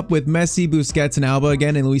pairing him up with Messi, Busquets, and Alba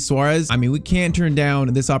again, and Luis Suarez, I mean, we can't turn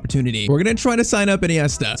down this opportunity. We're going to try to sign up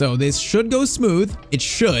Iniesta. So this should go smooth. It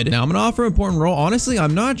should. Now, I'm going to offer an important role. Honestly,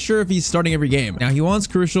 I'm not sure if he's starting every game. Now, he wants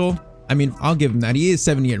crucial. I mean, I'll give him that. He is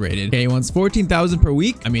 78 rated. Okay, he wants 14,000 per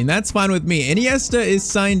week. I mean, that's fine with me. Iniesta is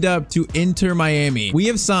signed up to Inter Miami. We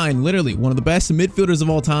have signed literally one of the best midfielders of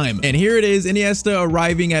all time. And here it is, Iniesta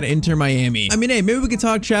arriving at Inter Miami. I mean, hey, maybe we could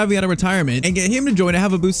talk Xavi out of retirement and get him to join to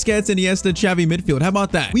have a Busquets, Iniesta, Xavi midfield. How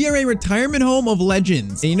about that? We are a retirement home of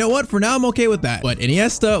legends. And you know what? For now, I'm okay with that. But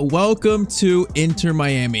Iniesta, welcome to Inter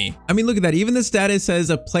Miami. I mean, look at that. Even the status says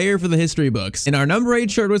a player for the history books. And our number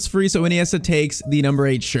 8 shirt was free, so Iniesta takes the number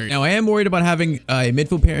 8 shirt. Now, I am worried about having a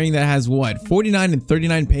midfield pairing that has what, 49 and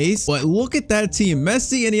 39 pace, but look at that team.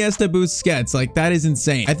 Messi, Iniesta, Busquets, like that is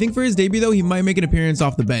insane. I think for his debut though, he might make an appearance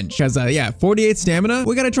off the bench because yeah, 48 stamina.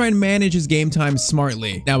 We got to try and manage his game time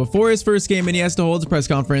smartly. Now, before his first game, Iniesta holds a press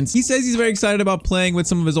conference. He says he's very excited about playing with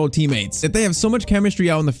some of his old teammates, that they have so much chemistry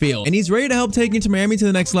out in the field, and he's ready to help take Inter Miami to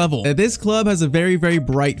the next level, that this club has a very, very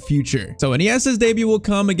bright future. So Iniesta's debut will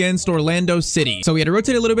come against Orlando City. So we had to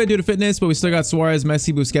rotate a little bit due to fitness, but we still got Suarez,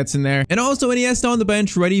 Messi, Busquets in there, and also Iniesta on the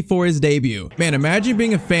bench ready for his debut. Man, imagine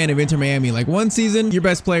being a fan of Inter Miami. Like one season, your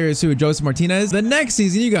best player is who? Joseph Martinez. The next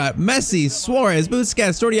season, you got Messi, Suarez,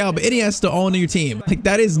 Busquets, Jordi Alba, Iniesta all on your team. Like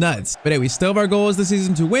that is nuts. But hey, we still have our goals this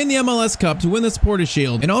season to win the MLS Cup, to win the Supporters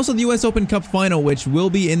Shield, and also the US Open Cup final, which will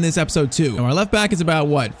be in this episode too. Now, our left back is about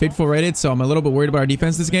what? 54 rated, so I'm a little bit worried about our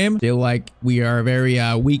defense this game. Feel like we are very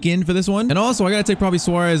weakened for this one. And also, I gotta take probably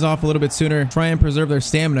Suarez off a little bit sooner, try and preserve their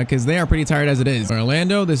stamina because they are pretty tired as it is.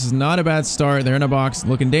 Orlando, this is not a bad start. They're in a box,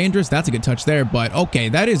 looking dangerous. That's a good touch there, but okay,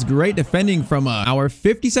 that is great defending from our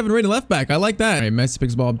 57 rated left back. I like that. All right, Messi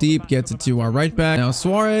picks the ball up deep, gets it to our right back. Now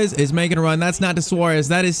Suarez is making a run. That's not to Suarez.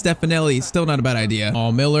 That is Stefanelli. Still not a bad idea.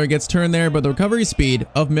 Oh, Miller gets turned there, but the recovery speed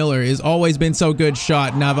of Miller has always been so good.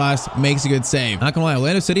 Shot. Navas makes a good save. Not gonna lie,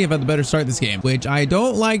 Orlando City have had the better start this game, which I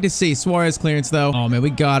don't like to see. Suarez clearance though. Oh man, we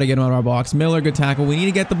gotta get him out of our box. Miller, good tackle. We need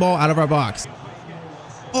to get the ball out of our box.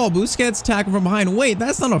 Oh, Busquets tackle from behind. Wait,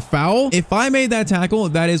 that's not a foul. If I made that tackle,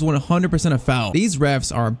 that is 100% a foul. These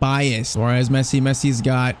refs are biased. Suarez, Messi. Messi's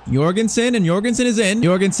got Jorgensen, and Jorgensen is in.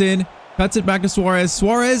 Jorgensen cuts it back to Suarez.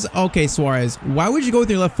 Suarez. Okay, Suarez. Why would you go with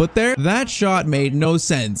your left foot there? That shot made no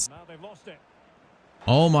sense.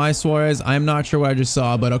 Oh my, Suarez. I'm not sure what I just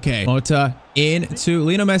saw, but okay. Mota into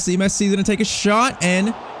Lionel Messi. Messi's going to take a shot,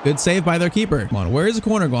 and good save by their keeper. Come on, where's the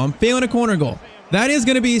corner goal? I'm feeling a corner goal. That is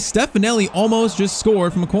going to be Stefanelli almost just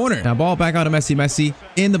scored from a corner. Now ball back out to Messi. Messi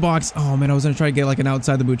in the box. Oh man, I was going to try to get like an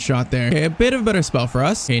outside the boot shot there. Okay, a bit of a better spell for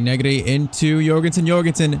us. Okay, Negri into Jorgensen.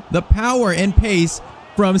 Jorgensen, the power and pace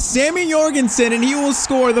from Sammy Jorgensen, and he will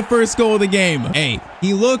score the first goal of the game. Hey,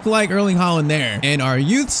 he looked like Erling Haaland there, and our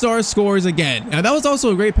youth star scores again. Now that was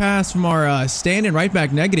also a great pass from our stand-in right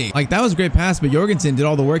back Negri. Like that was a great pass, but Jorgensen did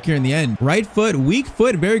all the work here in the end. Right foot, weak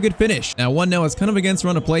foot, very good finish. Now 1-0 is kind of against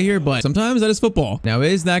run of play here, but sometimes that is football. Now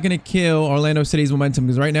is that going to kill Orlando City's momentum?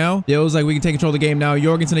 Because right now, it feels like we can take control of the game now.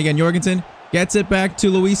 Jorgensen again. Jorgensen gets it back to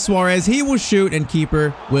Luis Suarez. He will shoot, and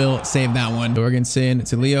keeper will save that one. Jorgensen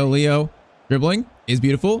to Leo. Leo dribbling is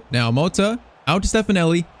beautiful. Now Mota out to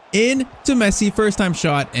Stefanelli. into Messi, first time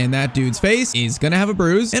shot, and that dude's face is gonna have a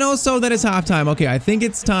bruise. And also that is halftime. Okay, I think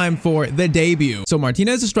it's time for the debut. So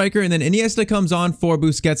Martinez, a striker, and then Iniesta comes on for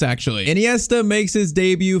Busquets, actually. Iniesta makes his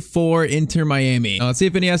debut for Inter Miami. Now, let's see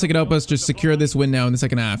if Iniesta can help us just secure this win now in the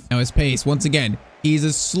second half. Now his pace, once again, he's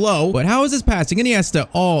a slow, but how is his passing? Iniesta,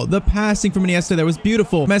 oh, the passing from Iniesta there was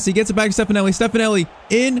beautiful. Messi gets it back to Stefanelli. Stefanelli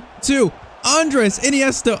into Andres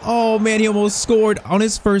Iniesta. Oh man, he almost scored on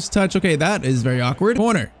his first touch. Okay, that is very awkward.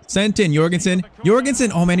 Corner sent in. Jorgensen.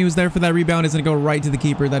 Oh man, he was there for that rebound. It's gonna go right to the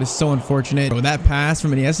keeper. That is so unfortunate. Oh, that pass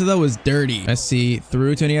from Iniesta though was dirty. Messi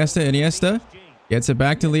through to Iniesta. Iniesta gets it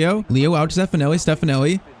back to Leo. Leo out to Stefanelli.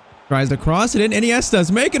 Stefanelli tries to cross it in.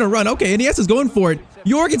 Iniesta's making a run. Okay, Iniesta's going for it.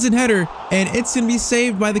 Jorgensen header, and it's gonna be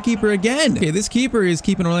saved by the keeper again. Okay, this keeper is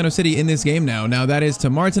keeping Orlando City in this game now. Now that is to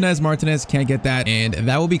Martinez. Martinez can't get that, and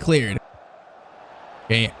that will be cleared.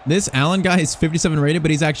 Okay, this Allen guy is 57 rated,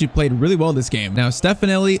 but he's actually played really well this game. Now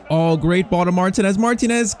Stefanelli, oh, great ball to Martinez.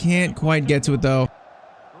 Martinez can't quite get to it though.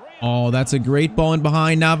 Oh, that's a great ball in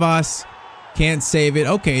behind. Navas can't save it.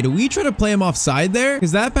 Okay, do we try to play him offside there?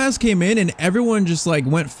 Because that pass came in and everyone just like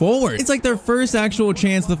went forward. It's like their first actual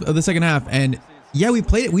chance of the second half, and yeah, we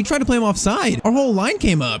played it. We tried to play him offside. Our whole line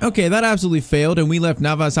came up. Okay, that absolutely failed, and we left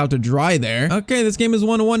Navas out to dry there. Okay, this game is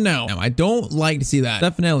 1-1 now. Now, I don't like to see that.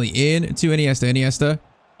 Definitely in to Iniesta. Iniesta.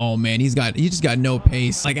 Oh man, he just got no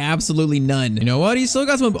pace. Like absolutely none. You know what? He still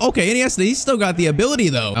got some. Okay, Iniesta, he's still got the ability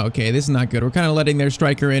though. Okay, this is not good. We're kind of letting their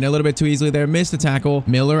striker in a little bit too easily there. Missed the tackle.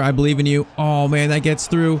 Miller, I believe in you. Oh man, that gets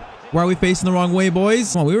through. Why are we facing the wrong way,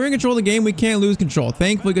 boys? Come on, we were in control of the game. We can't lose control.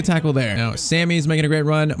 Thankfully, good tackle there. Now, Sammy's making a great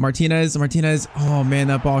run. Martinez. Oh, man,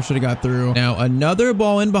 that ball should have got through. Now, another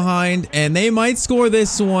ball in behind, and they might score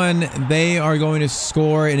this one. They are going to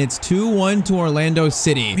score, and it's 2-1 to Orlando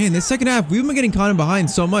City. Man, this second half, we've been getting caught in behind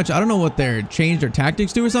so much. I don't know what they're changed their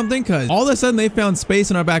tactics to or something, because all of a sudden, they found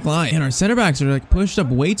space in our back line, and our center backs are like pushed up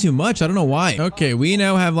way too much. I don't know why. Okay, we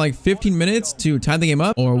now have like 15 minutes to tie the game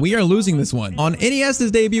up, or we are losing this one. On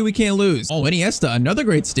Iniesta's debut, we can't lose. Oh, Iniesta, another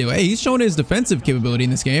great steal. Hey, he's showing his defensive capability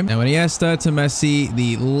in this game. Now, Iniesta to Messi,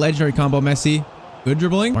 the legendary combo Messi. Good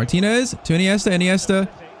dribbling. Martinez to Iniesta. Iniesta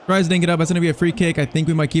tries to dink it up. That's going to be a free kick. I think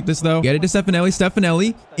we might keep this, though. Get it to Stefanelli.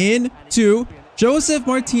 Stefanelli into Joseph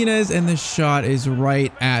Martinez, and the shot is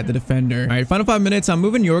right at the defender. All right, final 5 minutes. I'm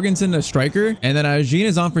moving Jorgensen to striker, and then Jean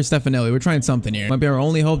is on for Stefanelli. We're trying something here. Might be our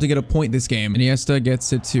only hope to get a point this game. Iniesta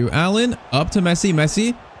gets it to Allen. Up to Messi.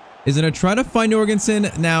 Messi is going to try to find Jorgensen.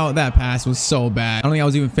 Now, that pass was so bad. I don't think I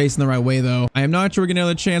was even facing the right way, though. I am not sure we're going to get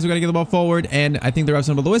another chance. We got to get the ball forward, and I think the ref's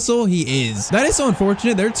going to blow the whistle. He is. That is so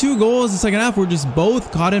unfortunate. Their 2 goals in the second half were just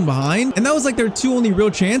both caught in behind, and that was like their 2 only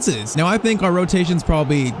real chances. Now, I think our rotations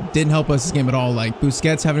probably didn't help us this game at all. Like,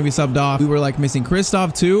 Busquets having to be subbed off. We were, like, missing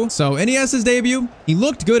Christoph, too. So, Iniesta's debut, he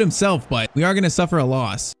looked good himself, but we are going to suffer a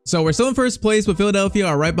loss. So, we're still in first place, but Philadelphia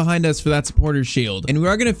are right behind us for that supporters shield. And we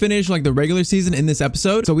are going to finish, like, the regular season in this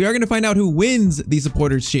episode. So, we are going to find out who wins the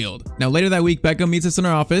supporters shield. Now later that week, Beckham meets us in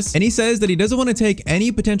our office and he says that he doesn't want to take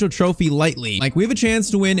any potential trophy lightly. Like, we have a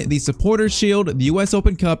chance to win the supporters shield, the US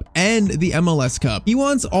Open Cup, and the MLS Cup. He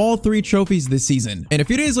wants all 3 trophies this season. And a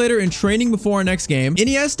few days later, in training before our next game,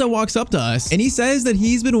 Iniesta walks up to us and he says that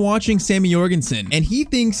he's been watching Sammy Jorgensen and he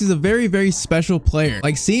thinks he's a very, very special player.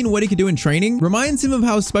 Like, seeing what he could do in training reminds him of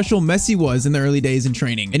how special Messi was in the early days in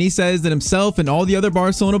training. And he says that himself and all the other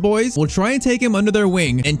Barcelona boys will try and take him under their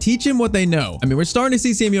wing and teach him what they know. I mean, we're starting to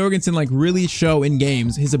see Sammy Jorgensen like really show in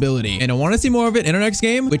games his ability, and I want to see more of it in our next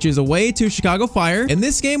game, which is away to Chicago Fire. In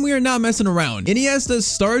this game, we are not messing around. Iniesta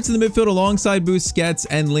starts in the midfield alongside Busquets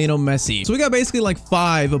and Lionel Messi. So we got basically like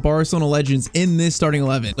 5 Barcelona legends in this starting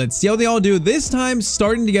 11. Let's see how they all do this time,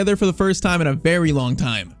 starting together for the first time in a very long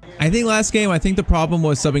time. I think last game, I think the problem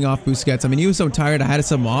was subbing off Busquets. I mean, he was so tired, I had to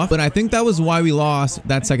sub him off, but I think that was why we lost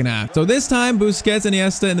that second half. So this time, Busquets and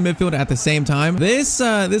Iniesta in the midfield at the same time. This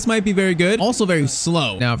might be very good. Also very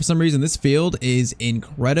slow. Now, for some reason, this field is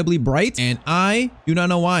incredibly bright, and I do not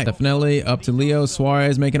know why. Definitely up to Leo.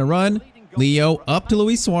 Suarez making a run. Leo up to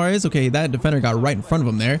Luis Suarez. Okay, that defender got right in front of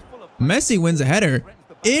him there. Messi wins a header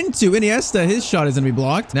into Iniesta. His shot is going to be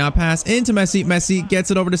blocked. Now pass into Messi. Messi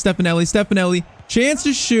gets it over to Stefanelli. Stefanelli, chance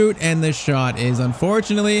to shoot, and the shot is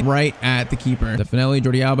unfortunately right at the keeper. Stefanelli,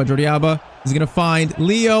 Jordi Alba is going to find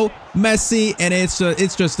Leo Messi, and it's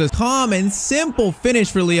just a calm and simple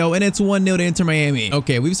finish for Leo, and it's 1-0 to Inter Miami.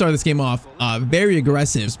 Okay, we've started this game off very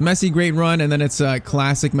aggressive. Messi, great run, and then it's a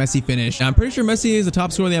classic Messi finish. Now, I'm pretty sure Messi is the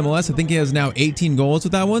top scorer in the MLS. I think he has now 18 goals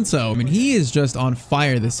with that one, so I mean, he is just on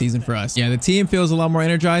fire this season for us. Yeah, the team feels a lot more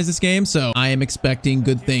energized this game, so I am expecting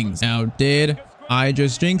good things. Now, did I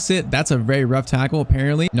just jinx it. That's a very rough tackle,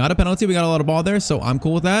 apparently. Not a penalty. We got a lot of ball there, so I'm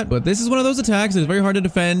cool with that. But this is one of those attacks. It's very hard to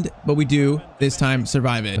defend, but we do this time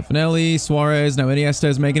survive it. Finelli, Suarez. Now Iniesta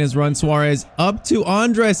is making his run. Suarez up to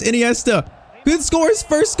Andres. Iniesta. Good score, his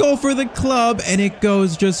first goal for the club, and it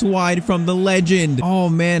goes just wide from the legend. Oh,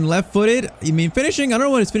 man, left-footed. You mean finishing? I don't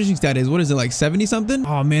know what his finishing stat is. What is it, like 70-something?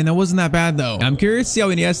 Oh, man, that wasn't that bad, though. I'm curious to see how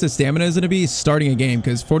Iniesta's stamina is going to be starting a game,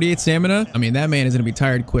 because 48 stamina, I mean, that man is going to be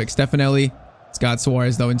tired quick. Stefanelli. It's got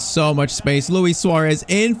Suarez, though, in so much space. Luis Suarez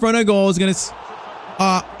in front of goal is going to...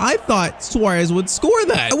 I thought Suarez would score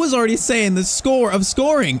that. I was already saying the score of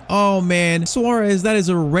scoring. Oh, man. Suarez, that is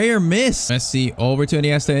a rare miss. Messi over to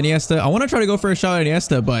Iniesta. Iniesta. I want to try to go for a shot at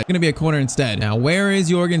Iniesta, but it's going to be a corner instead. Now, where is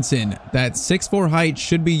Jorgensen? That 6'4" height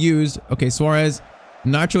should be used. Okay, Suarez.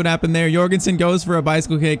 Not sure what happened there. Jorgensen goes for a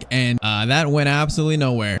bicycle kick, and that went absolutely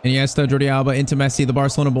nowhere. Iniesta, Jordi Alba into Messi. The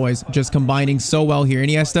Barcelona boys just combining so well here.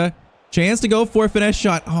 Iniesta. Chance to go for a finesse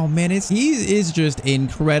shot. Oh, man, he is just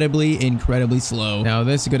incredibly slow. Now,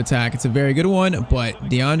 this is a good attack. It's a very good one, but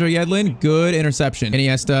DeAndre Yedlin, good interception.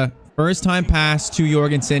 Iniesta, first time pass to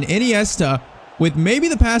Jorgensen. Iniesta with maybe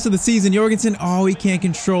the pass of the season. Jorgensen, oh, he can't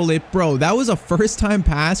control it. Bro, that was a first time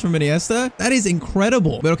pass from Iniesta. That is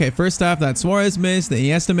incredible. But okay, first half, that Suarez missed, the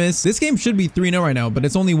Iniesta missed. This game should be 3-0 right now, but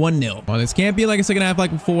it's only 1-0. Well, this can't be like a second half like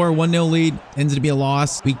before. 1-0 lead ends to be a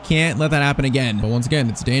loss. We can't let that happen again. But once again,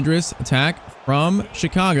 it's a dangerous attack from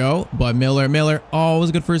Chicago. But Miller, oh, it was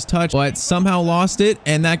a good first touch, but somehow lost it.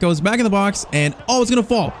 And that goes back in the box, and oh, it's gonna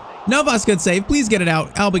fall. Navas, good save. Please get it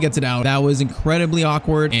out. Alba gets it out. That was incredibly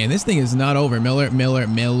awkward. And this thing is not over.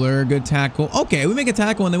 Miller, good tackle. Okay, we make a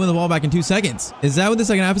tackle and they win the ball back in 2 seconds. Is that what the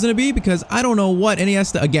second half is going to be? Because I don't know what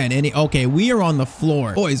Iniesta, again, okay, we are on the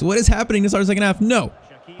floor. Boys, what is happening to start the second half? No.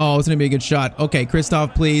 Oh, it's going to be a good shot. Okay,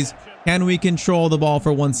 Christoph, please. Can we control the ball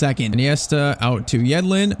for 1 second? Iniesta out to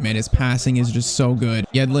Yedlin. Man, his passing is just so good.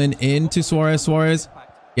 Yedlin into Suarez. Suarez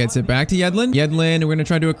gets it back to Yedlin. Yedlin, we're going to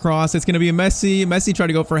try to do a cross. It's going to be a Messi. Messi tried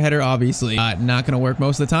to go for a header, obviously. Not going to work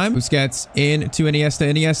most of the time. Busquets into Iniesta.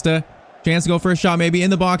 Iniesta, chance to go for a shot, maybe in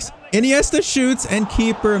the box. Iniesta shoots, and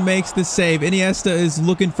keeper makes the save. Iniesta is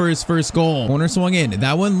looking for his first goal. Corner swung in.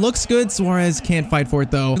 That one looks good. Suarez can't fight for it,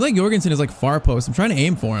 though. I feel like Jorgensen is like far post. I'm trying to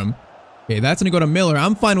aim for him. Okay, that's going to go to Miller.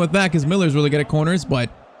 I'm fine with that because Miller's really good at corners, but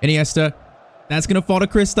Iniesta... That's going to fall to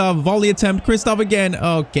Christoph. Volley attempt. Christoph again.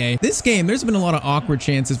 Okay. This game, there's been a lot of awkward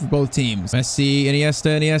chances for both teams. Messi,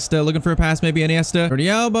 Iniesta looking for a pass. Maybe Iniesta. Jordi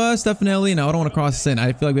Alba, Stefanelli. No, I don't want to cross this in.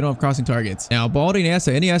 I feel like we don't have crossing targets. Now, ball to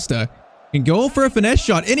Iniesta can go for a finesse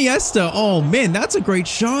shot. Iniesta. Oh, man, that's a great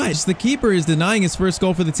shot. Just the keeper is denying his first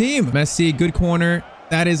goal for the team. Messi, good corner.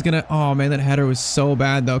 That is gonna, oh man, that header was so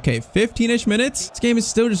bad though. Okay, 15-ish minutes. This game is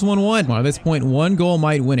still just 1-1. Well, at this point, one goal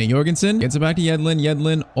might win it. Jorgensen gets it back to Yedlin.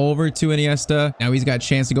 Yedlin over to Iniesta. Now he's got a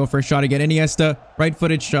chance to go for a shot again. Iniesta,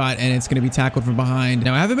 right-footed shot, and it's gonna be tackled from behind.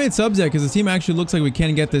 Now I haven't made subs yet because the team actually looks like we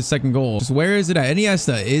can get this second goal. Just where is it at?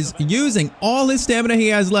 Iniesta is using all his stamina he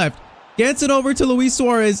has left. Gets it over to Luis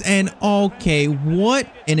Suarez, and okay, what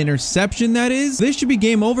an interception that is. This should be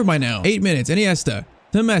game over by now. 8 minutes. Iniesta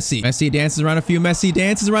to Messi. Messi dances around a few. Messi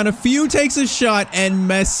dances around a few, takes a shot, and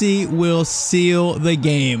Messi will seal the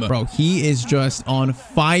game. Bro, he is just on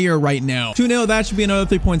fire right now. 2-0, that should be another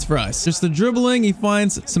 3 points for us. Just the dribbling, he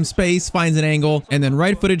finds some space, finds an angle, and then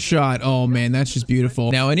right-footed shot. Oh man, that's just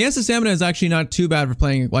beautiful. Now, Iniesta's stamina is actually not too bad for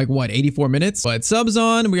playing like, what, 84 minutes? But subs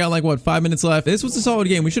on, we got like, what, 5 minutes left. This was a solid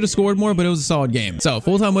game. We should have scored more, but it was a solid game. So,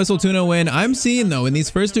 full-time whistle, 2-0 win. I'm seeing, though, in these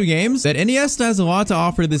first 2 games, that Iniesta has a lot to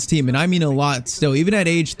offer to this team, and I mean a lot still, even at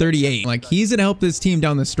age 38. Like, he's gonna help this team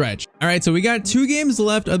down the stretch. All right, so we got 2 games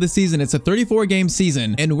left of the season. It's a 34-game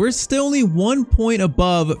season, and we're still only 1 point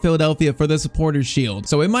above Philadelphia for the Supporters Shield.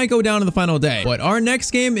 So it might go down to the final day. But our next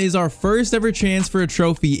game is our first ever chance for a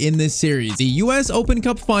trophy in this series. The US Open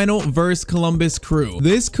Cup Final versus Columbus Crew.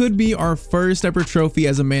 This could be our first ever trophy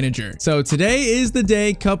as a manager. So today is the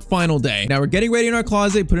day, Cup Final day. Now we're getting ready in our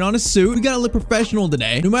closet, put on a suit. We gotta look professional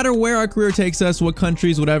today. No matter where our career takes us, what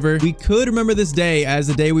countries, whatever, we could remember this day as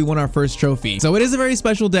the day we won our first trophy. So it is a very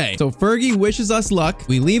special day. So Fergie wishes us luck.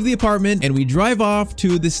 We leave the apartment and we drive off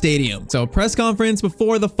to the stadium. So press conference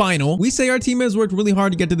before the final. We say our team has worked really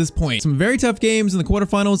hard to get to this point. Some very tough games in the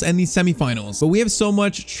quarterfinals and the semifinals. But we have so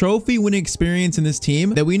much trophy winning experience in this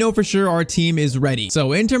team that we know for sure our team is ready.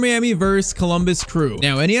 So Inter Miami versus Columbus Crew.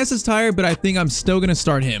 Now Iniesta is tired, but I think I'm still gonna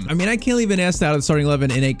start him. I mean, I can't leave Iniesta out of the starting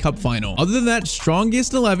 11 in a cup final. Other than that,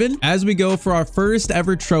 strongest 11 as we go for our first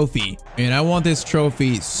ever trophy. And I want this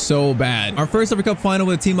trophy so bad. Our first ever cup final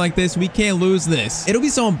with a team like this this. We can't lose this. It'll be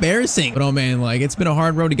so embarrassing. But oh man, like it's been a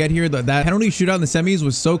hard road to get here. That penalty shootout in the semis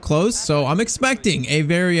was so close. So I'm expecting a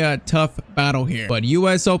very tough battle here. But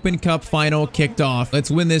US Open Cup final kicked off.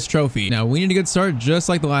 Let's win this trophy. Now we need a good start just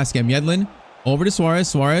like the last game. Yedlin over to Suarez.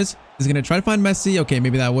 Suarez is going to try to find Messi. Okay,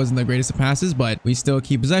 maybe that wasn't the greatest of passes, but we still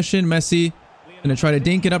keep possession. Messi gonna try to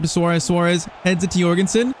dink it up to Suarez. Suarez heads it to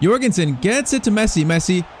Jorgensen. Jorgensen gets it to Messi.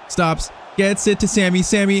 Messi stops, gets it to Sammy.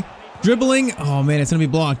 Sammy dribbling. Oh man, it's gonna be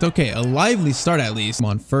blocked. Okay, a lively start at least. Come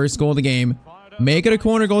on, first goal of the game. Make it a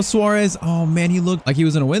corner goal, Suarez. Oh man, he looked like he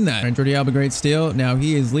was gonna win that. And Jordi Alba, great steal. Now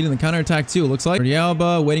he is leading the counter attack too. Looks like Jordi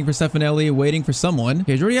Alba waiting for Stefanelli, waiting for someone.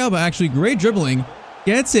 Okay, Jordi Alba actually great dribbling.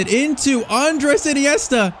 Gets it into Andres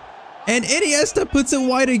Iniesta. And Iniesta puts it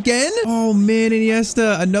wide again. Oh man,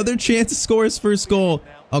 Iniesta, another chance to score his first goal.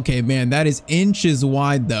 Okay, man, that is inches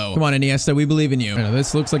wide though. Come on, Iniesta, we believe in you. I know,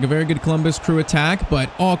 this looks like a very good Columbus Crew attack, but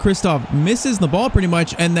oh, Christoph misses the ball pretty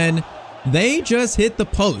much, and then they just hit the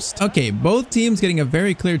post. Okay, both teams getting a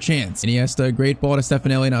very clear chance. Iniesta, great ball to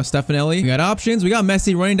Stefanelli. Now Stefanelli, we got options. We got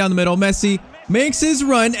Messi running down the middle. Messi makes his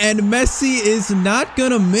run, and Messi is not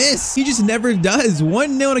gonna miss. He just never does.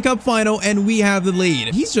 1-0 in a cup final, and we have the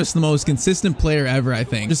lead. He's just the most consistent player ever, I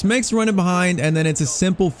think. Just makes running behind, and then it's a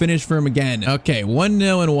simple finish for him again. Okay,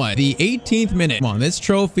 1-0 in what? The 18th minute. Come on, this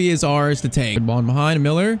trophy is ours to take. Good ball in behind.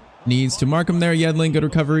 Miller needs to mark him there. Yedlin, good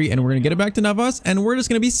recovery, and we're gonna get it back to Navas, and we're just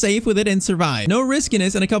gonna be safe with it and survive. No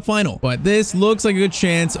riskiness in a cup final, but this looks like a good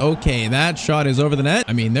chance. Okay, that shot is over the net.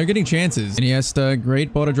 I mean, they're getting chances. Iniesta,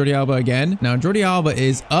 great ball to Jordi Alba again. Now Jordi Alba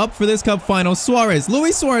is up for this cup final. Suarez,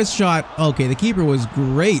 Luis Suarez shot. Okay, the keeper was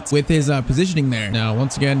great with his positioning there. Now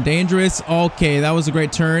once again, dangerous. Okay, that was a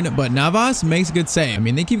great turn, but Navas makes a good save. I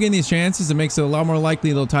mean, they keep getting these chances. It makes it a lot more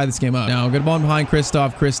likely they'll tie this game up. Now good ball behind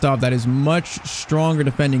Christoph. Christoph, that is much stronger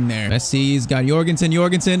defending there. Messi's got Jorgensen.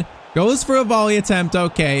 Jorgensen goes for a volley attempt.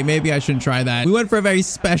 Okay, maybe I shouldn't try that. We went for a very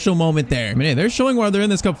special moment there. I mean, hey, they're showing why they're in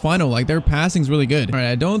this cup final. Like, their passing's really good. All right,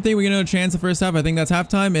 I don't think we're gonna have a chance the first half. I think that's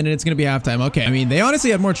halftime, and it's gonna be halftime. Okay, I mean, they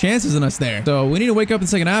honestly had more chances than us there. So we need to wake up in the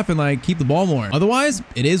second half and, like, keep the ball more. Otherwise,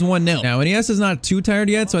 it is 1-0. Now, Iniesta's not too tired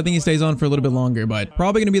yet, so I think he stays on for a little bit longer, but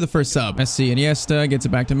probably gonna be the first sub. Messi, Iniesta gets it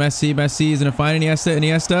back to Messi. Messi is gonna find Iniesta.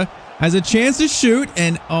 Iniesta has a chance to shoot,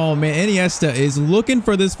 and oh man, Iniesta is looking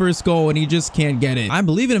for this first goal, and he just can't get it. I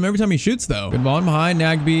believe in him every time he shoots, though. Good ball in behind.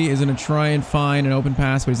 Nagby is going to try and find an open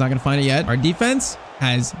pass, but he's not going to find it yet. Our defense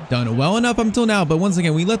has done well enough up until now, but once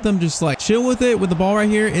again, we let them just like chill with it with the ball right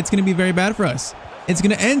here. It's going to be very bad for us. It's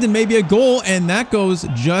going to end in maybe a goal, and that goes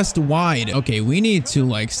just wide. Okay, we need to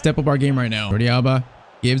like step up our game right now. Jordi Alba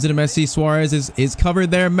gives it to Messi. Suarez is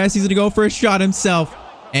covered there. Messi's going to go for a shot himself.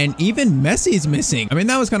 And even Messi's missing. I mean,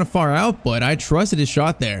 that was kind of far out, but I trusted his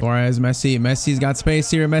shot there. Suarez, Messi. Messi's got space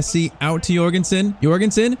here. Messi out to Jorgensen.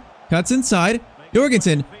 Jorgensen cuts inside.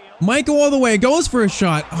 Jorgensen might go all the way. Goes for a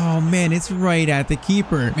shot. Oh, man, it's right at the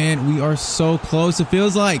keeper. Man, we are so close, it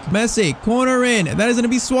feels like. Messi, corner in. That is going to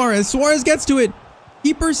be Suarez. Suarez gets to it.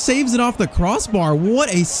 Keeper saves it off the crossbar. What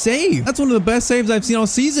a save. That's one of the best saves I've seen all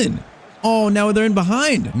season. Oh, now they're in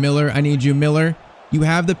behind. Miller, I need you, Miller. You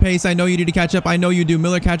have the pace. I know you need to catch up. I know you do.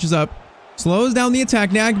 Miller catches up. Slows down the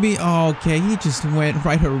attack. Nagby. Oh, okay, he just went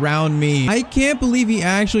right around me. I can't believe he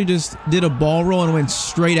actually just did a ball roll and went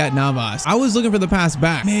straight at Navas. I was looking for the pass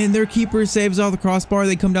back. Man, their keeper saves off the crossbar.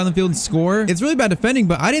 They come down the field and score. It's really bad defending,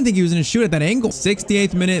 but I didn't think he was going to shoot at that angle.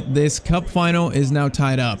 68th minute. This cup final is now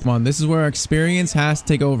tied up. Come on, this is where our experience has to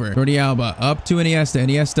take over. Jordi Alba up to Iniesta.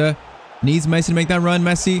 Iniesta needs Messi to make that run.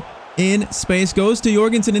 Messi in space, goes to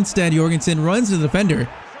Jorgensen instead. Jorgensen runs to the defender.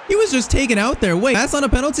 He was just taken out there. Wait, that's not a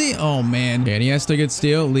penalty? Oh, man. Okay, Iniesta gets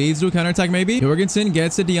steal. Leads to a counterattack, maybe. Jorgensen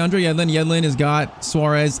gets it. DeAndre Yedlin. Yedlin has got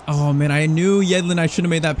Suarez. Oh, man. I knew Yedlin. I should have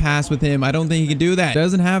made that pass with him. I don't think he can do that.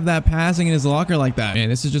 Doesn't have that passing in his locker like that. Man,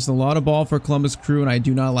 this is just a lot of ball for Columbus Crew, and I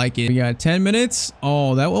do not like it. We got 10 minutes.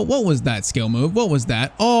 Oh, what was that skill move? What was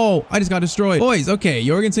that? Oh, I just got destroyed. Boys, okay.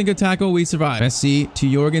 Jorgensen could tackle. We survive. Messi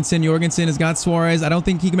to Jorgensen. Jorgensen has got Suarez. I don't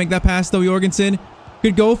think he can make that pass, though. Jorgensen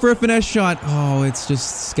could go for a finesse shot. Oh, it's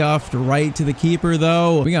just scuffed right to the keeper,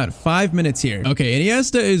 though. We got 5 minutes here. Okay,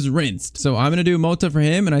 Iniesta is rinsed. So I'm going to do Mota for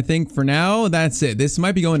him, and I think for now, that's it. This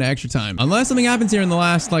might be going to extra time. Unless something happens here in the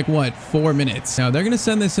last, like, what, 4 minutes. Now, they're going to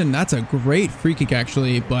send this in. That's a great free kick,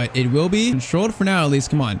 actually, but it will be controlled for now, at least.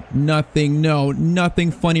 Come on. Nothing, no, nothing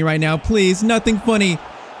funny right now. Please, nothing funny.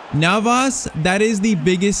 Navas, that is the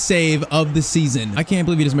biggest save of the season. I can't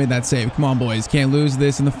believe he just made that save. Come on, boys. Can't lose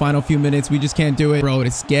this in the final few minutes. We just can't do it. Bro,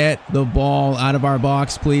 just get the ball out of our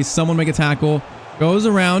box, please. Someone make a tackle. Goes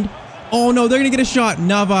around. Oh no, they're gonna get a shot.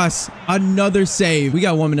 Navas, another save. We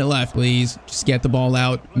got 1 minute left. Please, just get the ball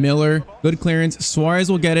out. Miller, good clearance.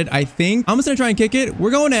 Suarez will get it, I think. I'm just gonna try and kick it.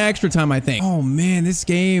 We're going to extra time, I think. Oh man, this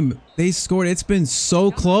game, they scored. It's been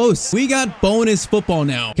so close. We got bonus football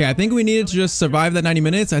now. Okay, I think we needed to just survive that 90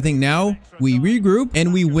 minutes. I think now we regroup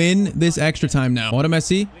and we win this extra time now. What a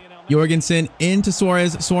Messi. Jorgensen into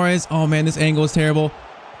Suarez. Suarez, oh man, this angle is terrible.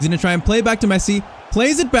 He's gonna try and play it back to Messi.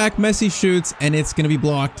 Plays it back, Messi shoots, and it's going to be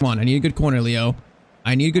blocked. Come on, I need a good corner, Leo.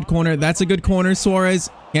 I need a good corner. That's a good corner. Suarez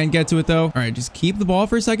can't get to it, though. All right, just keep the ball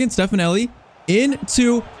for a second. Stefanelli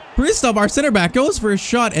into Christoph. Our center back goes for a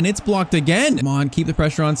shot, and it's blocked again. Come on, keep the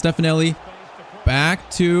pressure on. Stefanelli back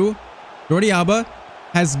to Jordi Alba.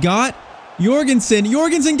 Has got Jorgensen.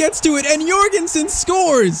 Jorgensen gets to it, and Jorgensen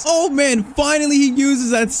scores. Oh, man, finally he uses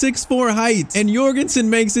that 6'4" height, and Jorgensen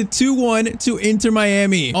makes it 2-1 to Inter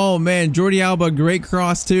Miami. Oh, man, Jordi Alba, great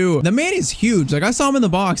cross, too. The man is huge. Like, I saw him in the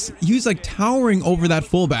box. He was, like, towering over that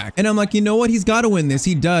fullback, and I'm like, you know what? He's got to win this.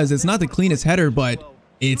 He does. It's not the cleanest header, but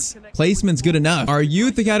its placement's good enough. Our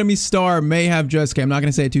Youth Academy star may have just... Okay, I'm not going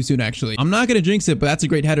to say it too soon, actually. I'm not going to jinx it, but that's a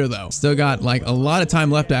great header, though. Still got, like, a lot of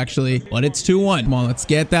time left, actually. But it's 2-1. Come on, let's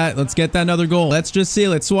get that. Let's get that another goal. Let's just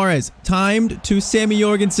seal it. Suarez, timed to Sammy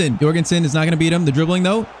Jorgensen. Jorgensen is not going to beat him. The dribbling,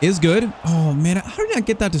 though, is good. Oh, man. How did I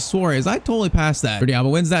get that to Suarez? I totally passed that. Jordi Alba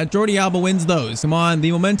wins that. Jordi Alba wins those. Come on,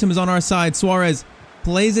 the momentum is on our side. Suarez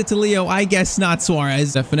plays it to Leo. I guess not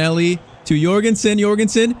Suarez. Definitely to Jorgensen.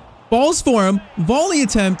 Jorgensen falls for him. Volley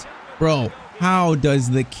attempt. Bro, how does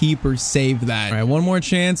the keeper save that? All right, one more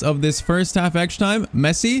chance of this first half extra time.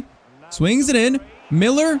 Messi swings it in.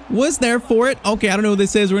 Miller was there for it. Okay, I don't know who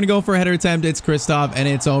this is. We're going to go for a header attempt. It's Christoph, and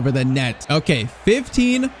it's over the net. Okay,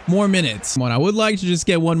 15 more minutes. Come on, I would like to just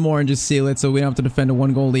get one more and just seal it so we don't have to defend a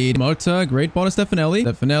 1-goal lead. Mota, great ball to Stefanelli.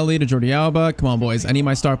 Stefanelli to Jordi Alba. Come on, boys. I need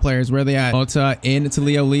my star players. Where are they at? Mota in to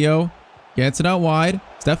Leo. Leo gets it out wide.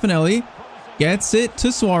 Stefanelli gets it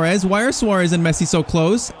to Suarez. Why are Suarez and Messi so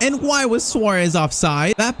close? And why was Suarez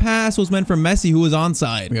offside? That pass was meant for Messi, who was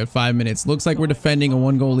onside. We got 5 minutes. Looks like we're defending a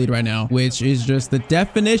 1-goal lead right now, which is just the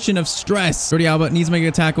definition of stress. Jordi Alba needs to make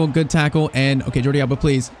a tackle. Good tackle. And okay, Jordi Alba,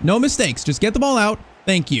 please. No mistakes. Just get the ball out.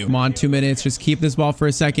 Thank you. Come on, 2 minutes. Just keep this ball for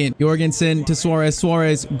a second. Jorgensen to Suarez.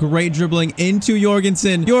 Suarez, great dribbling into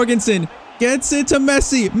Jorgensen. Jorgensen gets it to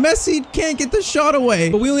Messi. Messi can't get the shot away,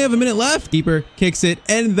 but we only have a minute left. Keeper kicks it,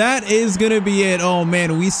 and that is gonna be it. Oh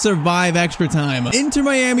man, we survive extra time. Inter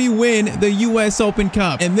Miami win the US Open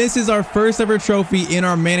Cup, and this is our first ever trophy in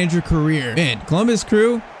our manager career. Man, Columbus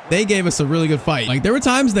Crew, they gave us a really good fight. Like, there were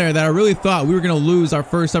times there that I really thought we were going to lose our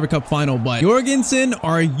first ever cup final, but Jorgensen,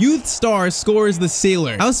 our youth star, scores the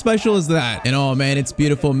sealer. How special is that? And oh man, it's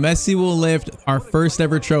beautiful. Messi will lift our first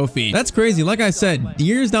ever trophy. That's crazy. Like I said,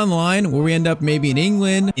 years down the line where we end up maybe in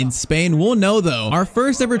England, in Spain, we'll know though. Our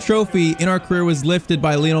first ever trophy in our career was lifted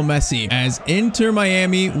by Lionel Messi as Inter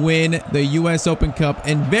Miami win the US Open Cup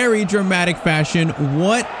in very dramatic fashion.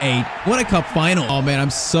 What a cup final. Oh man, I'm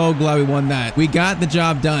so glad we won that. We got the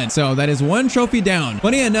job done. So that is one trophy down.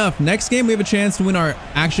 Funny enough, next game we have a chance to win our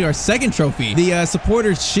second trophy, the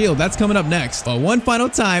supporters shield. That's coming up next. But one final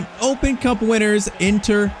time, Open Cup winners,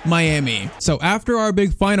 Inter Miami. So after our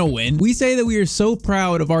big final win, we say that we are so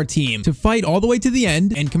proud of our team to fight all the way to the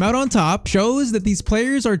end and come out on top. Shows that these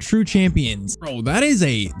players are true champions. Bro, that is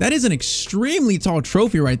an extremely tall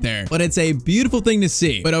trophy right there, but it's a beautiful thing to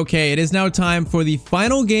see. But okay, it is now time for the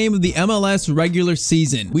final game of the MLS regular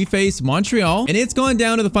season. We face Montreal, and it's gone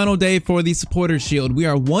down to the final day for the supporters shield. We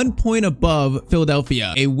are 1 point above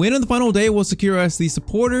Philadelphia. A win on the final day will secure us the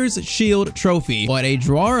supporters shield trophy, but a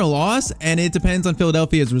draw or a loss, and it depends on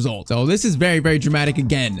Philadelphia's result. So this is very, very dramatic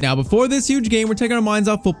again. Now, before this huge game, we're taking our minds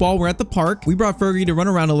off football. We're at the park. We brought Fergie to run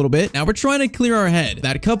around a little bit. Now we're trying to clear our head.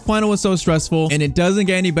 That cup final was so stressful, and it doesn't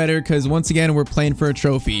get any better because once again, we're playing for a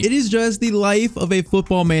trophy. It is just the life of a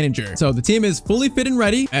football manager. So the team is fully fit and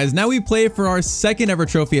ready as now we play for our second ever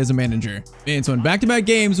trophy as a manager. And so in back-to-back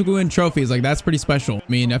games, we win trophies. Like, that's pretty special. I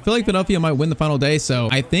mean, I feel like Philadelphia might win the final day, so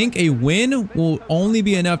I think a win will only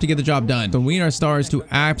be enough to get the job done. So we need our stars to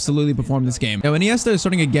absolutely perform this game. Now, Iniesta is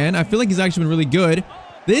starting again. I feel like he's actually been really good.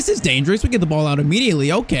 This is dangerous. We get the ball out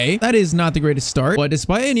immediately. Okay, that is not the greatest start, but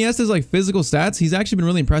despite Iniesta's like physical stats, he's actually been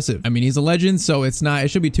really impressive. I mean, he's a legend, so it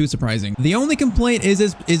should be too surprising. The only complaint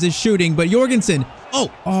is his shooting, but Jorgensen.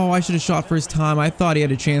 Oh, I should have shot first time. I thought he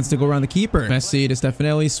had a chance to go around the keeper. Messi to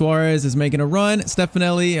Stefanelli. Suarez is making a run.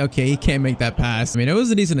 Stefanelli, okay, he can't make that pass. I mean, it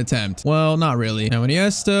was a decent attempt. Well, not really. Now,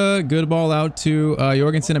 Iniesta, good ball out to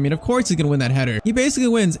Jorgensen. I mean, of course he's going to win that header. He basically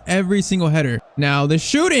wins every single header. Now, the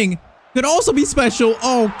shooting could also be special.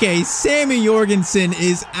 Okay, Sammy Jorgensen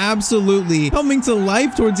is absolutely coming to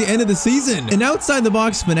life towards the end of the season. An outside the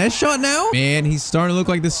box finesse shot now. Man, he's starting to look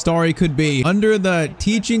like the star he could be. Under the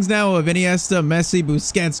teachings now of Iniesta, Messi,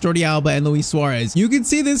 Busquets, Jordi Alba, and Luis Suarez, you can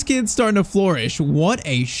see this kid starting to flourish. What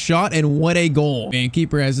a shot and what a goal. Man,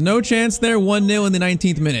 keeper has no chance there. 1-0 in the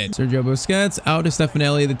 19th minute. Sergio Busquets out to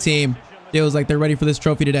Stefanelli. The team feels like they're ready for this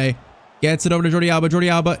trophy today. Gets it over to Jordi Alba. Jordi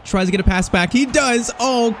Alba tries to get a pass back. He does.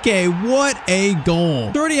 Okay, what a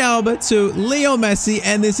goal. Jordi Alba to Leo Messi,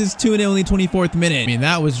 and this is 2-0 in the 24th minute. I mean,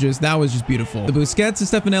 that was just beautiful. The Busquets to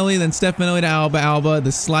Stefanelli, then Stefanelli to Alba. Alba,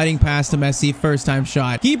 the sliding pass to Messi, first time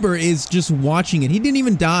shot. Keeper is just watching it. He didn't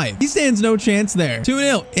even dive. He stands no chance there.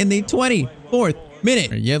 2-0 in the 24th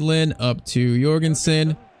minute. Yedlin up to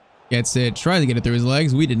Jorgensen. Gets it. Tries to get it through his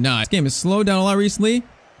legs. We did not. This game has slowed down a lot recently.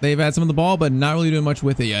 They've had some of the ball, but not really doing much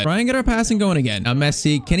with it yet. Try and get our passing going again. Now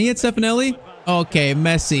Messi, can he hit Stefanelli? Okay,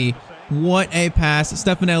 Messi. What a pass.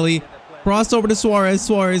 Stefanelli. Cross over to Suarez.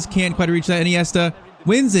 Suarez can't quite reach that. Iniesta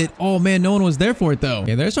wins it. Oh man, no one was there for it though.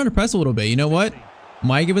 Okay, they're starting to press a little bit. You know what?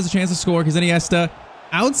 Might give us a chance to score because Iniesta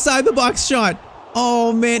outside the box shot.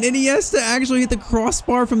 Oh man, Iniesta actually hit the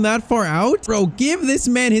crossbar from that far out? Bro, give this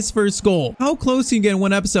man his first goal. How close can you get in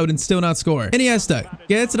one episode and still not score? Iniesta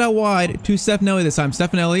gets it out wide to Stefanelli this time.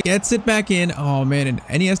 Stefanelli gets it back in. Oh man, and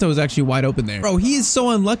Iniesta was actually wide open there. Bro, he is so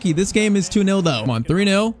unlucky. This game is 2-0 though. Come on,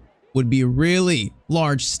 3-0 would be a really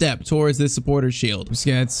large step towards this supporter shield.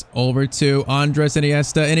 Busquets over to Andres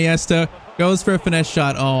Iniesta. Iniesta goes for a finesse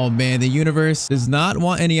shot. Oh man, the universe does not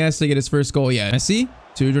want Iniesta to get his first goal yet. Messi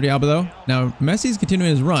to Jordi Alba though. Now Messi's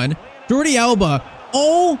continuing his run. Jordi Alba.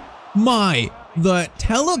 Oh my. The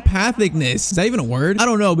telepathicness. Is that even a word? I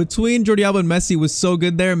don't know. Between Jordi Alba and Messi was so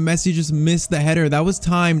good there. Messi just missed the header. That was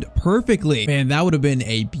timed perfectly. Man, that would have been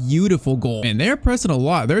a beautiful goal. And they're pressing a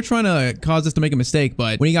lot. They're trying to cause us to make a mistake.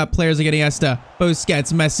 But when you got players like Iniesta,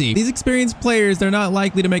 Busquets, Messi, these experienced players, they're not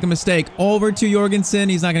likely to make a mistake. Over to Jorgensen.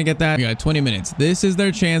 He's not going to get that. We got 20 minutes. This is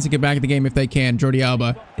their chance to get back in the game if they can. Jordi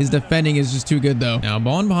Alba. His defending is just too good though. Now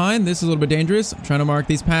ball in behind. This is a little bit dangerous. I'm trying to mark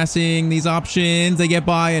these passing, these options. They get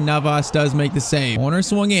by and Navas does make the save. Corner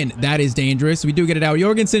swung in. That is dangerous. We do get it out.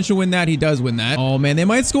 Jorgensen should win that. He does win that. Oh man, they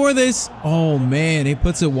might score this. Oh man, he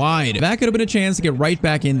puts it wide. That could have been a chance to get right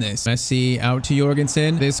back in this. Messi out to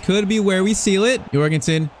Jorgensen. This could be where we seal it.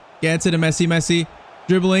 Jorgensen gets it to Messi. Messi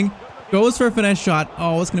dribbling. Goes for a finesse shot.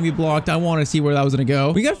 Oh, it's going to be blocked. I want to see where that was going to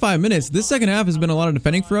go. We got 5 minutes. This second half has been a lot of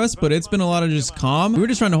defending for us, but it's been a lot of just calm. We were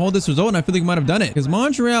just trying to hold this result, and I feel like we might have done it because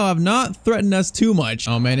Montreal have not threatened us too much.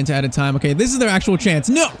 Oh man, into added time. Okay, this is their actual chance.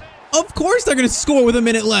 No! Of course they're going to score with a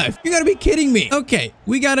minute left. You got to be kidding me. Okay,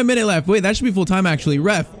 we got a minute left. Wait, that should be full time actually.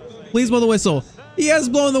 Ref, please blow the whistle. He has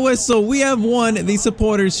blown the whistle. We have won the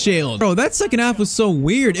supporters shield. Bro, that second half was so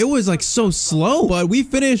weird. It was like so slow, but we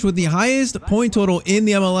finished with the highest point total in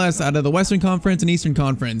the MLS out of the Western Conference and Eastern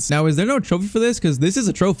Conference. Now, is there no trophy for this? Because this is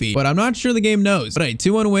a trophy, but I'm not sure the game knows. But hey,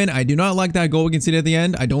 2-1 win. I do not like that goal we conceded at the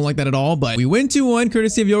end. I don't like that at all, but we win 2-1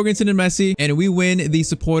 courtesy of Jorgensen and Messi, and we win the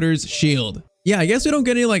supporters shield. Yeah, I guess we don't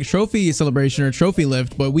get any like trophy celebration or trophy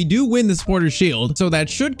lift, but we do win the supporters shield. So that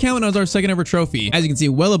should count as our second ever trophy. As you can see,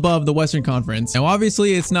 well above the Western Conference. Now,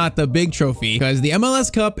 obviously it's not the big trophy because the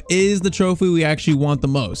MLS Cup is the trophy we actually want the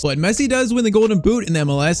most. But Messi does win the Golden Boot in the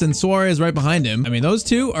MLS and Suarez right behind him. I mean, those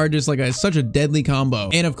two are just like such a deadly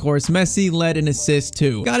combo. And of course, Messi led an assist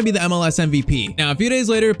too. Gotta be the MLS MVP. Now, a few days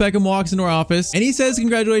later, Beckham walks into our office and he says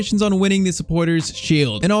congratulations on winning the supporters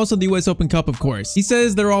shield and also the US Open Cup, of course. He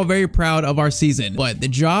says they're all very proud of our season, but the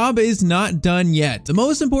job is not done yet. The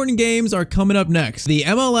most important games are coming up next. The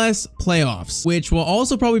MLS playoffs, which will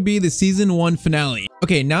also probably be the season 1 finale.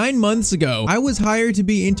 Okay, 9 months ago, I was hired to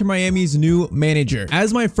be Inter Miami's new manager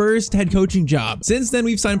as my first head coaching job. Since then,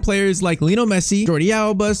 we've signed players like Lionel Messi, Jordi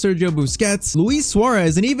Alba, Sergio Busquets, Luis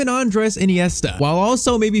Suarez, and even Andres Iniesta, while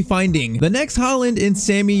also maybe finding the next Haaland and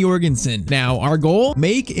Sammy Jorgensen. Now, our goal,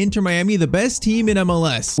 make Inter Miami the best team in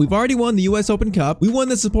MLS. We've already won the US Open Cup, we won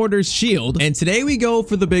the Supporters Shield, and today we go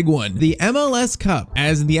for the big one, the MLS Cup,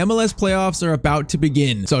 as the MLS playoffs are about to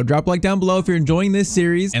begin. So drop a like down below if you're enjoying this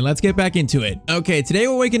series, and let's get back into it. Okay, today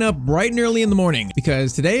we're waking up bright and early in the morning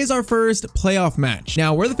because today is our first playoff match.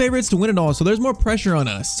 Now, we're the favorites to win it all, so there's more pressure on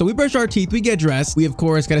us. So we brush our teeth, we get dressed. We, of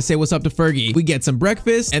course, got to say what's up to Fergie. We get some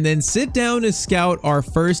breakfast and then sit down to scout our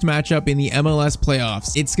first matchup in the MLS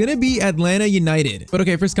playoffs. It's going to be Atlanta United. But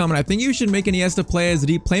okay, first comment, I think you should make Iniesta play as a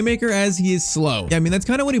deep playmaker as he is slow. Yeah, I mean, that's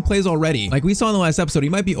kind of what he plays already. Like we saw in the last episode, he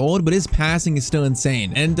might be old, but his passing is still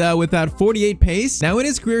insane. And with that 48 pace, now in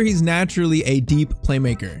his career, he's naturally a deep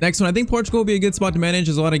playmaker. Next one, I think Portugal will be a good spot to manage.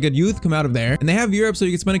 There's a lot of good youth come out of there. And they have Europe, so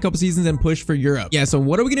you can spend a couple seasons and push for Europe. Yeah, so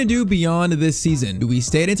what are we going to do beyond this season? Do we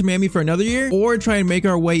stay at Inter Miami for another year or try and make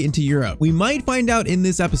our way into Europe? We might find out in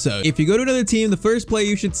this episode. If you go to another team, the first player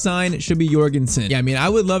you should sign should be Jorgensen. Yeah, I mean, I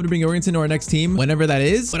would love to bring Jorgensen to our next team, whenever that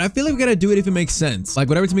is, but I feel like we got to do it if it makes sense. Like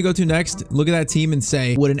whatever team we go to next, look at that team and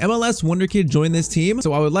say, would an MLS wonder kid join this team?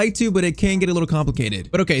 So I would like to, but it can get a little complicated.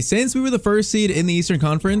 But okay, since we were the first seed in the Eastern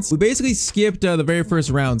Conference, we basically skipped the very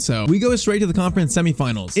first round. So we go straight to the conference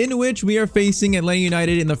semifinals, in which we are facing Atlanta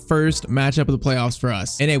United in the first matchup of the playoffs for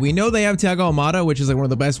us. And hey, we know they have Thiago Almada, which is like one of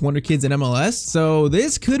the best wonder kids in MLS. So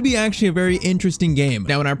this could be actually a very interesting game.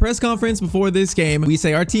 Now in our press conference before this game, we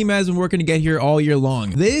say our team has been working to get here all year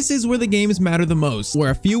long. This is where the games matter the most.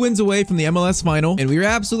 We're a few wins away from the MLS final, and we are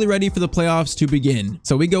absolutely ready for the playoffs to begin.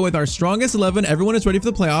 So we go with our strongest 11. Everyone is ready for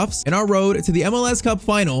the playoffs, and our road to the MLS Cup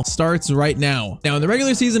final starts right now. Now in the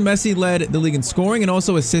regular season, Messi led the league in scoring and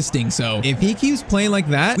also assisting. So if he keeps playing like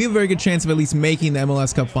that, we have a very good chance of at least making the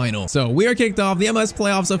MLS Cup final. So we are kicked off. The MLS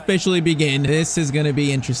playoffs officially begin. This is going to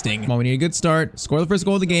be interesting. Come on, we need a good start. Score the first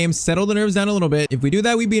goal of the game. Settle the nerves down a little bit. If we do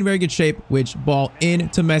that, we'd be in very good shape. Which ball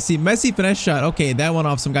into Messi. Messi finesse shot. Okay, that went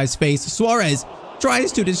off some guy's face. Suarez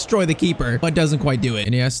tries to destroy the keeper, but doesn't quite do it.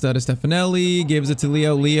 Iniesta to Stefanelli. Gives it to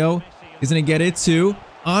Leo. Leo is going to get it to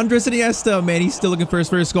Andres Iniesta. Man, he's still looking for his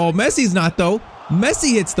first goal. Messi's not, though.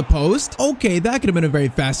 Messi hits the post. Okay, that could have been a very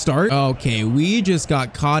fast start. Okay, we just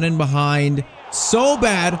got caught in behind so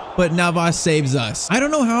bad, but Navas saves us. I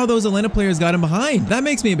don't know how those Atlanta players got him behind. That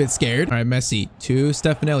makes me a bit scared. All right, Messi to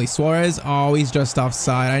Stefanelli. Suarez. Oh, he's just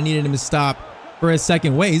offside. I needed him to stop for a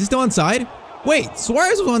second. Wait, is he still onside? Wait,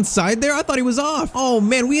 Suarez was onside there? I thought he was off. Oh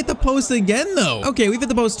man, we hit the post again though. Okay, we've hit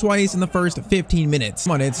the post twice in the first 15 minutes.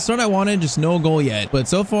 Come on, it's the start I wanted, just no goal yet. But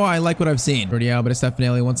so far, I like what I've seen. Jordi Alba to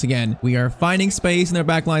Stefanelli once again. We are finding space in their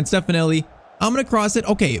back line. Stefanelli. I'm going to cross it.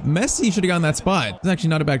 Okay, Messi should have gotten that spot. It's actually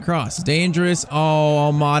not a bad cross. Dangerous.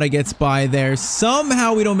 Oh, Almada gets by there.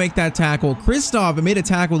 Somehow we don't make that tackle. Christoph made a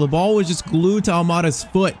tackle. The ball was just glued to Almada's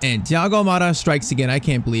foot. And Thiago Almada strikes again. I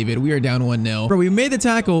can't believe it. We are down 1-0. Bro, we made the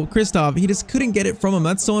tackle. Christoph, he just couldn't get it from him.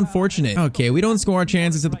 That's so unfortunate. Okay, we don't score our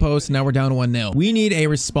chances at the post. And now we're down 1-0. We need a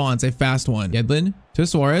response, a fast one. Yedlin to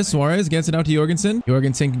Suarez. Suarez gets it out to Jorgensen.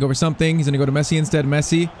 Jorgensen can go for something. He's going to go to Messi instead.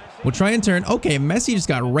 Messi will try and turn. Okay, Messi just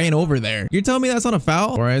got ran over there. You're telling me that's not a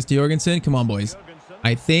foul? Suarez to Jorgensen. Come on, boys.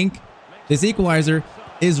 I think this equalizer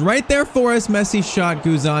is right there for us. Messi shot.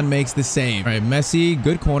 Guzan makes the save. All right, Messi,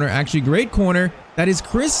 good corner. Actually, great corner. That is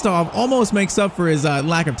Christoph. Almost makes up for his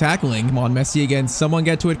lack of tackling. Come on, Messi again. Someone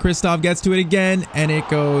get to it. Christoph gets to it again, and it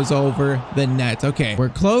goes over the net. Okay, we're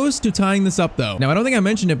close to tying this up, though. Now, I don't think I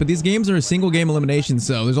mentioned it, but these games are a single game elimination,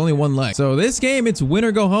 so there's only one leg. So this game, it's win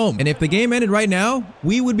or go home. And if the game ended right now,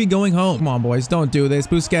 we would be going home. Come on, boys. Don't do this.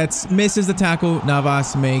 Busquets misses the tackle.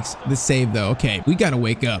 Navas makes the save, though. Okay, we got to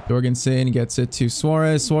wake up. Jorgensen gets it to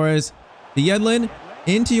Suarez. Suarez to Yedlin.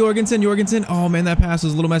 Into Jorgensen. Jorgensen. Oh, man, that pass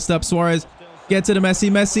was a little messed up. Suarez gets it to Messi.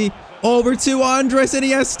 Messi over to Andres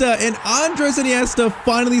Iniesta, and Andres Iniesta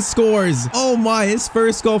finally scores. Oh my, his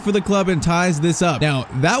first goal for the club and ties this up. Now,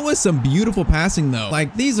 that was some beautiful passing though.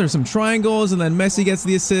 Like, these are some triangles, and then Messi gets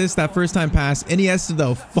the assist. That first time pass. Iniesta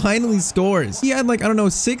though finally scores. He had like, I don't know,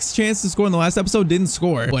 6 chances to score in the last episode, didn't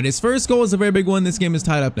score. But his first goal is a very big one. This game is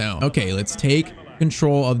tied up now. Okay, let's take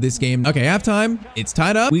control of this game. Okay, halftime. It's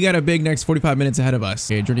tied up. We got a big next 45 minutes ahead of us.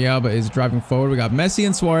 Okay, Jordi Alba is driving forward. We got Messi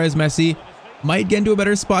and Suarez. Messi might get into a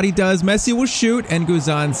better spot. He does. Messi will shoot, and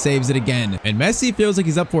Guzan saves it again. And Messi feels like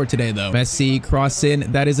he's up for it today, though. Messi cross in.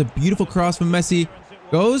 That is a beautiful cross from Messi.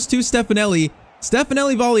 Goes to Stefanelli.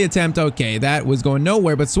 Stefanelli volley attempt. Okay, that was going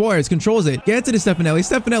nowhere, but Suarez controls it. Gets it to Stefanelli.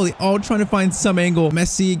 Stefanelli, oh, trying to find some angle.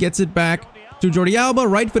 Messi gets it back to Jordi Alba.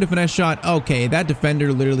 Right-footed finesse shot. Okay, that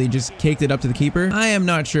defender literally just kicked it up to the keeper. I am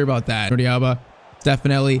not sure about that. Jordi Alba.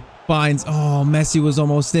 Stefanelli finds. Oh, Messi was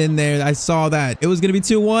almost in there. I saw that. It was going to be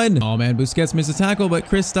 2-1. Oh, man. Busquets missed a tackle, but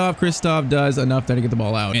Christoph does enough there to get the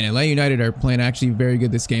ball out. And Atlanta United are playing actually very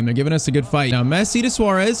good this game. They're giving us a good fight. Now, Messi to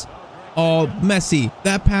Suarez. Oh, Messi.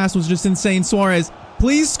 That pass was just insane. Suarez.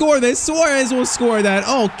 Please score this. Suarez will score that.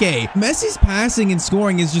 Okay. Messi's passing and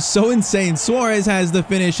scoring is just so insane. Suarez has the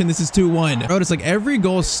finish, and this is 2-1. Bro, it's like every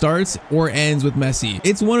goal starts or ends with Messi.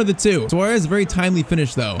 It's one of the two. Suarez, very timely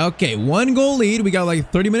finish, though. Okay, 1-goal lead. We got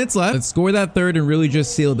like 30 minutes left. Let's score that third and really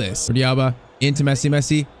just seal this. Jordi Alba into Messi.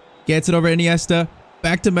 Messi gets it over to Iniesta.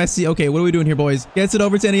 Back to Messi. Okay, what are we doing here, boys? Gets it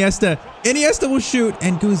over to Iniesta. Iniesta will shoot,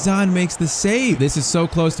 and Guzan makes the save. This is so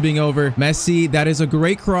close to being over. Messi, that is a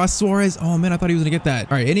great cross. Suarez. Oh, man, I thought he was going to get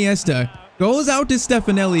that. All right, Iniesta Goes out to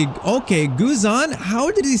Stefanelli. Okay, Guzan, how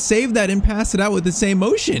did he save that and pass it out with the same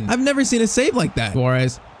motion? I've never seen a save like that.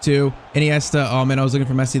 Suarez to Iniesta. Oh man, I was looking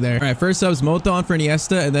for Messi there. All right, first subs, Mota on for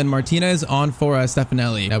Iniesta, and then Martinez on for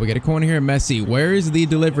Stefanelli. Now we get a corner here. Messi, where's the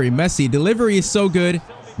delivery? Messi, delivery is so good.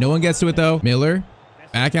 No one gets to it though. Miller,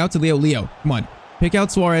 back out to Leo. Leo, come on. Pick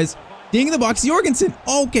out Suarez. Ding in the box, Jorgensen.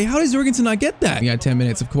 Okay, how does Jorgensen not get that? We got 10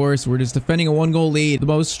 minutes, of course. We're just defending a 1-goal lead. The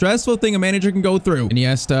most stressful thing a manager can go through.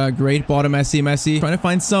 Iniesta, great ball to Messi. Messi trying to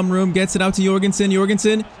find some room, gets it out to Jorgensen.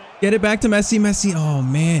 Jorgensen, get it back to Messi. Messi, oh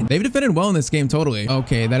man. They've defended well in this game, totally.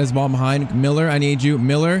 Okay, that is ball behind. Miller, I need you.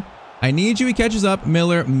 Miller, I need you. He catches up.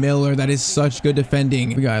 Miller, that is such good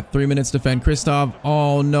defending. We got 3 minutes to defend. Christoph,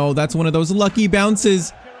 oh no, that's one of those lucky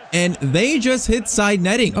bounces. And they just hit side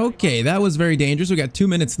netting. Okay, that was very dangerous. We got 2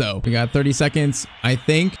 minutes though. We got 30 seconds. I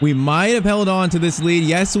think we might have held on to this lead.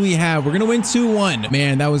 Yes, we have. We're gonna win 2-1.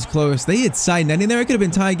 Man, that was close. They hit side netting there. It could have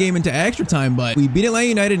been tie game into extra time, but we beat Atlanta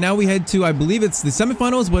United. Now we head to, I believe it's the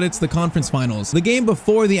semifinals, but it's the conference finals. The game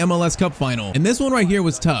before the MLS Cup final. And this one right here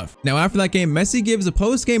was tough. Now after that game, Messi gives a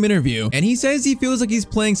post-game interview and he says he feels like he's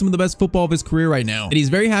playing some of the best football of his career right now. And he's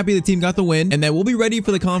very happy the team got the win and that we'll be ready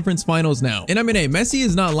for the conference finals now. And I mean, hey, Messi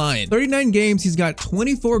is not lying. 39 games, he's got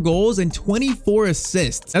 24 goals and 24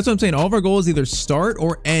 assists. That's what I'm saying. All of our goals either start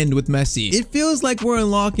or end with Messi. It feels like we're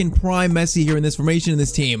unlocking prime Messi here in this formation in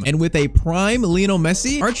this team. And with a prime Lionel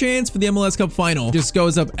Messi, our chance for the MLS Cup final just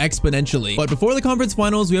goes up exponentially. But before the conference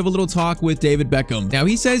finals, we have a little talk with David Beckham. Now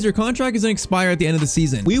he says your contract is going to expire at the end of the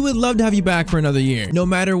season. We would love to have you back for another year, no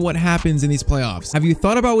matter what happens in these playoffs. Have you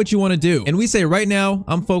thought about what you want to do? And we say right now,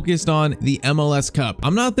 I'm focused on the MLS Cup.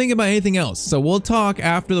 I'm not thinking about anything else. So we'll talk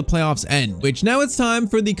after the playoffs end. Which now it's time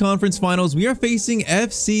for the conference finals. We are facing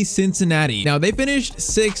FC Cincinnati. Now they finished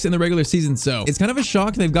 6th in the regular season, so it's kind of a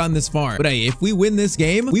shock they've gotten this far. But hey, if we win this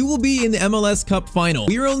game, we will be in the MLS Cup final.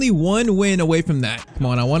 We are only 1 win away from that. Come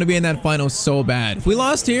on, I want to be in that final so bad. If we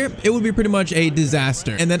lost here, it would be pretty much a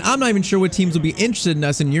disaster. And then I'm not even sure what teams will be interested in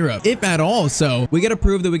us in Europe, if at all. So we got to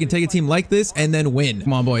prove that we can take a team like this and then win.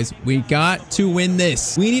 Come on, boys. We got to win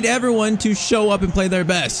this. We need everyone to show up and play their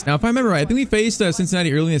best. Now, if I remember right, I think we faced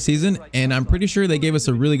Cincinnati early in the season, and I'm pretty sure they gave us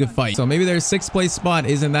a really good fight. So maybe their 6th place spot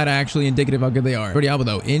isn't that actually indicative of how good they are. Jordi Alba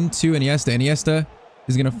though, into Iniesta. Iniesta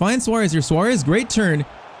is going to find Suarez here. Suarez, great turn.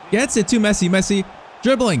 Gets it to Messi. Messi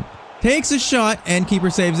dribbling. Takes a shot and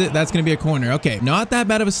keeper saves it. That's going to be a corner. Okay, not that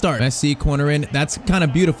bad of a start. Messi corner in. That's kind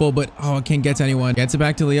of beautiful, but oh, it can't get to anyone. Gets it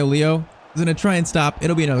back to Leo. Leo is going to try and stop.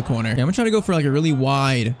 It'll be another corner. Okay, I'm going to try to go for like a really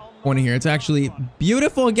wide corner here. It's actually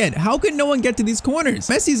beautiful again. How could no one get to these corners?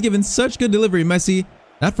 Messi's given such good delivery. Messi.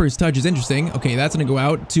 That first touch is interesting. Okay, that's going to go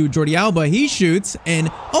out to Jordi Alba. He shoots,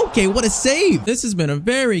 and okay, what a save. This has been a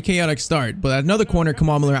very chaotic start, but another corner. Come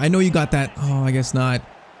on, Miller. I know you got that. Oh, I guess not.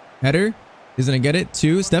 Header is going to get it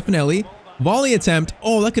to Stefanelli. Volley attempt.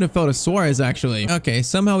 Oh, that could have fell to Suarez, actually. Okay,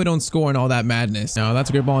 somehow we don't score in all that madness. Now,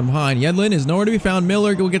 that's a good ball in behind. Yedlin is nowhere to be found.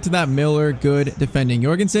 Miller, we'll get to that. Miller, good defending.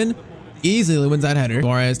 Jorgensen easily wins that header.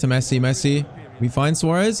 Suarez to Messi. Messi. We find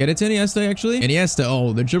Suarez. Get it to Iniesta, actually. Iniesta.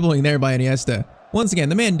 Oh, they're dribbling there by Iniesta. Once again,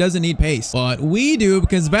 the man doesn't need pace, but we do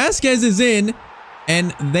because Vasquez is in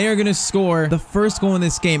and they are going to score the first goal in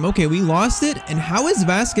this game. Okay, we lost it. And how is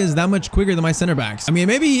Vasquez that much quicker than my center backs? I mean,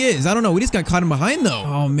 maybe he is. I don't know. We just got caught in behind though.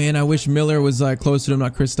 Oh man, I wish Miller was closer to him,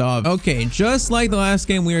 not Christoph. Okay, just like the last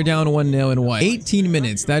game, we are down 1-0 in what? 18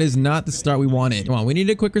 minutes. That is not the start we wanted. Come on, we need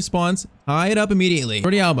a quick response. Tie it up immediately.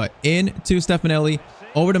 Jordi Alba in to Stefanelli.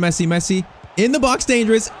 Over to Messi. Messi. In the box,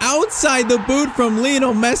 dangerous, outside the boot from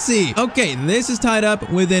Lionel Messi. Okay, this is tied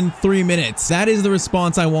up within 3 minutes. That is the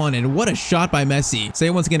response I wanted. What a shot by Messi. Say it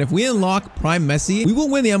once again, if we unlock prime Messi, we will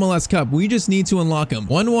win the MLS Cup. We just need to unlock him.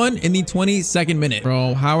 1-1 in the 22nd minute.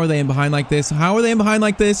 Bro, how are they in behind like this? How are they in behind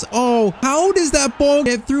like this? Oh, how does that ball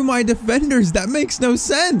get through my defenders? That makes no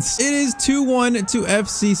sense. It is 2-1 to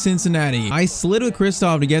FC Cincinnati. I slid with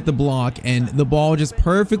Christoph to get the block, and the ball just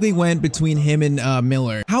perfectly went between him and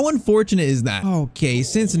Miller. How unfortunate is that? Okay,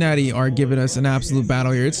 Cincinnati are giving us an absolute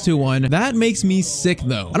battle here. It's 2-1. That makes me sick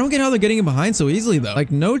though. I don't get how they're getting in behind so easily though. Like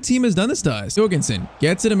no team has done this to us. Jorgensen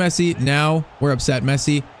gets it to Messi. Now we're upset.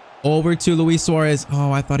 Messi over to Luis Suarez.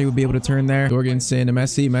 Oh, I thought he would be able to turn there. Jorgensen to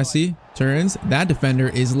Messi. Messi turns. That defender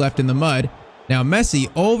is left in the mud. Now Messi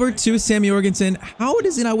over to Sammy Jorgensen. How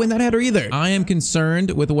does he not win that header either? I am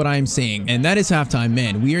concerned with what I am seeing. And that is halftime,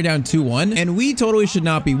 man. We are down 2-1 and we totally should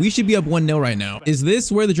not be. We should be up 1-0 right now. Is this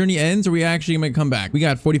where the journey ends or are we actually gonna come back? We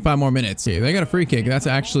got 45 more minutes. Okay, they got a free kick. That's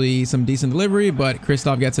actually some decent delivery, but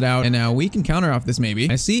Christoph gets it out and now we can counter off this maybe.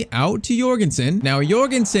 Messi out to Jorgensen. Now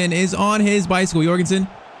Jorgensen is on his bicycle. Jorgensen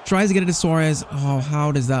Tries to get it to Suarez. Oh,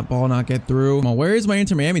 how does that ball not get through? Come on, where is my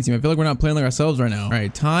Inter Miami team? I feel like we're not playing like ourselves right now. All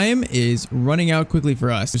right, time is running out quickly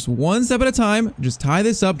for us. Just one step at a time. Just tie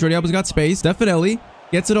this up. Jordi Alba's got space. Definitely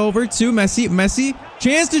gets it over to Messi. Messi,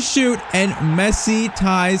 chance to shoot, and Messi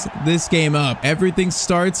ties this game up. Everything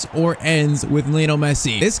starts or ends with Lionel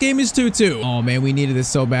Messi. This game is 2-2. Oh, man, we needed this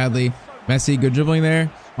so badly. Messi, good dribbling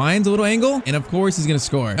there. Finds a little angle, and of course, he's going to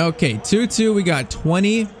score. Okay, 2-2. We got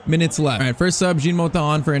 20 minutes left. All right, first sub, Jean Mota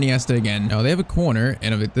on for Iniesta again. Now, they have a corner,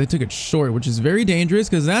 and they took it short, which is very dangerous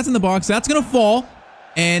because that's in the box. That's going to fall,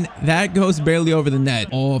 and that goes barely over the net.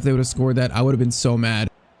 Oh, if they would have scored that, I would have been so mad.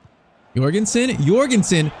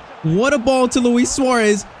 Jorgensen, what a ball to Luis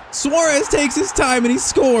Suarez. Suarez takes his time and he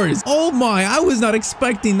scores. Oh my, I was not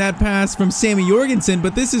expecting that pass from Sammy Jorgensen,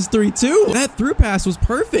 but this is 3-2. That through pass was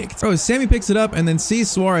perfect. Bro, Sammy picks it up and then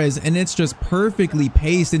sees Suarez, and it's just perfectly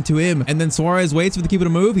paced into him. And then Suarez waits for the keeper to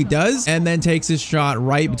move. He does, and then takes his shot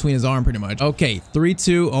right between his arm pretty much. Okay,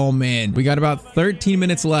 3-2. Oh man, we got about 13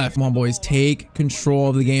 minutes left. Come on, boys, take control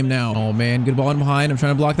of the game now. Oh man, good ball in behind. I'm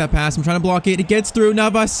trying to block that pass. I'm trying to block it. It gets through.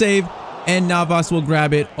 Navas save. And Navas will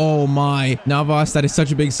grab it. Oh my. Navas, that is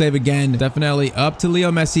such a big save again. Definitely up to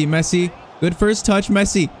Leo Messi. Messi, good first touch.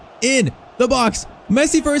 Messi in the box.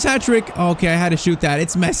 Messi for his hat trick. Okay, I had to shoot that.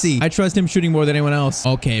 It's Messi. I trust him shooting more than anyone else.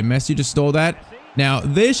 Okay, Messi just stole that. Now,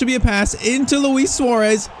 this should be a pass into Luis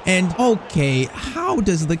Suarez. And okay, how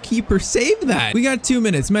does the keeper save that? We got 2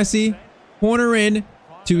 minutes. Messi, corner in.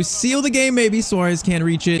 To seal the game, maybe. Suarez can't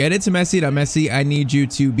reach it. Get it to Messi. Now, Messi, I need you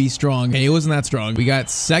to be strong. Hey, it wasn't that strong. We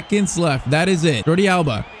got seconds left. That is it. Jordi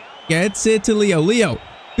Alba gets it to Leo. Leo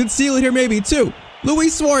could seal it here, maybe, too.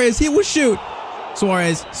 Luis Suarez, he will shoot.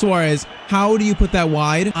 Suarez, how do you put that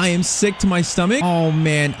wide? I am sick to my stomach. Oh,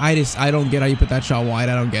 man, I don't get how you put that shot wide.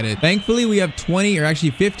 I don't get it. Thankfully, we have 20 or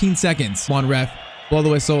actually 15 seconds. Come on, ref. Blow the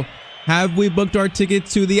whistle. Have we booked our ticket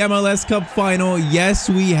to the MLS Cup final? Yes,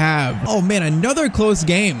 we have. Oh man, another close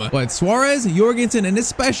game. But Suarez, Jorgensen, and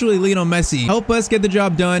especially Lionel Messi help us get the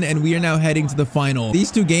job done, and we are now heading to the final. These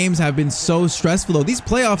 2 games have been so stressful though. These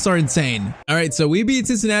playoffs are insane. All right, so we beat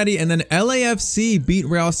Cincinnati, and then LAFC beat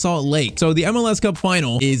Real Salt Lake. So the MLS Cup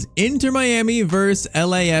final is Inter Miami versus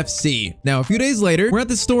LAFC. Now, a few days later, we're at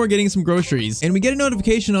the store getting some groceries, and we get a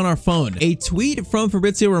notification on our phone. A tweet from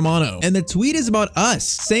Fabrizio Romano, and the tweet is about us,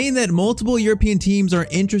 saying that multiple European teams are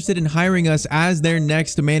interested in hiring us as their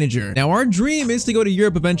next manager. Now, our dream is to go to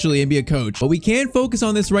Europe eventually and be a coach, but we can't focus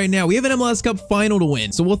on this right now. We have an MLS Cup final to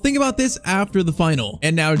win, so we'll think about this after the final.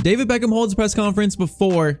 And now, David Beckham holds a press conference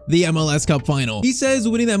before the MLS Cup final. He says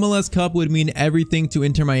winning the MLS Cup would mean everything to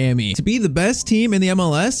Inter Miami. To be the best team in the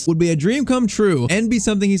MLS would be a dream come true and be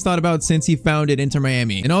something he's thought about since he founded Inter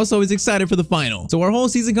Miami. And also, he's excited for the final. So our whole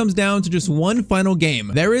season comes down to just one final game.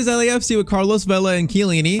 There is LAFC with Carlos Vela and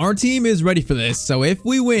Chiellini. Our team is ready for this. So if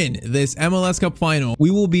we win this MLS Cup final,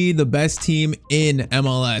 we will be the best team in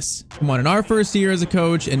MLS. Come on, in our first year as a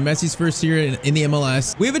coach and Messi's first year in the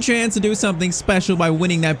MLS, we have a chance to do something special by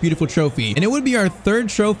winning that beautiful trophy. And it would be our 3rd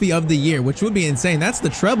trophy of the year, which would be insane. That's the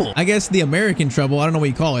treble. I guess the American treble. I don't know what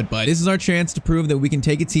you call it, but this is our chance to prove that we can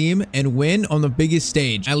take a team and win on the biggest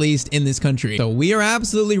stage, at least in this country. So we are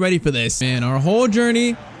absolutely ready for this. And our whole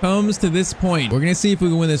journey comes to this point. We're going to see if we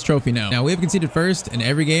can win this trophy now. Now, we have conceded first in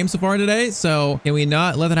every game so far today, so can we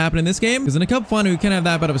not let that happen in this game? Because in a cup final, we can't have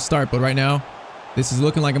that bad of a start, but right now, this is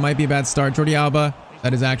looking like it might be a bad start. Jordi Alba,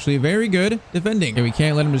 that is actually very good defending. Okay, we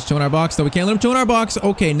can't let him just chill in our box, though. We can't let him chill in our box.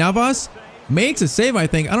 Okay, Navas makes a save, I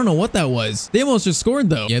think. I don't know what that was. They almost just scored,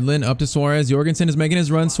 though. Yedlin up to Suarez. Jorgensen is making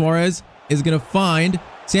his run. Suarez is going to find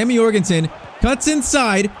Sammy Jorgensen. Cuts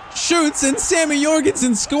inside, shoots, and Sammy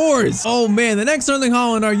Jorgensen scores. Oh man, the next Erling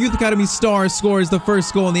Haaland, our Youth Academy star, scores the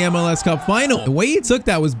first goal in the MLS Cup final. The way he took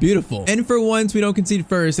that was beautiful. And for once, we don't concede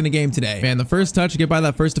first in a game today. Man, the first touch, get by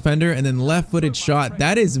that first defender, and then left-footed shot.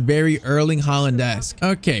 That is very Erling Haaland-esque.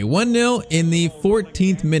 Okay, 1-0 in the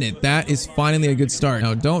 14th minute. That is finally a good start.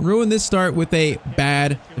 Now, don't ruin this start with a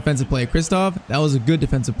bad defensive play. Christoph, that was a good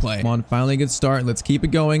defensive play. Come on, finally a good start. Let's keep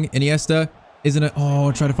it going. Iniesta. Isn't it?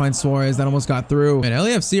 Oh, try to find Suarez. That almost got through. And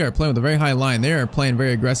LAFC are playing with a very high line. They are playing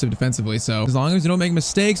very aggressive defensively. So as long as you don't make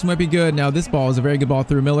mistakes, we might be good. Now this ball is a very good ball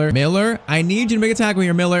through Miller. Miller, I need you to make a tackle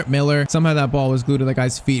here, Miller. Miller. Somehow that ball was glued to that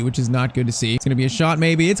guy's feet, which is not good to see. It's going to be a shot,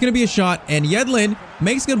 maybe. It's going to be a shot. And Yedlin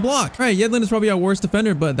makes a good block. All right, Yedlin is probably our worst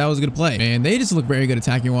defender, but that was a good play. And they just look very good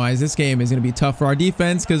attacking-wise. This game is going to be tough for our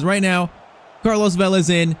defense because right now, Carlos Vela's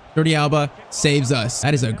in. Jordi Alba saves us.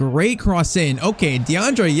 That is a great cross in. Okay,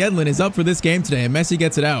 DeAndre Yedlin is up for this game today, and Messi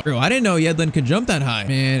gets it out. Bro, I didn't know Yedlin could jump that high.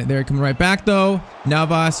 Man, they're coming right back, though.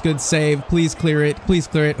 Navas, good save. Please clear it. Please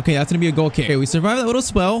clear it. Okay, that's going to be a goal kick. Okay, we survived that little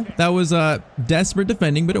spell. That was desperate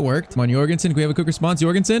defending, but it worked. Come on, Jorgensen. Can we have a quick response?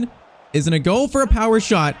 Jorgensen is going to go for a power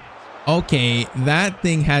shot. Okay, that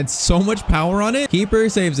thing had so much power on it. Keeper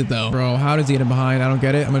saves it, though. Bro, how does he get him behind? I don't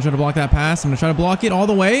get it. I'm going to try to block that pass. I'm going to try to block it all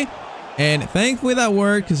the way. And thankfully that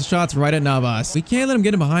worked because the shot's right at Navas. We can't let him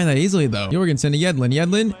get him behind that easily, though. Jorgensen to Yedlin.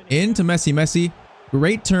 Yedlin into Messi. Messi,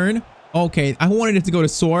 great turn. Okay, I wanted it to go to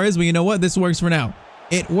Suarez, but you know what? This works for now.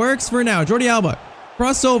 It works for now. Jordi Alba,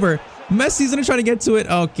 crossover. Messi's gonna try to get to it.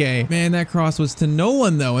 Okay. Man, that cross was to no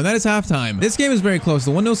one, though, and that is halftime. This game is very close.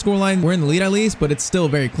 The 1-0 scoreline, we're in the lead at least, but it's still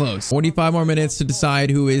very close. 45 more minutes to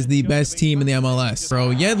decide who is the best team in the MLS. Bro,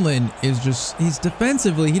 Yedlin is just, he's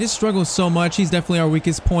defensively, he just struggles so much. He's definitely our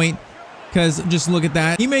weakest point. Because just look at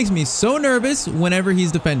that. He makes me so nervous whenever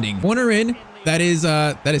he's defending. Corner in. That is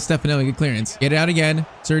Stefanelli. Good clearance. Get it out again.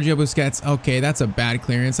 Sergio Busquets. Okay, that's a bad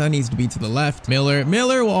clearance. That needs to be to the left. Miller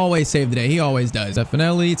will always save the day. He always does.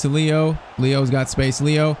 Stefanelli to Leo. Leo's got space.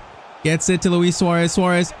 Leo gets it to Luis Suarez.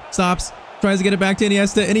 Suarez stops. Tries to get it back to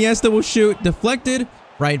Iniesta. Iniesta will shoot. Deflected.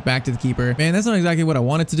 Right back to the keeper. Man, that's not exactly what I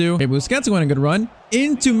wanted to do. Okay, Busquets going a good run.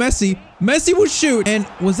 Into Messi. Messi will shoot. And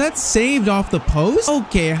was that saved off the post?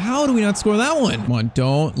 Okay, how do we not score that one? Come on,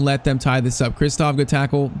 don't let them tie this up. Christoph, good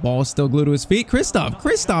tackle. Ball still glued to his feet. Christoph,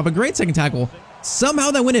 a great second tackle.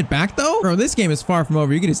 Somehow that win it back, though? Bro, this game is far from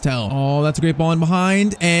over. You can just tell. Oh, that's a great ball in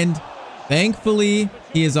behind. And thankfully,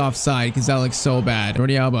 he is offside because that looks so bad.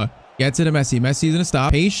 Jordi Alba gets it to Messi. Messi's gonna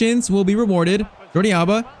stop. Patience will be rewarded. Jordi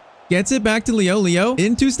Alba gets it back to Leo. Leo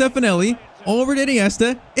into Stefanelli. Over to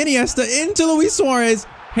Iniesta. Iniesta into Luis Suarez.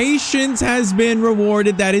 Patience has been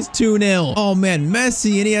rewarded. That is 2-0. Oh, man.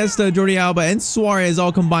 Messi, Iniesta, Jordi Alba, and Suarez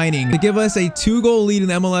all combining to give us a 2-goal lead in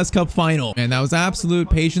the MLS Cup final. And that was absolute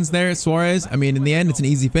patience there. Suarez, I mean, in the end, it's an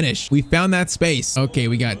easy finish. We found that space. Okay,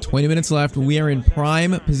 we got 20 minutes left. We are in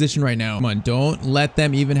prime position right now. Come on, don't let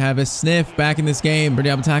them even have a sniff back in this game. Jordi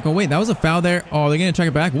Alba tackle. Wait, that was a foul there. Oh, they're going to check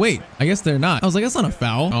it back. Wait, I guess they're not. I was like, that's not a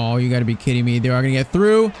foul. Oh, you got to be kidding me. They are going to get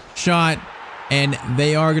through. Shot. And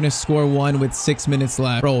they are going to score one with 6 minutes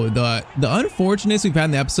left. Bro, the unfortunateness we've had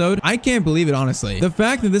in the episode, I can't believe it, honestly. The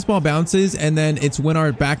fact that this ball bounces and then it's when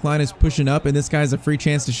our back line is pushing up and this guy has a free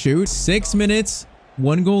chance to shoot. 6 minutes,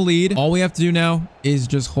 1-goal lead. All we have to do now is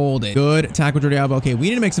just hold it. Good tackle, Jordi Alba. Okay, we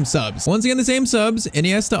need to make some subs. Once again, the same subs.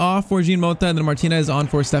 Iniesta off for Jean Mota and then Martinez on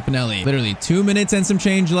for Stefanelli. Literally 2 minutes and some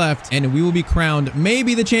change left and we will be crowned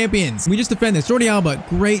maybe the champions. We just defend this. Jordi Alba,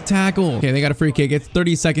 great tackle. Okay, they got a free kick. It's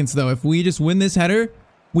 30 seconds though. If we just win this header,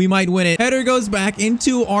 we might win it. Header goes back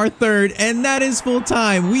into our third, and that is full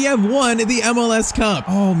time. We have won the MLS Cup.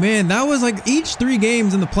 Oh man, that was like each 3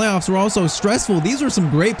 games in the playoffs were also stressful. These were some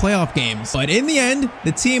great playoff games. But in the end,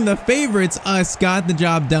 the team, the favorites, us, got the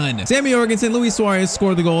job done. Sammy Jorgensen, Luis Suarez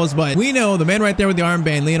scored the goals, but we know the man right there with the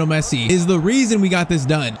armband, Lionel Messi, is the reason we got this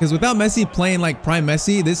done. Because without Messi playing like prime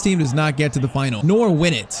Messi, this team does not get to the final, nor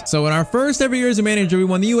win it. So in our first ever year as a manager, we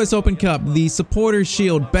won the US Open Cup, the Supporters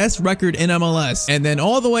Shield, best record in MLS, and then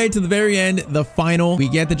all the way to the very end, the final, we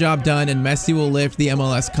get the job done and Messi will lift the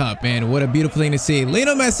MLS Cup. Man, what a beautiful thing to see.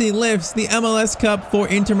 Lionel Messi lifts the MLS Cup for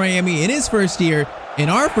Inter Miami in his first year. In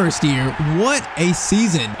our first year, what a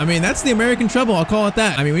season. I mean, that's the American treble. I'll call it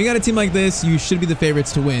that. I mean, when you got a team like this, you should be the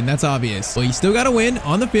favorites to win. That's obvious. Well, you still got to win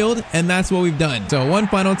on the field, and that's what we've done. So one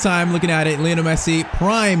final time looking at it, Lionel Messi,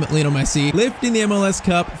 prime Lionel Messi, lifting the MLS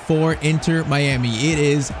Cup for Inter Miami. It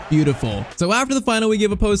is beautiful. So after the final, we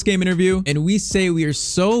give a post-game interview, and we say we are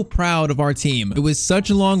so proud of our team. It was such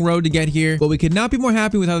a long road to get here, but we could not be more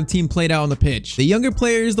happy with how the team played out on the pitch. The younger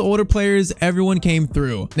players, the older players, everyone came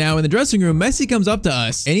through. Now, in the dressing room, Messi comes up to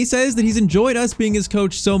us and he says that he's enjoyed us being his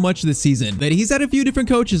coach so much this season, that he's had a few different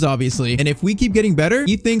coaches, obviously, and if we keep getting better,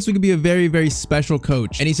 he thinks we could be a very, very special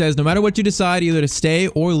coach. And he says no matter what you decide, either to stay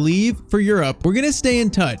or leave for Europe, we're gonna stay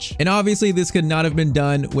in touch. And obviously this could not have been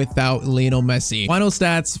done without Lionel Messi. Final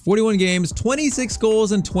stats: 41 games, 26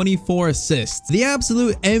 goals, and 24 assists. The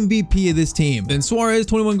absolute MVP of this team. Then Suarez,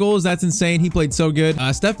 21 goals. That's insane. He played so good.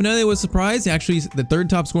 Stefanelli was surprised. Actually, the third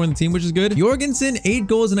top scorer in the team, which is good. Jorgensen, 8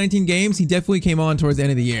 goals in 19 games. He definitely came on on towards the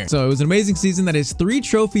end of the year. So it was an amazing season. That is 3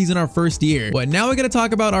 trophies in our first year. But now we got to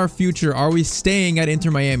talk about our future. Are we staying at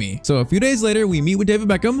Inter Miami? So a few days later, we meet with David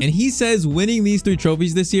Beckham, and he says winning these 3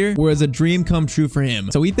 trophies this year was a dream come true for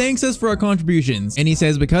him. So he thanks us for our contributions, and he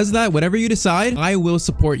says, because of that, whatever you decide, I will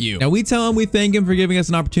support you. Now we tell him we thank him for giving us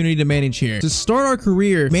an opportunity to manage here, to start our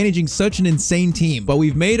career managing such an insane team. But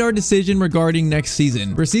we've made our decision regarding next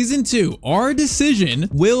season. For season 2, our decision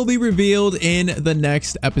will be revealed in the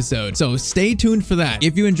next episode. So stay tuned for that.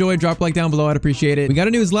 If you enjoyed, drop a like down below. I'd appreciate it. We got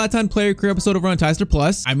a new Zlatan player career episode over on Tyztir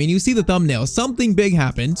Plus. I mean, you see the thumbnail. Something big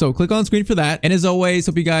happened. So click on screen for that. And as always,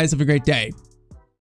 hope you guys have a great day.